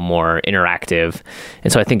something a little more interactive.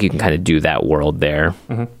 And so I think you can kind of do that world there.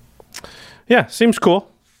 Mm-hmm. Yeah, seems cool.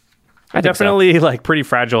 I think Definitely like pretty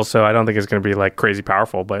fragile, so I don't think it's going to be like crazy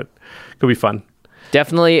powerful, but it could be fun.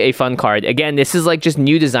 Definitely a fun card. Again, this is like just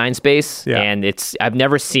new design space, and I've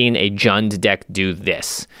never seen a Jund deck do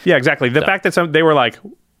this. Yeah, exactly. The fact that they were like,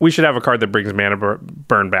 we should have a card that brings mana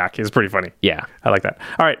burn back is pretty funny. Yeah. I like that.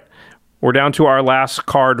 All right, we're down to our last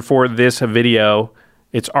card for this video.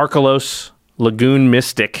 It's Arkelos Lagoon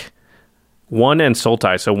Mystic. 1 and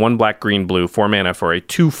Sultai, so 1 black, green, blue, 4 mana for a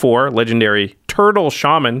 2/4 legendary turtle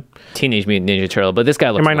shaman. Teenage Mutant Ninja Turtle, but this guy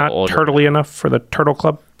looks Am I not older. turtley enough for the Turtle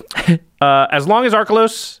Club? As long as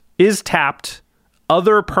Arkelos is tapped,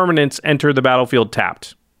 other permanents enter the battlefield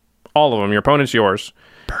tapped. All of them. Your opponent's yours.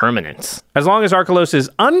 Permanents. As long as Arkelos is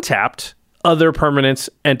untapped, other permanents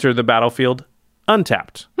enter the battlefield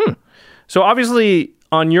untapped. So obviously,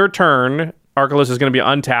 on your turn, Arkelos is going to be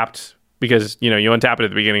untapped because, you untap it at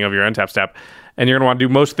the beginning of your untap step, and you're going to want to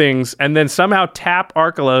do most things, and then somehow tap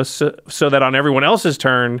Arkelos so that on everyone else's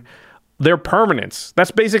turn, their permanents,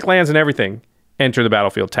 that's basic lands and everything, enter the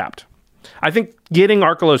battlefield tapped. I think getting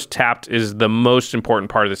Arkelos tapped is the most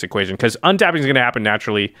important part of this equation because untapping is going to happen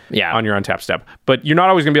naturally on your untap step. But you're not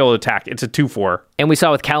always going to be able to attack. It's a 2/4. And we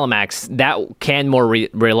saw with Calamax, that can more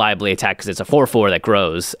reliably attack because it's a 4/4 that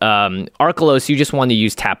grows. Arkelos, you just want to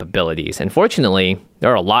use tap abilities. And fortunately,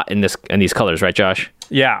 there are a lot in these colors, right, Josh?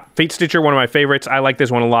 Yeah. Fate Stitcher, one of my favorites. I like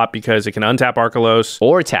this one a lot because it can untap Arkelos.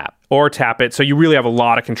 Or tap it. So you really have a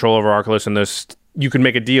lot of control over Arkelos in this. You can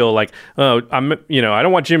make a deal like, oh, I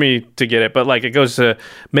don't want Jimmy to get it, but like it goes to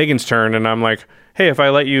Megan's turn, and I'm like, hey, if I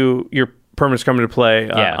let your permanents come into play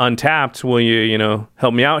untapped, will you,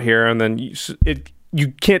 help me out here? And then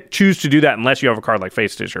you can't choose to do that unless you have a card like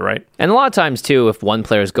Fate Stitcher, right? And a lot of times, too, if one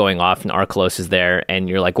player is going off and Arkelos is there, and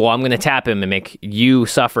you're like, well, I'm going to tap him and make you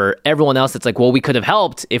suffer, everyone else, it's like, well, we could have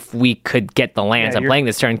helped if we could get the lands I'm playing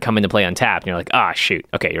this turn come into play untapped. And you're like, shoot.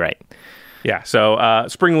 Okay, you're right. Yeah, so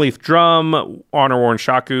Springleaf Drum, Honor Worn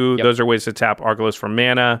Shaku, those are ways to tap Arkelos for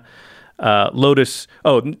mana. Lotus.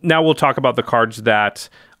 Oh, now we'll talk about the cards that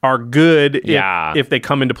are good if they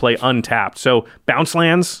come into play untapped. So bounce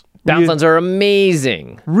lands. Bounce lands are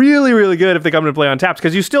amazing. Really, really good if they come into play untapped,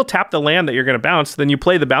 because you still tap the land that you're going to bounce, then you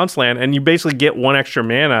play the bounce land, and you basically get 1 extra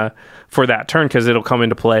mana for that turn because it'll come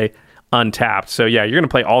into play untapped. So yeah, you're going to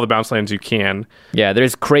play all the bounce lands you can. Yeah,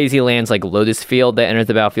 there's crazy lands like Lotus Field that enters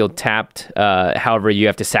the battlefield tapped. However, you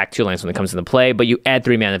have to sack 2 lands when it comes into play, but you add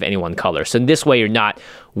 3 mana of any one color. So this way, you're not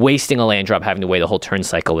wasting a land drop having to wait the whole turn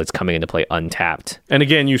cycle. It's coming into play untapped. And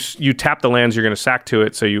again, you tap the lands you're going to sack to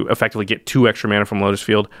it, so you effectively get 2 extra mana from Lotus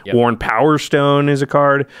Field. Yep. Worn Power Stone is a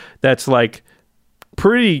card that's like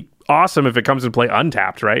pretty awesome if it comes into play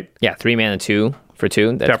untapped, right? Yeah, 3 mana 2 for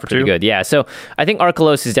 2. That's for pretty 2. good. Yeah, so I think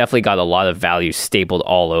Arkalos has definitely got a lot of value stapled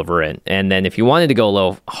all over it. And then if you wanted to go a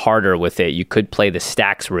little harder with it, you could play the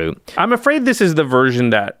stacks route. I'm afraid this is the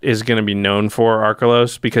version that is going to be known for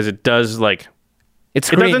Arkalos, because it does like... It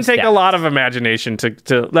doesn't take a lot of imagination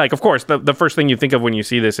to like, of course, the first thing you think of when you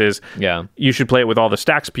see this is you should play it with all the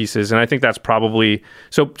stacks pieces. And I think that's probably...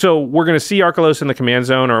 So we're going to see Arkalos in the command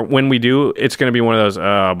zone, or when we do, it's going to be one of those,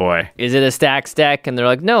 oh boy. Is it a stacks deck? And they're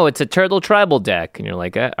like, no, it's a turtle tribal deck. And you're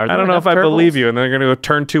like, I don't know if I believe you. And then they're going to go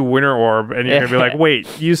turn 2 Winter Orb, and you're going to be like, wait,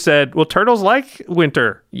 you said, well, turtles like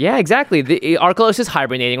winter. Yeah, exactly. The Arkalos is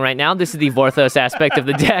hibernating right now. This is the Vorthos aspect of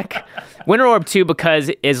the deck. Winter Orb 2, because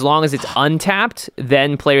as long as it's untapped,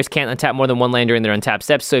 then players can't untap more than 1 land during their untapped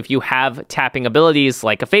steps. So if you have tapping abilities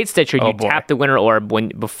like a Fate Stitcher, you tap the Winter Orb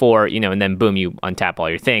before, and then boom, you untap all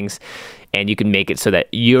your things. And you can make it so that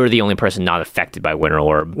you're the only person not affected by Winter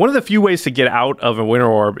Orb. One of the few ways to get out of a Winter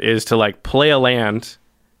Orb is to like play a land,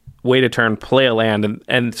 wait a turn, play a land,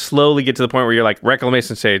 and slowly get to the point where you're like,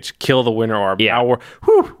 Reclamation Sage, kill the Winter Orb. Yeah. Now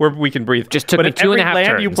we can breathe. Just took me 2.5 turns. But if every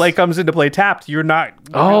land you play comes into play tapped, you're not...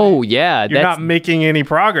 yeah. You're not making any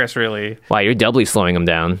progress, really. Wow, you're doubly slowing them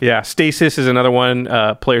down. Yeah, Stasis is another one.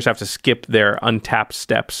 Players have to skip their untapped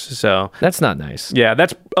steps, so... That's not nice. Yeah,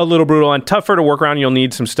 that's a little brutal and tougher to work around. You'll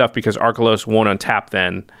need some stuff because Arkalos won't untap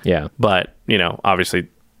then. Yeah. But, obviously...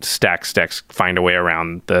 stacks find a way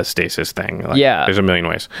around the stasis thing. Yeah. There's a million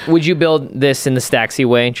ways. Would you build this in the stacksy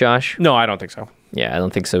way, Josh? No, I don't think so. Yeah, I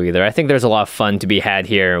don't think so either. I think there's a lot of fun to be had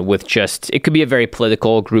here with it could be a very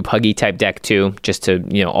political, group huggy type deck too, just to,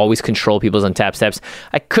 always control people's untapped steps.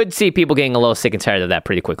 I could see people getting a little sick and tired of that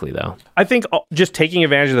pretty quickly though. I think just taking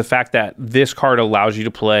advantage of the fact that this card allows you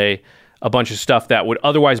to play a bunch of stuff that would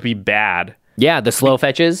otherwise be bad. Yeah, the slow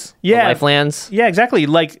fetches, the lifelands. Yeah, exactly.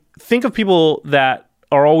 Like, think of people that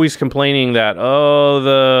are always complaining that,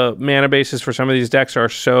 the mana bases for some of these decks are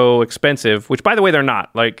so expensive, which, by the way, they're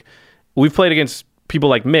not. Like, we've played against people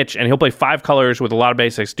like Mitch, and he'll play 5 colors with a lot of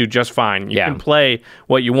basics, do just fine. You can play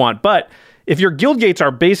what you want. But if your guild gates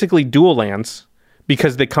are basically dual lands,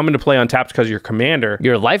 because they come into play untapped because of your commander.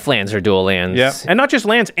 Your life lands are dual lands. Yeah. And not just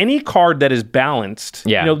lands, any card that is balanced.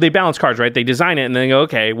 Yeah. They balance cards, right? They design it and then they go,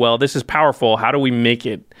 okay, well, this is powerful. How do we make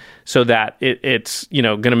it so that it's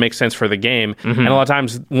going to make sense for the game? Mm-hmm. And a lot of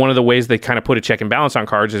times, one of the ways they kind of put a check and balance on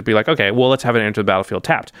cards is be like, okay, well, let's have it enter the battlefield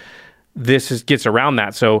tapped. This gets around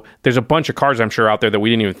that. So there's a bunch of cards I'm sure out there that we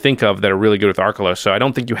didn't even think of that are really good with Arkalos. So I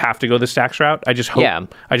don't think you have to go the stacks route. I just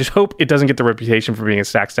hope it doesn't get the reputation for being a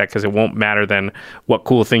stacks deck, because it won't matter then what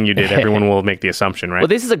cool thing you did. Everyone will make the assumption, right? Well,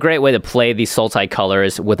 this is a great way to play these Sultai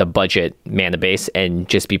colors with a budget mana base and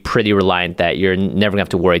just be pretty reliant that you're never gonna have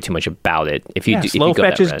to worry too much about it. If you slow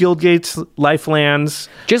fetches, guild gates, life lands.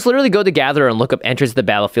 Just literally go to Gatherer and look up enters the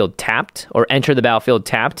battlefield tapped or enter the battlefield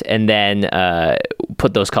tapped, and then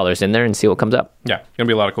put those colors in there and see what comes up. Yeah, gonna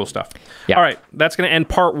be a lot of cool stuff. Yeah. All right, that's gonna end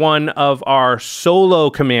part 1 of our solo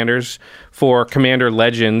commanders for Commander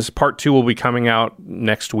Legends. Part 2 will be coming out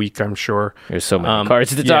next week, I'm sure. There's so many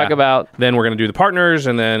cards to talk about. Then we're gonna do the partners,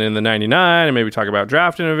 and then in the 99, and maybe talk about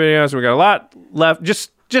drafting a video. So we got a lot left. Just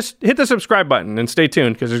hit the subscribe button and stay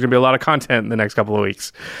tuned, because there's gonna be a lot of content in the next couple of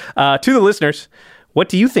weeks. To the listeners, what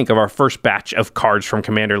do you think of our first batch of cards from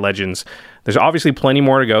Commander Legends? There's obviously plenty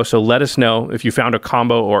more to go, so let us know if you found a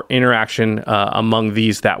combo or interaction among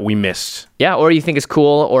these that we missed. Yeah, or you think it's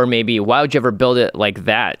cool, or maybe, why would you ever build it like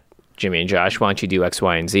that, Jimmy and Josh? Why don't you do X,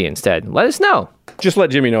 Y, and Z instead? Let us know. Just let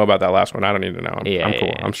Jimmy know about that last one. I don't need to know. I'm cool.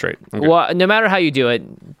 Yeah. I'm straight. Well, no matter how you do it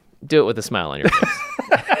with a smile on your face.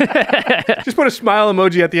 Just put a smile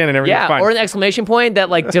emoji at the end and everything's fine. Or an exclamation point that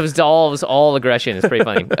dissolves all aggression. It's pretty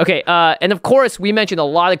funny. Okay, and of course, we mentioned a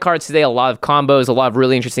lot of cards today, a lot of combos, a lot of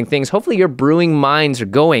really interesting things. Hopefully your brewing minds are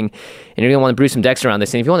going, and you're going to want to brew some decks around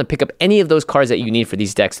this. And if you want to pick up any of those cards that you need for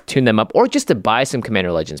these decks, tune them up, or just to buy some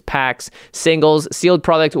Commander Legends packs, singles, sealed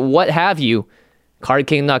product, what have you,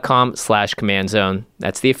 cardkingdom.com/command zone.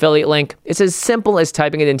 That's the affiliate link. It's as simple as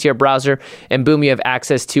typing it into your browser, and boom, you have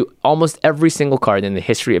access to almost every single card in the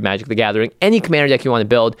history of Magic the Gathering, any commander deck you want to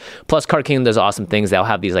build. Plus, Card Kingdom does awesome things. They'll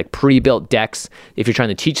have these like pre-built decks. If you're trying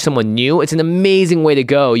to teach someone new, it's an amazing way to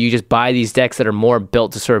go. You just buy these decks that are more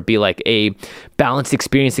built to sort of be like a balanced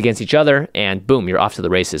experience against each other, and boom, you're off to the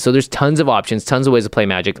races. So there's tons of options, tons of ways to play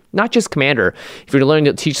Magic, not just Commander. If you're learning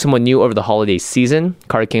to teach someone new over the holiday season,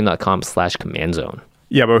 cardkingdom.com/command zone.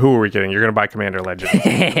 Yeah, but who are we kidding? You're going to buy Commander Legends.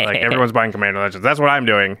 Like, everyone's buying Commander Legends. That's what I'm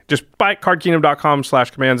doing. Just buy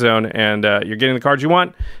cardkingdom.com/command zone, and you're getting the cards you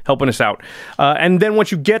want, helping us out. And then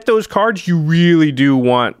once you get those cards, you really do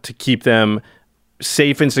want to keep them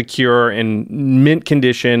safe and secure in mint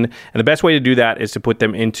condition. And the best way to do that is to put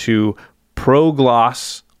them into Pro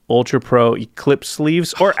Gloss Ultra Pro Eclipse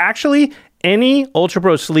sleeves, or actually any Ultra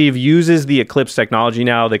Pro sleeve uses the Eclipse technology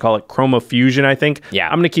now. They call it Chroma Fusion, I think. Yeah.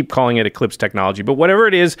 I'm going to keep calling it Eclipse technology. But whatever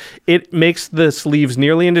it is, it makes the sleeves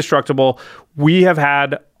nearly indestructible. We have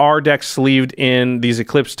had our decks sleeved in these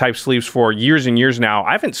Eclipse type sleeves for years and years now.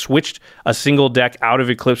 I haven't switched a single deck out of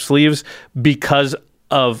Eclipse sleeves because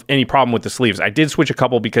of any problem with the sleeves. I did switch a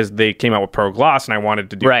couple because they came out with Pro Gloss and I wanted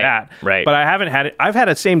to do that. Right. But I haven't had it. I've had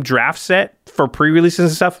a same draft set for pre-releases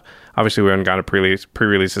and stuff. Obviously, we haven't gone to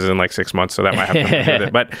pre-releases in like 6 months, so that might have something to do with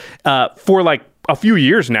it. But for like a few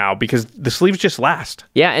years now, because the sleeves just last.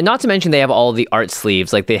 Yeah, and not to mention they have all the art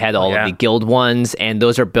sleeves. Like they had all of the guild ones, and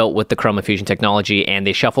those are built with the Chroma Fusion technology, and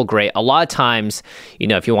they shuffle great. A lot of times, you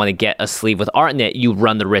know, if you want to get a sleeve with art in it, you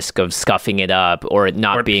run the risk of scuffing it up or it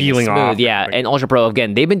not being peeling smooth. off. Yeah, and Ultra Pro,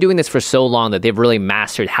 again, they've been doing this for so long that they've really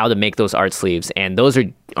mastered how to make those art sleeves, and those are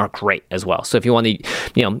great as well. So if you want to,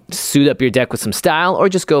 you know, suit up your deck with some style, or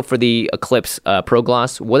just go for the Eclipse Pro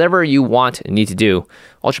Gloss, whatever you want and need to do,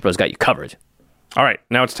 Ultra Pro's got you covered. All right,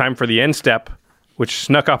 now it's time for the end step, which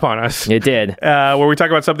snuck up on us. It did. Where we talk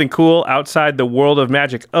about something cool outside the world of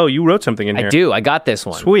Magic. Oh, you wrote something in here. I do. I got this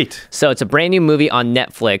one. Sweet. So it's a brand new movie on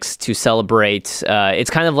Netflix to celebrate. It's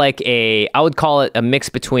kind of like I would call it a mix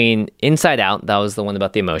between Inside Out, that was the one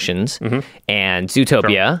about the emotions, and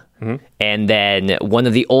Zootopia. Sure. And then one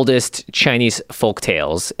of the oldest Chinese folk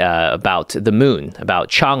tales about the moon, about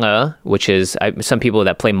Chang'e, which is some people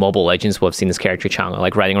that play Mobile Legends will have seen this character Chang'e,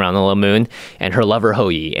 like riding around the little moon, and her lover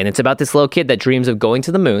Houyi. And it's about this little kid that dreams of going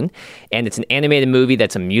to the moon. And it's an animated movie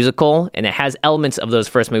that's a musical, and it has elements of those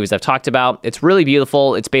first movies I've talked about. It's really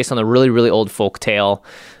beautiful. It's based on a really, really old folk tale.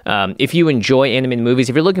 If you enjoy animated movies,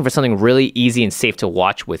 if you're looking for something really easy and safe to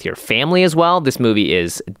watch with your family as well, this movie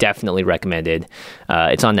is definitely recommended.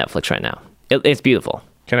 It's on Netflix right now. It's beautiful.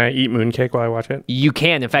 Can I eat mooncake while I watch it? You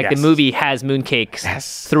can. In fact, the movie has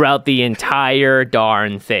mooncakes throughout the entire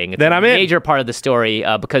darn thing. It's then I'm in. A major part of the story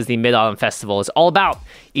because the Mid-Autumn Festival is all about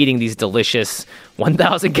eating these delicious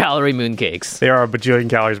 1,000-calorie mooncakes. They are a bajillion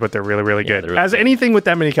calories, but they're really, really good. As anything with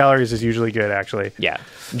that many calories is usually good, actually. Yeah,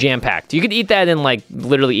 jam-packed. You could eat that and like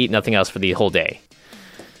literally eat nothing else for the whole day.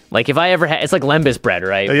 Like if I ever had, it's like lembas bread,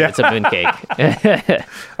 right? Yeah. It's a mooncake.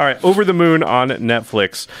 All right, Over the Moon on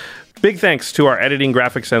Netflix. Big thanks to our editing,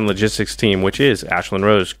 graphics, and logistics team, which is Ashlyn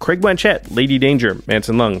Rose, Craig Blanchett, Lady Danger,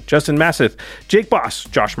 Manson Lung, Justin Masseth, Jake Boss,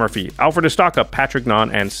 Josh Murphy, Alfred Estaka, Patrick Nahn,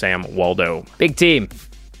 and Sam Waldo. Big team.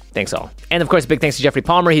 Thanks all. And of course, big thanks to Jeffrey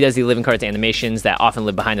Palmer. He does the Living Cards animations that often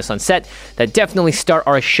live behind us on set that definitely start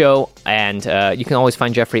our show. And you can always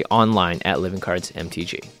find Jeffrey online at Living Cards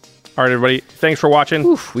MTG. All right, everybody. Thanks for watching.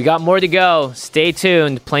 Oof, we got more to go. Stay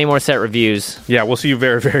tuned. Plenty more set reviews. Yeah, we'll see you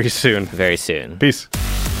very, very soon. Very soon. Peace.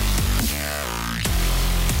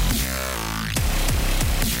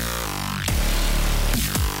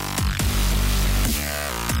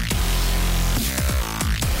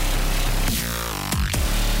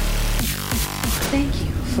 Thank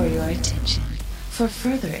you for your attention. For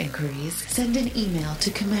further inquiries, send an email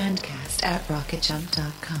to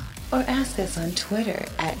commandcast@rocketjump.com or ask us on Twitter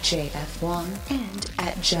 @JFWong and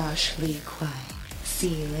 @JoshLeeQuai. See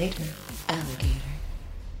you later, alligator.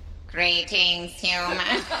 Greetings,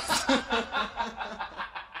 humans.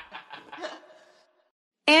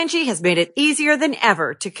 Angie has made it easier than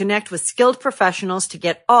ever to connect with skilled professionals to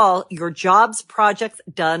get all your jobs projects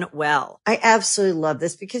done well. I absolutely love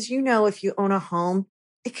this because, you know, if you own a home,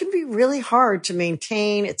 it can be really hard to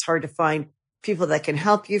maintain. It's hard to find people that can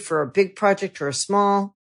help you for a big project or a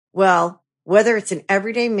small. Well, whether it's in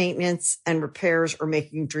everyday maintenance and repairs or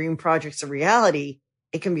making dream projects a reality,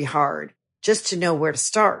 it can be hard just to know where to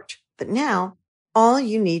start. But now all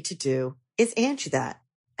you need to do is Angie that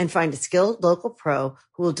and find a skilled local pro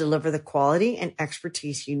who will deliver the quality and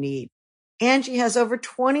expertise you need. Angie has over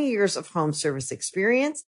 20 years of home service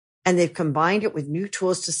experience, and they've combined it with new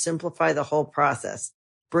tools to simplify the whole process.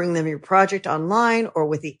 Bring them your project online or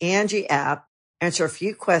with the Angie app, answer a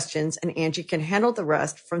few questions, and Angie can handle the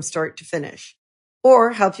rest from start to finish.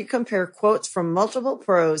 Or help you compare quotes from multiple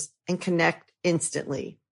pros and connect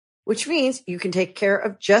instantly, which means you can take care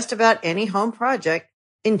of just about any home project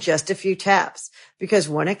in just a few taps. Because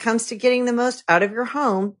when it comes to getting the most out of your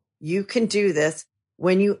home, you can do this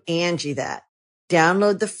when you Angie that.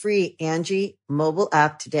 Download the free Angie mobile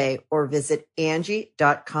app today or visit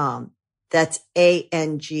Angie.com. That's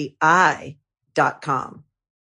ANGI.com.